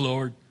got this,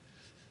 Lord.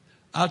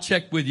 I'll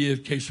check with you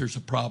in case there's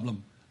a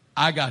problem.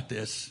 I got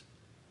this.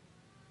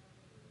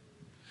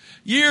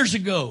 Years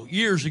ago,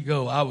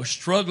 I was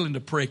struggling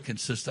to pray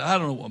consistent. I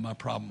don't know what my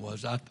problem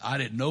was. I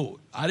didn't know.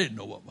 I didn't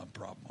know what my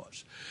problem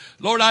was.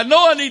 Lord, I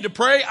know I need to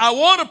pray. I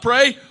want to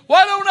pray.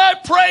 Why don't I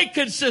pray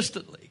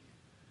consistently?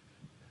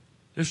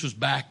 This was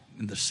back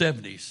in the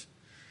 70s.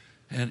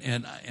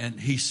 And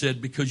he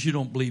said, because you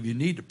don't believe you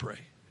need to pray.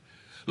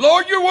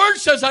 Lord, your word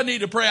says I need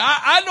to pray.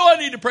 I know I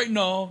need to pray.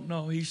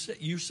 No, he said,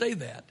 you say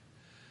that,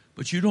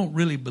 but you don't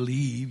really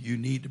believe you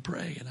need to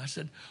pray. And I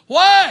said,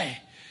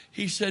 why?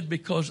 He said,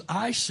 because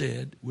I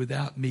said,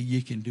 without me,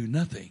 you can do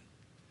nothing.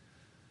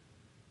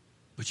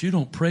 But you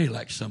don't pray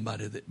like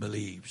somebody that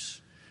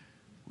believes,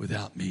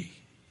 without me,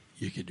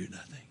 you can do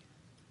nothing.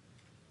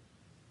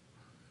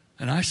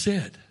 And I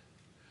said,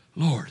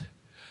 Lord,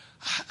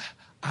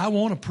 I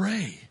want to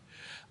pray.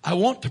 I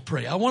want to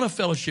pray. I want to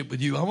fellowship with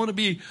you. I want to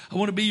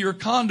be your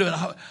conduit.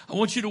 I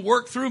want you to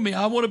work through me.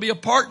 I want to be a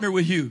partner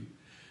with you.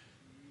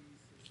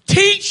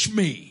 Teach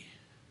me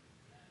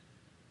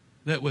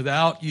that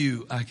without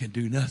you, I can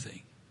do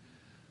nothing.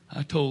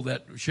 I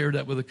shared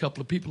that with a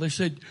couple of people. They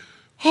said,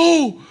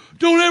 oh,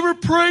 don't ever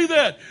pray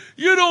that.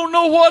 You don't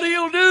know what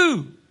he'll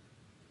do.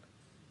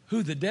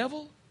 Who, the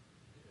devil?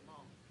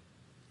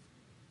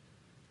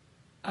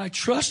 I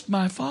trust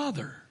my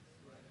Father.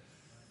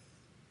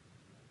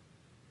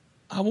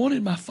 I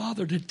wanted my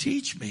Father to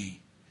teach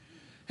me.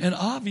 And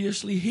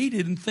obviously he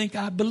didn't think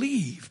I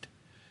believed.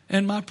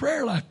 And my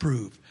prayer life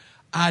proved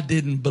I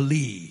didn't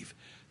believe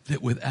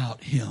that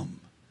without him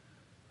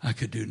I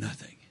could do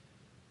nothing.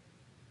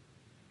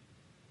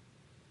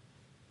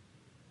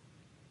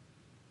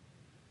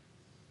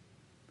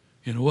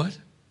 You know what?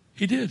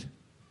 He did.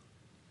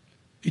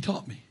 He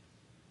taught me.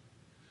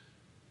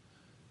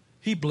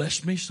 He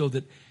blessed me so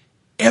that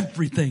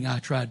everything I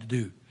tried to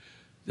do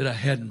that I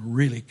hadn't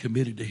really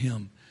committed to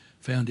him,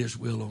 found his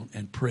will on,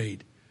 and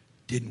prayed,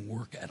 didn't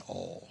work at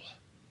all.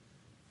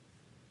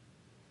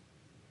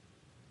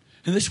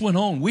 And this went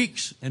on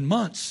weeks and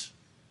months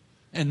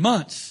and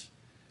months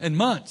and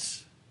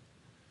months.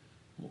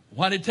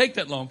 Why did it take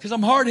that long? Because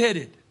I'm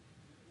hard-headed.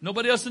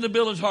 Nobody else in the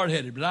building is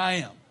hard-headed, but I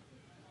am.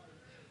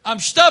 I'm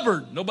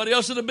stubborn. Nobody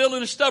else in the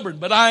building is stubborn,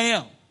 but I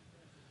am.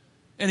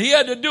 And he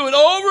had to do it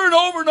over and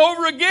over and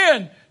over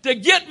again to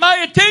get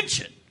my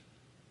attention.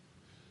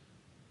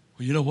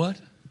 Well, you know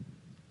what?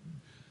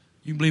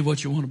 You can believe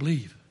what you want to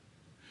believe.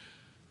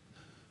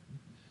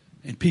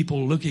 And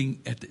people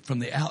looking at from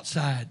the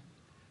outside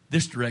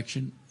this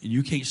direction, and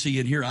you can't see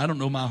it here. I don't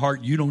know my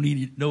heart. You don't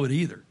need to know it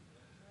either.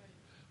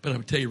 But I'm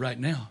going to tell you right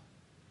now,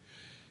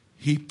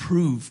 he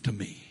proved to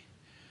me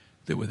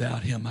that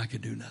without him I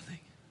could do nothing.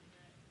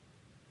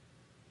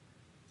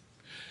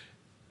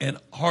 And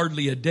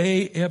hardly a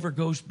day ever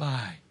goes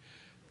by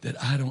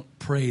that I don't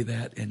pray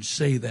that and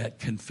say that,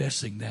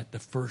 confessing that the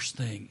first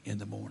thing in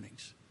the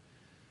mornings.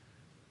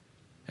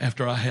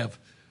 After I have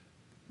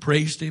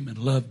praised him and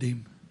loved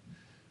him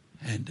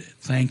and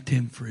thanked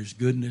him for his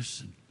goodness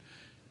and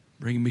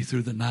bringing me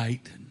through the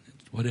night and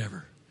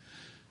whatever,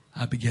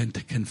 I began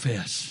to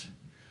confess,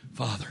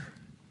 Father,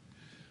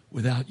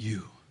 without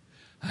you,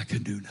 I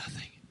can do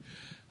nothing.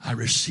 I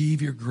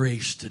receive your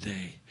grace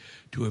today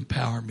to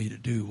empower me to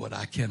do what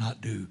I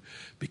cannot do,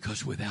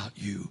 because without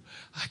you,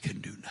 I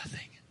can do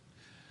nothing.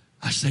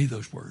 I say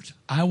those words.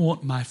 I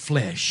want my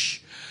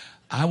flesh.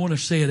 I want to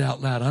say it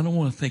out loud. I don't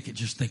want to think it,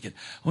 just think it.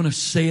 I want to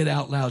say it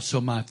out loud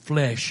so my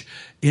flesh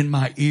in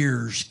my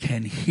ears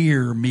can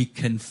hear me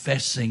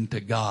confessing to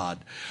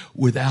God,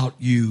 without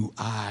you,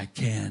 I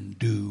can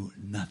do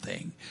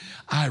nothing.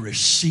 I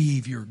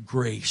receive your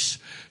grace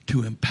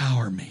to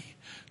empower me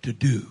to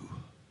do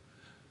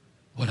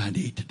what I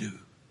need to do.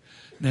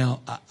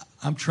 Now,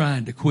 I'm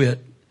trying to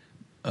quit,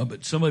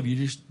 but some of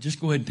you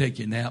just go ahead and take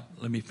your nap.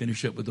 Let me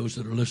finish up with those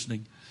that are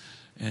listening,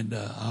 and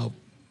I'll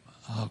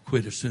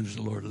quit as soon as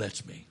the Lord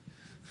lets me.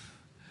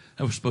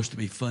 That was supposed to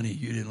be funny.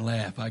 You didn't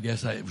laugh. I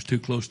guess it was too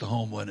close to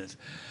home, wasn't it?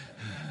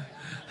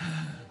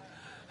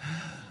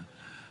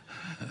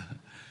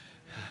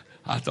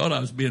 I thought I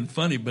was being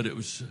funny, but it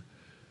was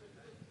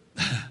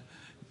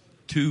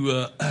too,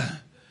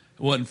 it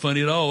wasn't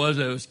funny at all, was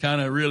it? It was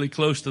kind of really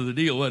close to the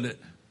deal, wasn't it?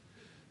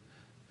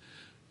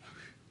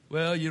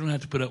 Well, you don't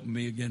have to put up with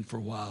me again for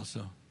a while,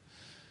 so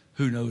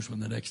who knows when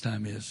the next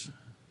time is.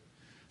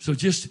 So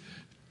just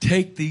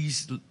take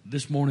these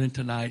this morning,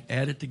 tonight,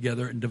 add it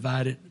together and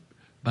divide it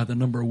by the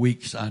number of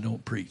weeks I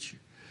don't preach.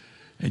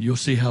 And you'll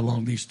see how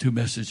long these two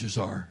messages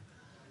are.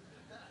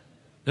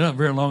 They're not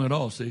very long at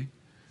all, see?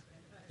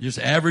 Just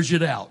average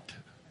it out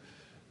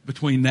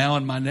between now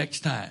and my next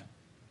time.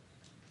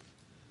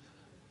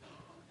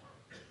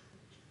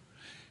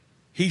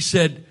 He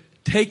said,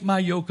 take my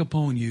yoke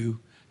upon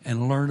you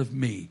and learn of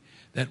me.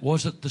 That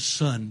wasn't the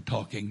Son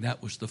talking.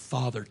 That was the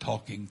Father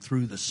talking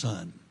through the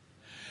Son.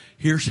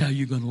 Here's how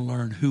you're going to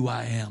learn who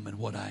I am and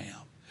what I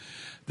am.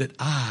 That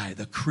I,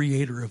 the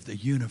creator of the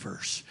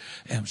universe,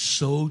 am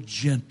so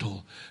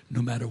gentle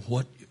no matter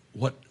what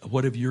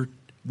of your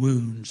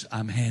wounds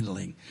I'm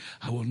handling.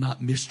 I will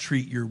not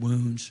mistreat your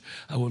wounds.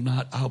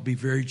 I'll be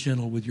very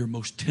gentle with your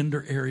most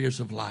tender areas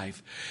of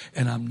life.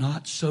 And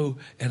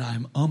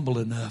I'm humble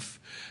enough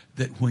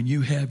that when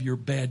you have your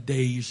bad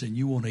days and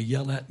you want to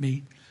yell at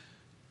me,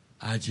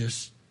 I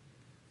just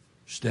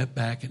step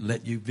back and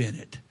let you vent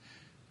it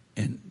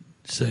and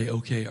say,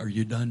 okay, are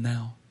you done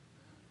now?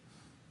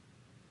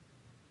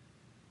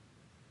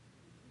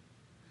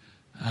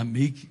 I'm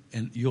meek,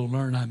 and you'll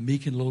learn I'm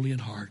meek and lowly in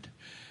heart.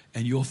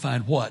 And you'll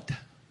find what?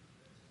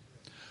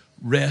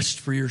 Rest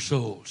for your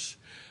souls.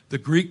 The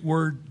Greek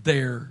word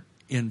there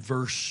in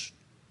verse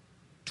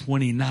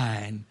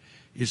 29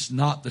 is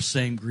not the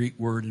same Greek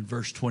word in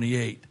verse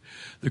 28.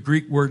 The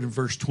Greek word in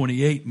verse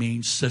 28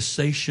 means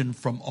cessation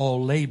from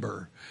all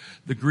labor.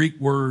 The Greek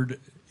word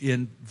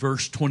in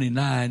verse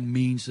 29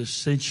 means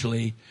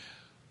essentially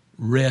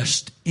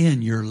rest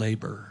in your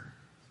labor.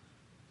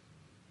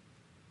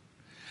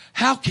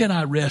 How can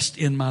I rest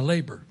in my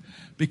labor?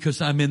 Because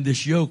I'm in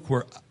this yoke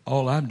where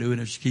all I'm doing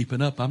is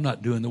keeping up. I'm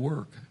not doing the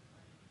work.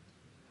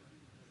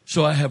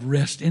 So I have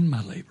rest in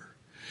my labor.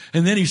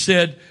 And then he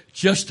said,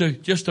 just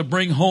to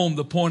bring home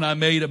the point I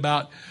made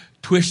about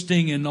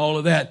twisting and all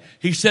of that,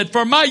 he said,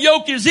 for my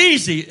yoke is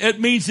easy. It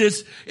means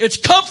it's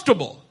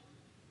comfortable.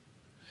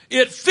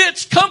 It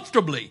fits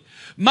comfortably.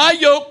 My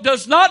yoke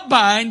does not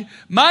bind.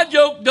 My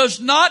yoke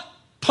does not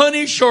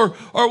punish or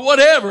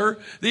whatever.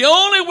 The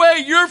only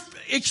way you're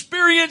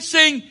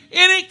experiencing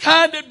any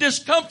kind of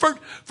discomfort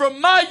from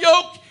my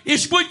yoke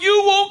is when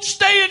you won't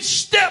stay in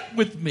step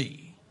with me.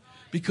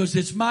 Because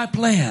it's my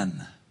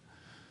plan.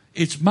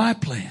 It's my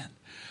plan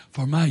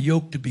for my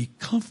yoke to be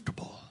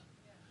comfortable.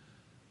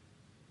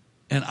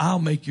 And I'll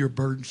make your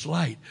burdens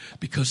light.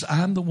 Because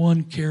I'm the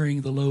one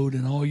carrying the load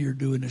and all you're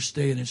doing is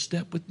staying in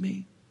step with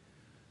me.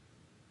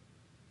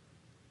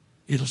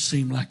 It'll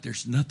seem like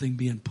there's nothing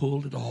being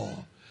pulled at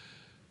all.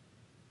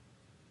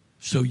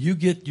 So you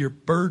get your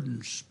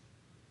burdens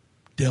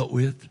dealt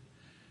with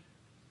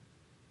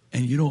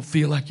and you don't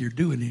feel like you're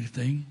doing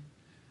anything.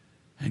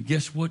 And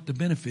guess what the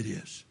benefit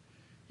is?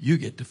 You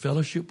get to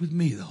fellowship with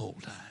me the whole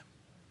time.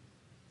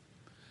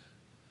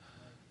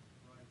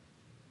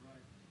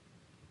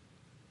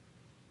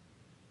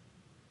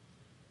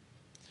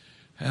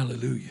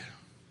 Hallelujah.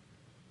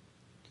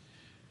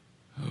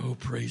 Oh,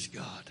 praise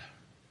God.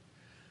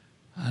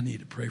 I need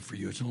to pray for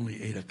you. It's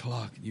only 8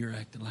 o'clock and you're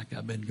acting like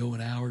I've been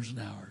going hours and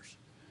hours.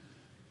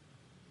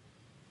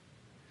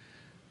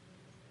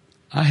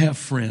 I have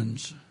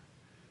friends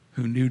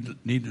who needed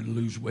to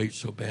lose weight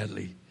so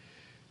badly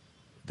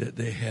that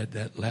they had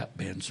that lap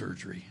band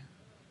surgery.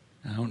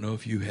 I don't know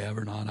if you have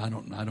or not. I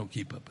don't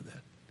keep up with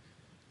that.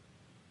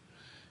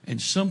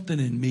 And something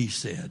in me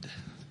said,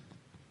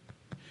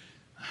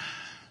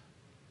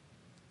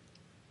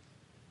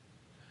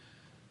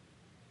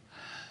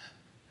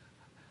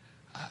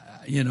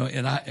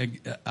 and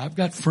I've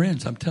got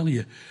friends, I'm telling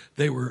you,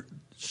 they were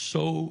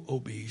so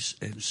obese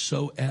and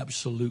so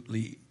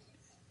absolutely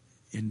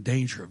in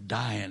danger of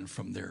dying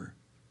from their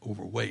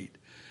overweight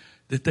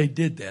that they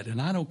did that.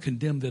 And I don't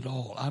condemn that at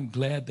all. I'm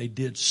glad they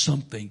did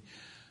something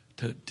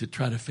to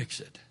try to fix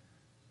it.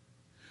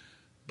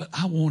 But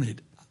I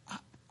wanted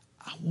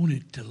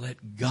to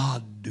let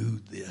God do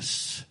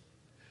this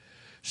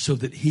so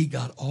that he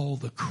got all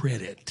the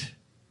credit.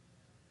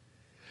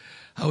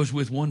 I was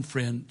with one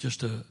friend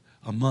just a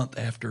month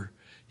after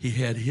he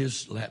had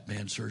his lap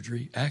band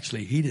surgery.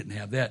 Actually, he didn't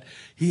have that.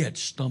 He had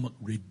stomach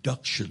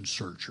reduction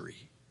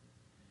surgery.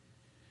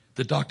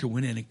 The doctor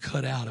went in and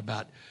cut out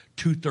about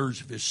 2/3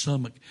 of his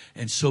stomach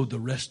and sewed the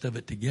rest of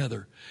it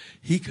together.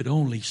 He could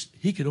only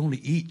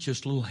eat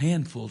just little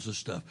handfuls of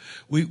stuff.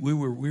 We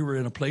were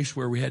in a place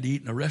where we had to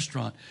eat in a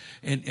restaurant,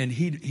 and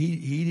he'd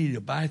eat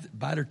a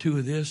bite or two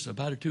of this, a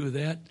bite or two of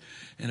that,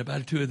 and a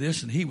bite or two of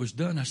this, and he was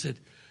done. I said,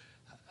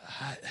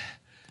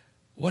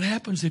 "What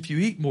happens if you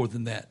eat more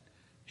than that?"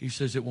 He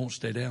says, "It won't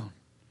stay down.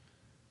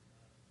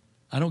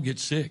 I don't get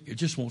sick. It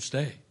just won't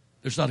stay.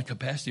 There's not a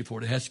capacity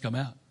for it. It has to come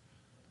out."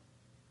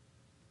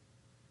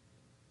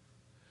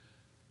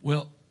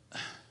 Well,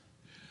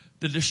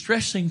 the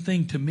distressing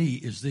thing to me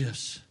is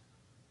this.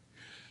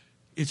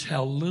 It's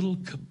how little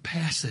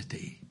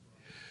capacity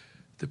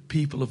the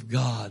people of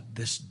God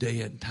this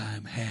day and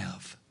time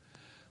have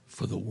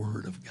for the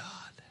Word of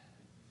God.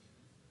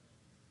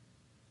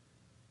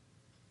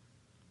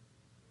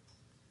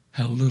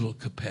 How little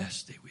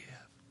capacity we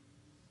have.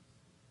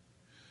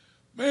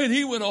 Man,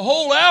 he went a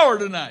whole hour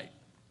tonight.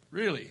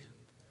 Really?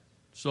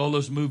 So all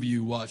those movies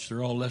you watch,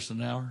 they're all less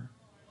than an hour?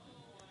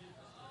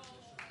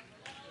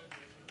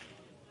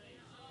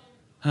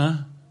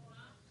 Huh?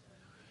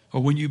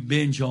 Or when you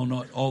binge on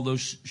all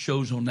those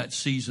shows on that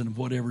season of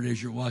whatever it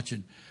is you're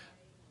watching,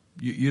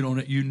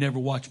 you never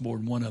watch more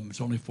than one of them.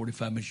 It's only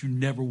 45 minutes. You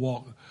never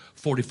walk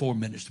 44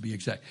 minutes to be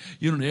exact.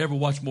 You don't ever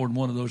watch more than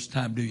one of those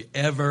times, do you?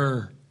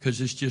 Ever? Because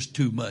it's just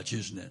too much,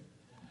 isn't it?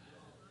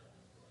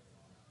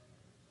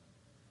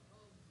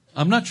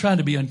 I'm not trying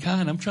to be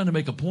unkind. I'm trying to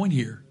make a point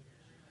here.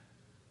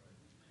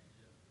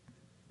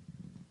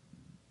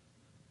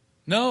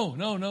 No.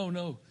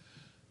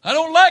 I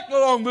don't like the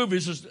long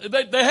movies.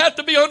 They have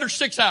to be under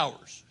 6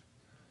 hours.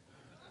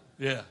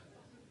 Yeah,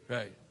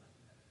 right.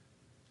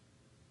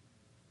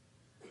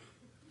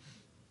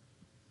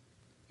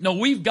 No,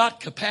 we've got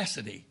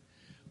capacity.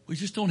 We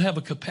just don't have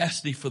a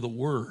capacity for the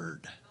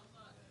Word.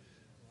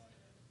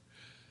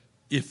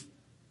 If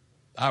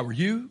I were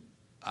you,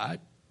 I'd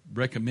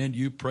recommend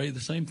you pray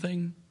the same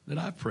thing that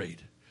I've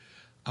prayed.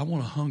 I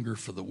want to hunger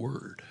for the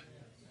Word.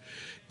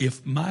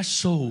 If my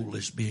soul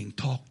is being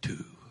talked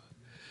to,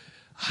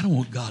 I don't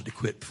want God to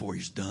quit before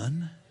He's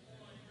done.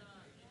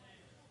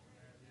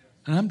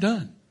 And I'm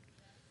done.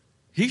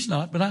 He's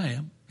not, but I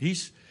am.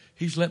 He's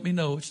let me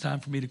know it's time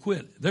for me to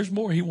quit. There's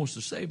more He wants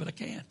to say, but I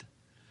can't.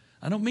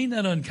 I don't mean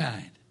that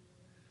unkind.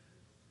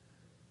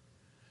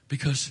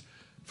 Because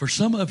for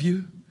some of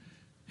you,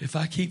 if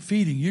I keep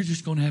feeding, you're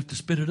just going to have to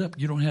spit it up.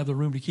 You don't have the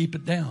room to keep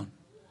it down.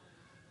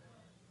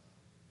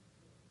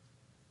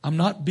 I'm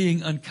not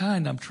being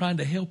unkind. I'm trying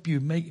to help you.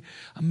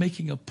 I'm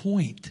making a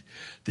point.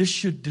 This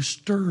should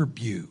disturb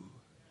you.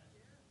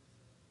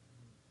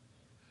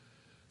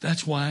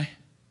 That's why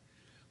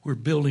we're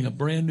building a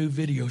brand new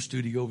video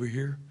studio over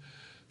here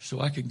so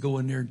I can go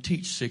in there and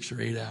teach 6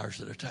 or 8 hours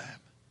at a time.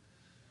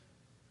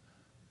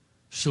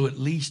 So at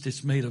least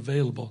it's made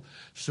available.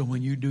 So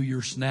when you do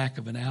your snack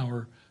of an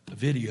hour of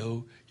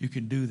video, you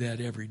can do that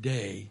every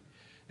day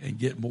and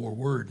get more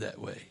word that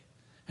way.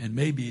 And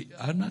maybe,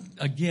 I'm not,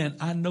 again,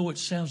 I know it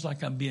sounds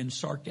like I'm being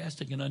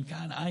sarcastic and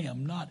unkind. I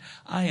am not.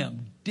 I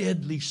am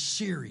deadly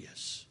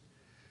serious.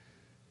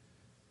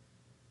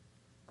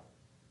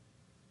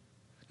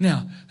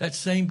 Now, that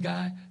same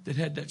guy that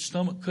had that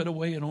stomach cut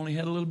away and only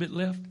had a little bit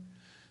left,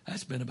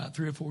 that's been about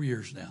 3 or 4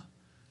 years now.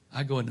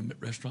 I go in the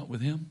restaurant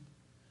with him,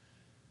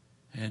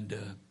 and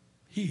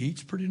he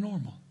eats pretty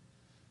normal.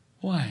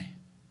 Why?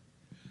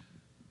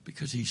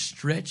 Because he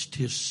stretched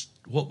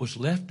what was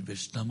left of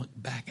his stomach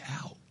back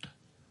out.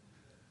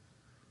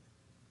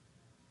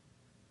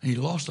 And he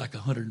lost like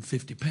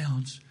 150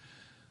 pounds,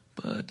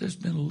 but there's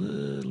been a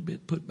little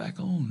bit put back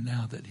on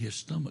now that his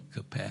stomach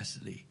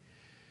capacity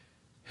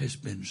has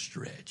been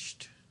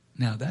stretched.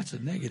 Now, that's a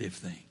negative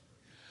thing,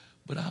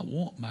 but I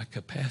want my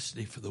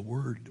capacity for the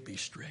Word to be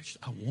stretched.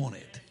 I want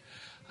it.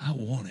 I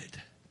want it.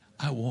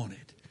 I want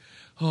it.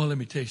 Oh, let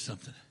me tell you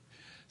something.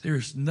 There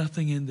is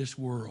nothing in this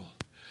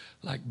world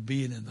like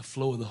being in the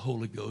flow of the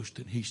Holy Ghost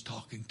and He's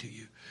talking to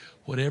you.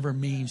 Whatever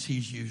means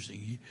He's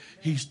using,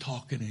 He's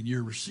talking and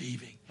you're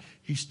receiving.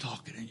 He's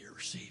talking and you're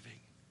receiving.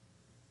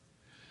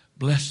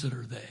 Blessed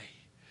are they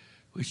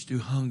which do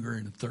hunger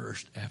and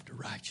thirst after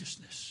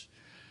righteousness,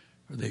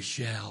 for they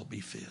shall be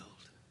filled.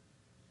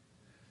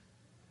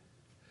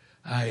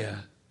 I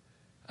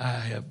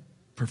have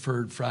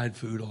preferred fried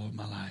food all of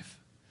my life,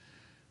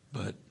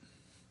 but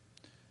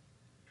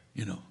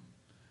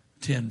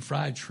 10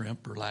 fried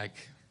shrimp are like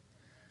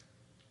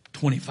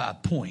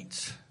 25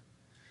 points,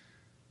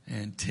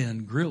 and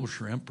 10 grilled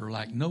shrimp are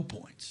like no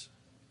points.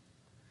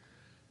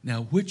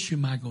 Now, which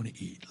am I going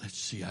to eat? Let's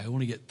see. I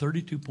only get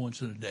 32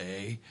 points in a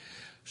day.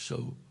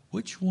 So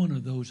which one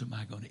of those am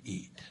I going to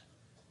eat?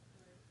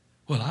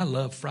 Well, I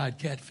love fried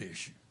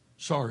catfish.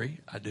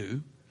 Sorry, I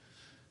do.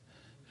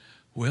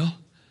 Well,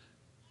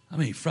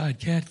 fried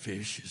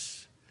catfish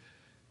is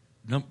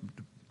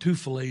 2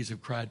 fillets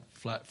of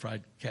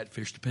fried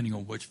catfish, depending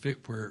on where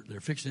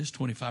they're fixing, is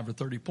 25 or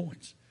 30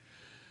 points.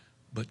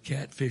 But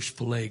catfish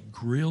fillet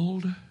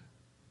grilled,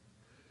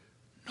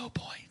 no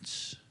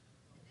points.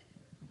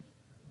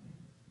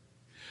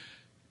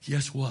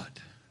 Guess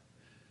what?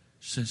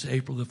 since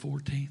April the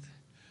 14th,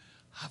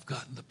 I've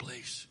gotten the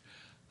place.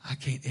 I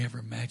can't ever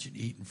imagine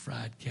eating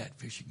fried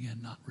catfish again.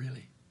 Not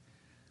really.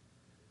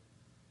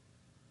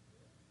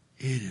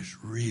 It is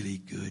really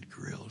good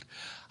grilled.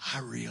 I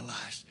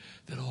realized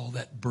that all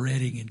that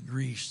breading and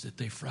grease that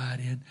they fried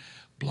in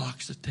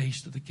blocks the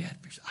taste of the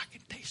catfish. I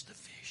can taste the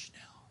fish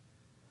now.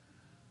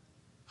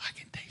 I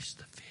can taste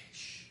the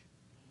fish.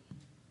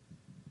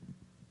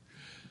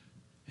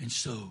 And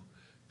so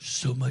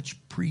much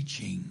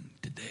preaching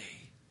today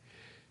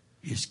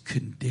is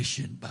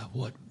conditioned by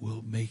what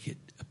will make it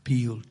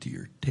appeal to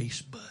your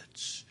taste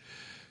buds.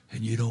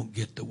 And you don't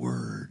get the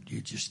word.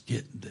 You're just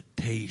getting the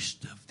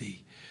taste of the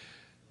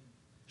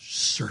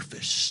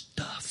surface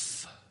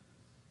stuff.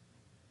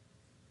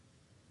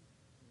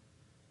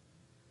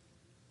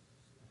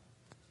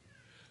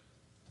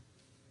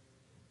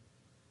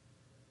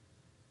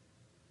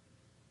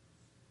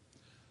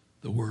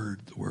 The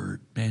word,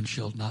 man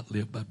shall not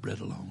live by bread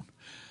alone,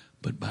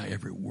 but by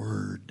every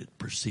word that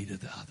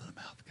proceedeth out of the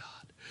mouth of God.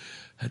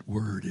 That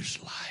word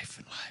is life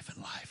and life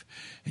and life.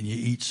 And you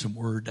eat some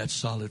word, that's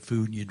solid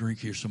food, and you drink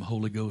here some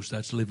Holy Ghost,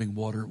 that's living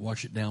water,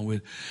 wash it down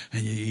with.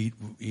 And you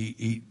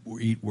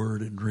eat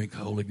word and drink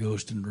Holy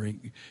Ghost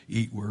and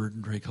eat word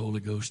and drink Holy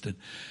Ghost. And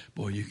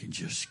boy, you can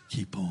just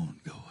keep on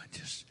going.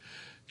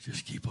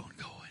 Just keep on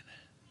going.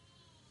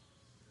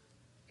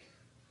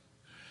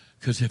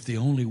 Because if the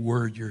only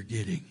word you're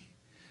getting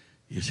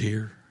is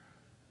here,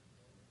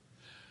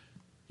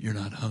 you're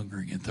not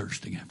hungering and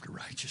thirsting after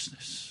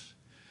righteousness.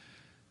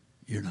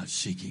 You're not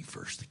seeking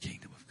first the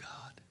kingdom of God.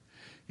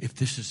 If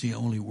this is the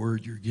only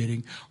word you're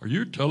getting, are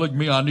you telling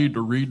me I need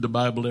to read the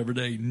Bible every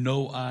day?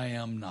 No, I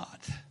am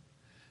not.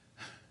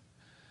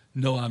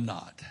 No, I'm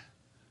not.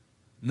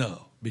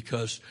 No,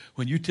 because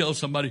when you tell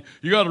somebody,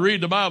 you got to read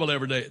the Bible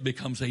every day, it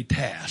becomes a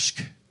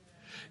task.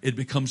 It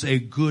becomes a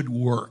good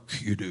work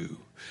you do.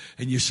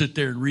 And you sit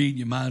there and read,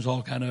 your mind's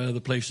all kind of other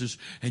places,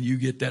 and you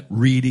get that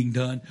reading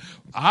done.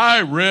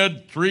 I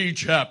read 3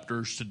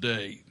 chapters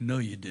today. No,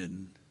 you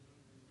didn't.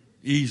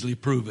 Easily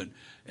proven.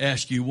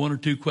 Ask you 1 or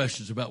 2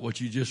 questions about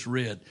what you just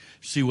read.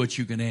 See what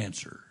you can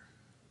answer.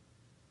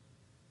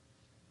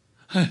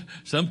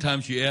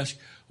 Sometimes you ask,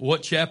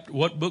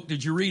 what book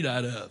did you read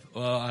out of?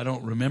 I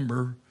don't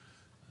remember.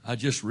 I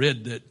just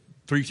read that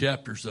 3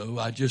 chapters though.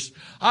 I just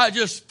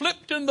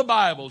flipped in the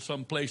Bible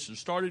someplace and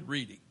started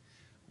reading.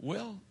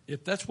 Well,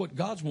 if that's what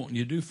God's wanting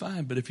you to do,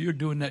 fine. But if you're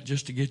doing that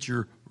just to get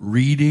your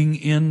reading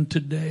in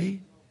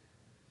today,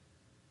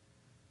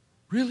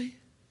 really?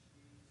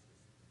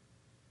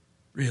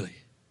 Really?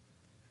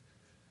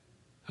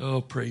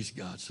 Oh, praise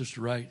God. Sister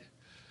Wright,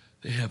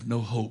 they have no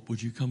hope.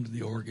 Would you come to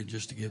the organ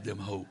just to give them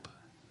hope?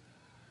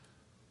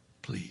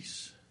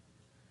 Please.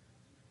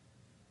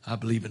 I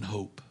believe in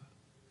hope,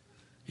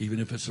 even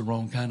if it's the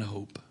wrong kind of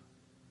hope.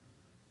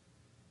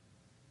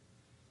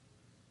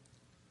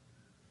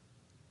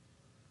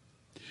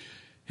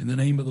 In the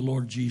name of the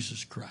Lord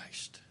Jesus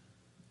Christ,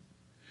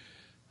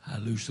 I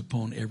loose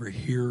upon every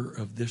hearer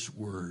of this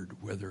word,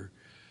 whether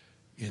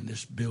in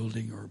this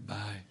building or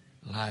by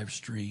live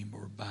stream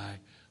or by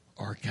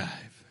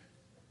archive.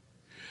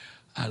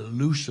 I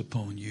loose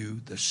upon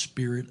you the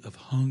spirit of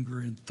hunger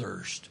and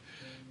thirst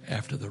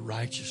after the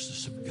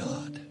righteousness of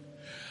God.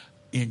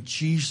 In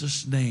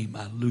Jesus' name,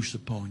 I loose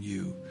upon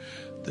you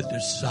the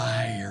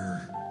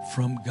desire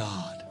from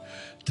God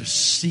to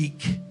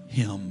seek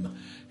Him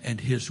and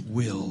His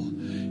will,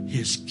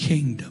 His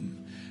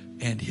kingdom,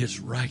 and His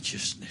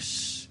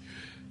righteousness.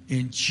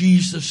 In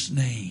Jesus'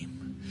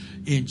 name,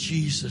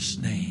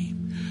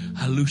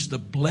 I loose the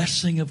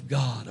blessing of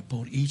God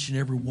upon each and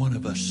every one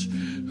of us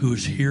who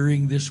is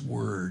hearing this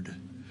word,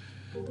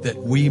 that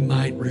we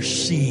might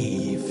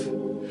receive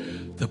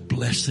the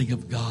blessing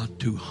of God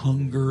to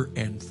hunger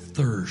and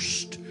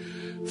thirst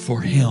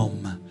for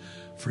Him,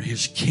 for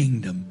His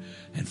kingdom,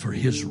 and for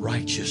His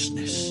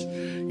righteousness.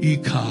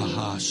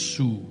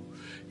 Ikahasu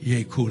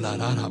ye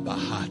kularara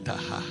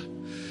bahataha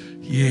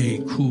ye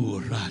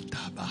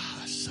kurata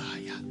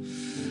bahasaya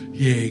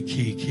ye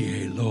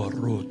kiki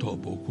loroto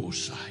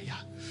bokusaya.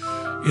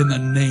 In the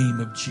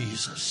name of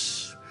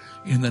Jesus.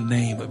 In the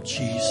name of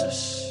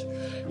Jesus.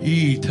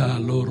 Ita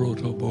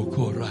loroto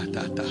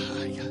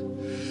bokoratatahaya.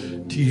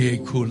 Tie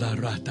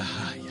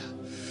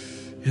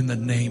kularatahaya. In the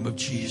name of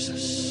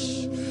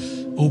Jesus.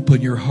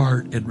 Open your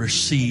heart and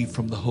receive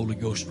from the Holy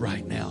Ghost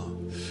right now.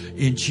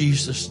 In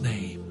Jesus'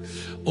 name.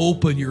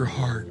 Open your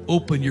heart,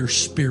 open your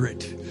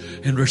spirit,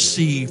 and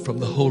receive from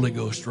the Holy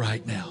Ghost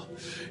right now.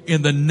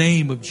 In the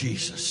name of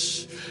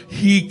Jesus.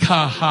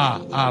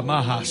 Hikaha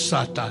amaha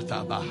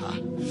satatabaha.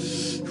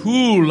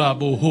 Hula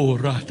boho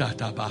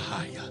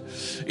ratatabahaya.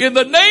 In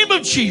the name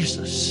of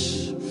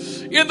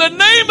Jesus. In the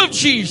name of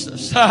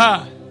Jesus.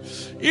 Ha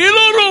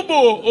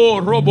Ilorobo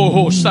o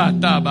roboho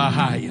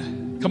satabahaya.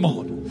 Come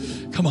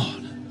on. Come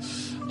on.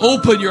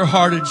 Open your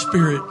heart and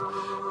spirit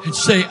and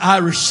say, I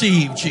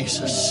receive,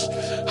 Jesus.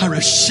 I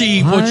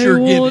receive what you're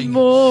giving.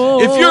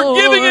 More if you're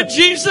giving it,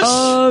 Jesus,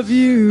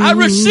 I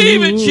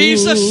receive it,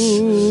 Jesus.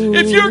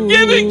 If you're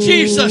giving,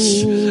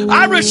 Jesus,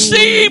 I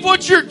receive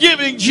what you're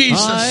giving,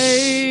 Jesus.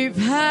 I've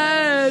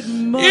had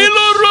much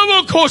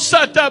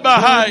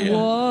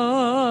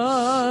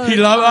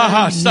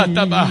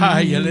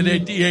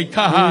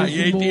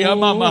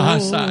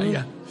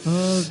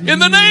in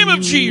the name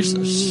of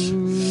Jesus.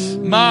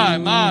 My.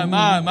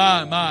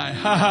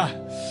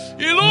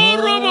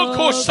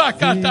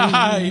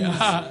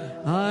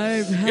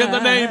 In the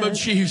name of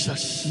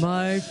Jesus.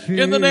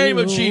 In the name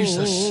of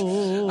Jesus.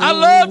 I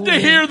love to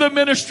hear the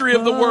ministry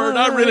of the word.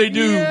 I really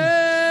do.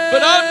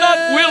 But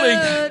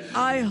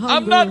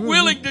I'm not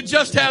willing to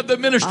just have the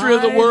ministry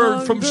of the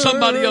word from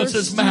somebody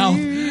else's mouth.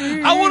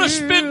 I want to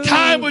spend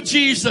time with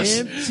Jesus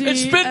and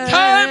spend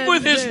time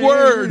with His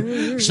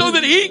Word so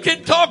that He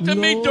can talk to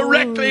me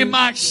directly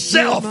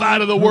myself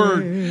out of the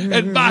Word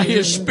and by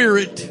His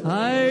Spirit.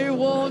 I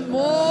want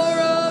more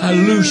of I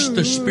loose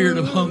the spirit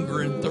of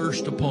hunger and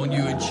thirst upon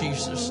you in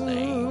Jesus'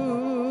 name.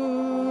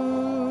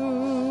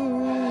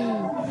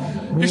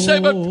 You say,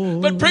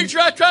 but preacher,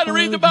 I try to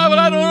read the Bible,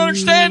 I don't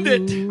understand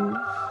it.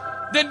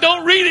 Then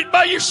don't read it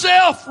by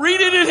yourself.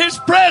 Read it in His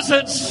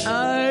presence.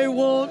 I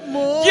want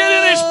more. Get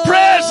in His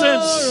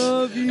presence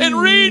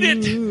and read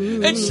it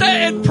and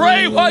say and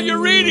pray while you're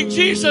reading.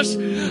 Jesus,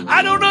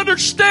 I don't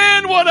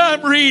understand what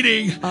I'm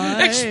reading.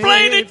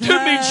 Explain it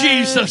to me,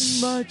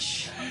 Jesus.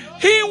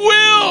 He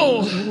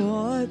will.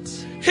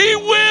 He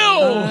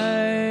will.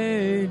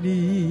 I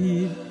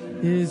need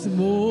is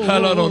more.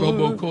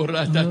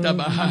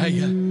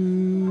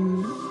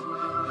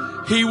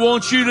 He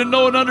wants you to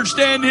know and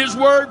understand His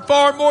Word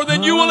far more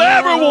than you will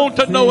ever want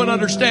to know and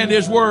understand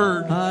His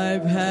Word.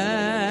 I've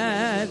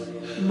had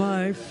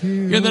my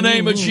few. In the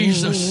name of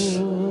Jesus.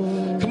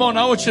 Come on,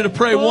 I want you to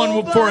pray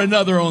one for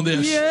another on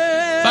this.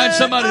 Find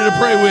somebody to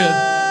pray with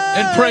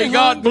and pray,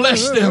 God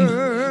bless them.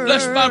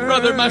 Bless my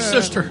brother, my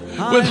sister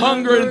with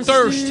hunger and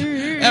thirst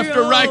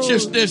after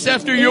righteousness,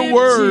 after your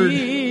Word.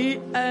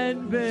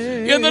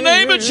 In the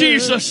name of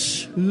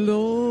Jesus.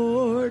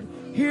 Lord,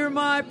 hear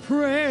my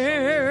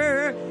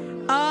prayer.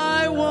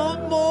 I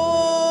want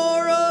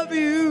more of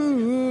you.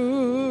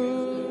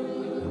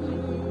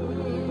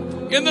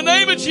 In the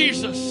name of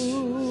Jesus.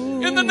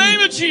 In the name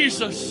of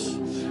Jesus.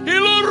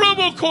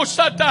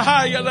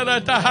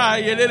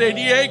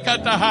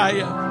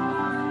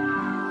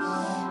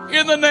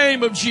 In the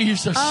name of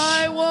Jesus.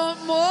 I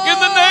want more. In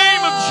the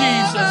name of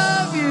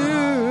Jesus.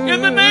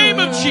 In the name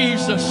of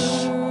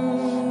Jesus.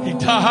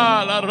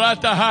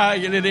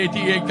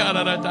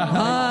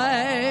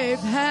 I've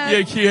had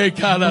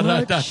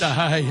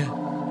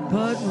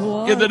but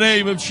what in the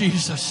name of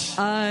Jesus.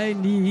 I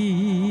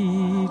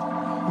need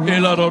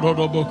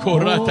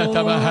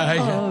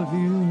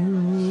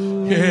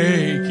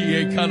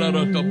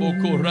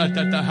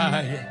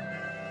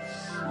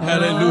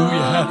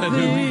Hallelujah,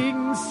 hallelujah.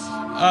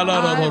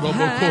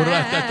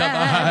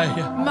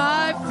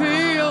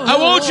 I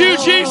want you,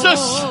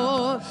 Jesus.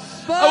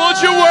 I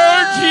want your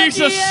word,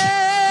 Jesus.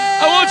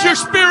 I want your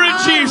spirit,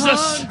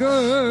 Jesus.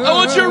 I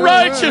want your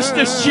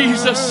righteousness,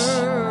 Jesus.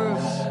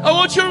 I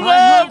want your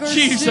love,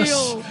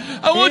 Jesus.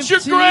 I want your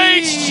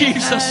grace,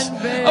 Jesus.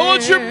 I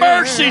want your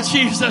mercy,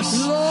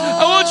 Jesus.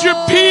 I want your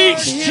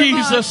peace,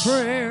 Jesus.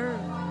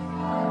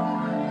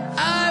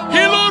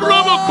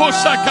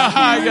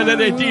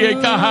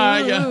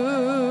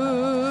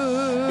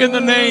 In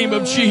the name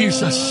of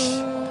Jesus.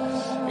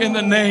 In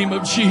the name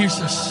of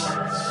Jesus.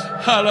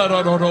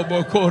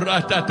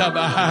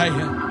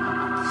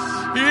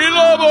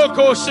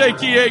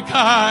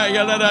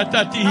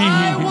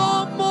 I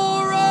want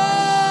more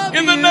of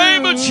in the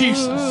name of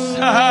Jesus.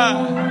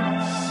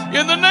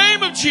 In the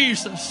name of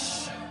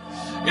Jesus.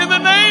 In the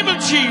name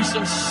of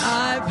Jesus.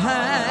 I've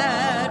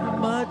had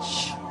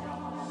much,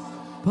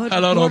 but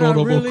what I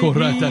really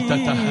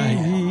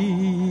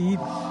need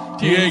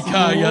is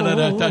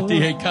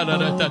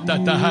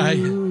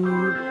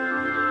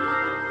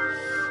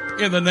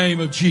in the name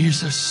of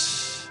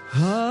Jesus.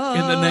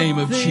 In the name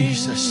of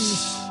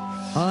Jesus.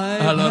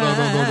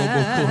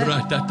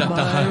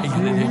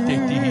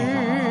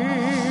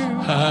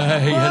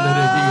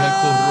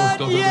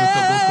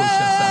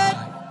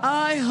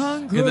 I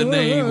hunger. In the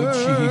name of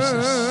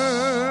Jesus.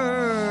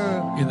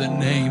 In the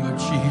name of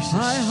Jesus.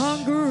 I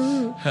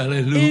hunger.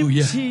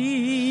 Hallelujah.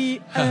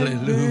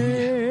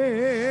 Hallelujah.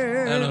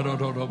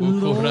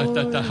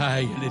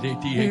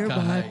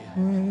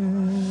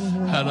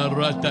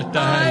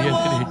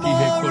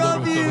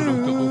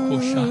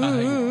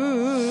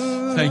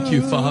 Thank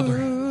you, Father.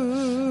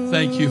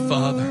 Thank you,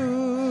 Father.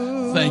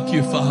 Thank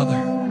you, Father.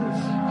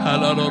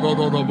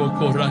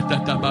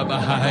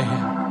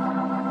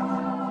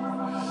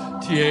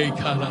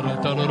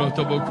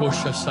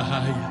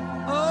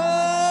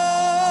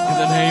 In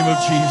the name of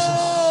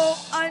Jesus.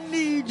 I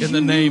need you. In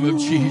the name of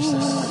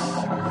Jesus.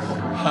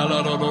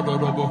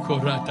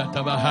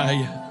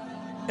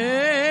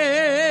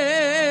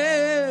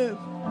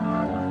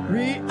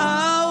 Every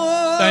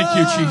hour. Thank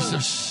you,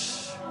 Jesus.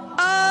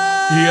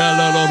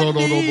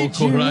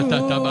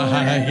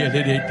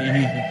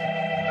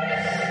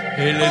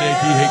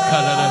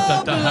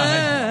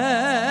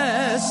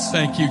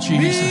 Thank you,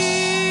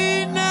 Jesus.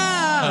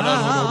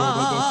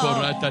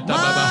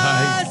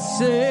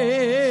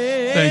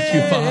 Thank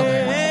you, Father.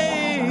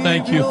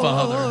 Thank you,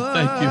 Father.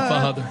 Thank you,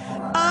 Father.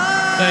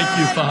 Thank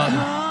you,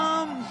 Father.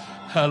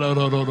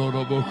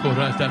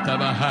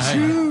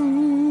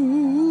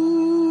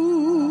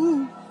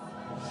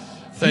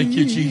 Thank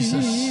you,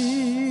 Jesus.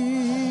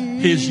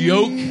 His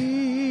yoke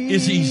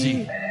is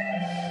easy.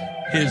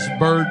 His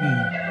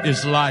burden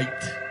is light.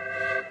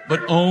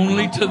 But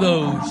only to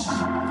those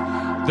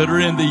that are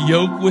in the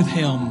yoke with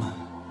Him.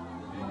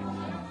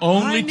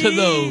 Only to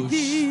those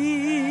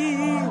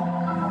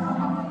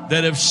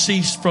that have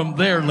ceased from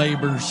their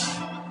labors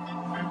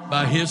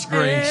by His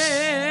grace.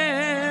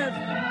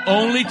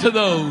 Only to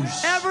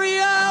those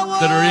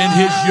that are in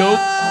His yoke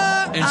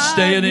and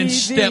staying in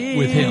step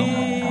with Him.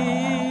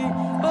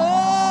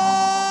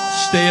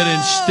 Staying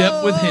in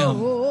step with Him.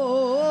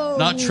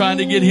 Not trying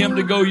to get Him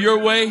to go your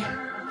way,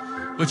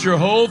 but your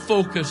whole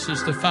focus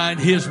is to find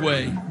His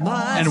way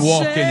and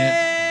walk in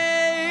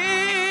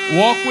it.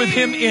 Walk with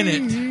Him in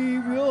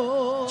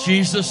it.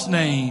 Jesus'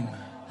 name.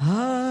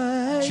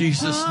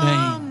 Jesus'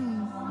 name.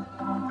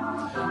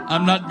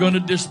 I'm not going to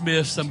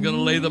dismiss. I'm going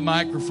to lay the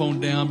microphone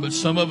down, but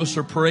some of us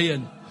are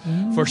praying.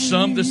 For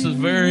some, this is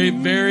very,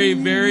 very,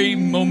 very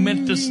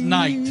momentous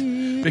night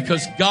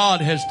because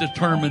God has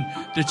determined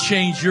to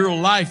change your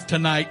life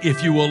tonight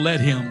if you will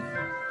let Him.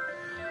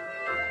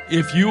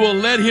 If you will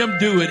let Him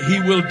do it, He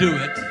will do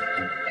it.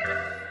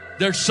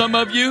 There's some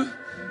of you,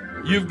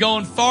 you've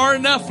gone far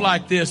enough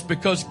like this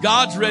because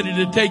God's ready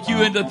to take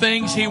you into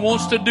things He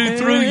wants to do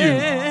through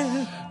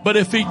you. But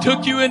if He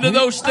took you into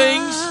those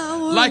things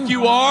like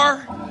you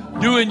are,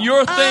 doing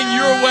your thing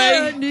your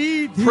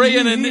way,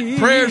 praying in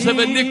prayers of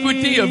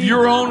iniquity of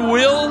your own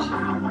will,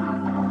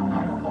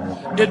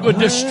 it would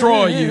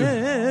destroy you.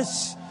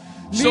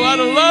 So out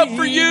of love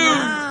for you,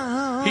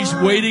 He's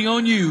waiting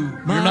on you.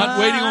 You're not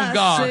waiting on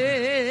God.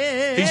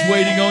 He's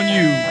waiting on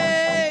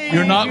you.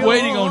 You're not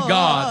waiting on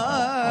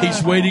God.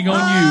 He's waiting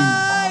on you.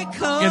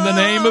 In the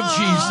name of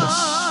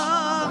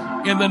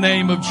Jesus. In the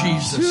name of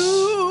Jesus.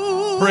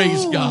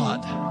 Praise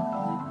God.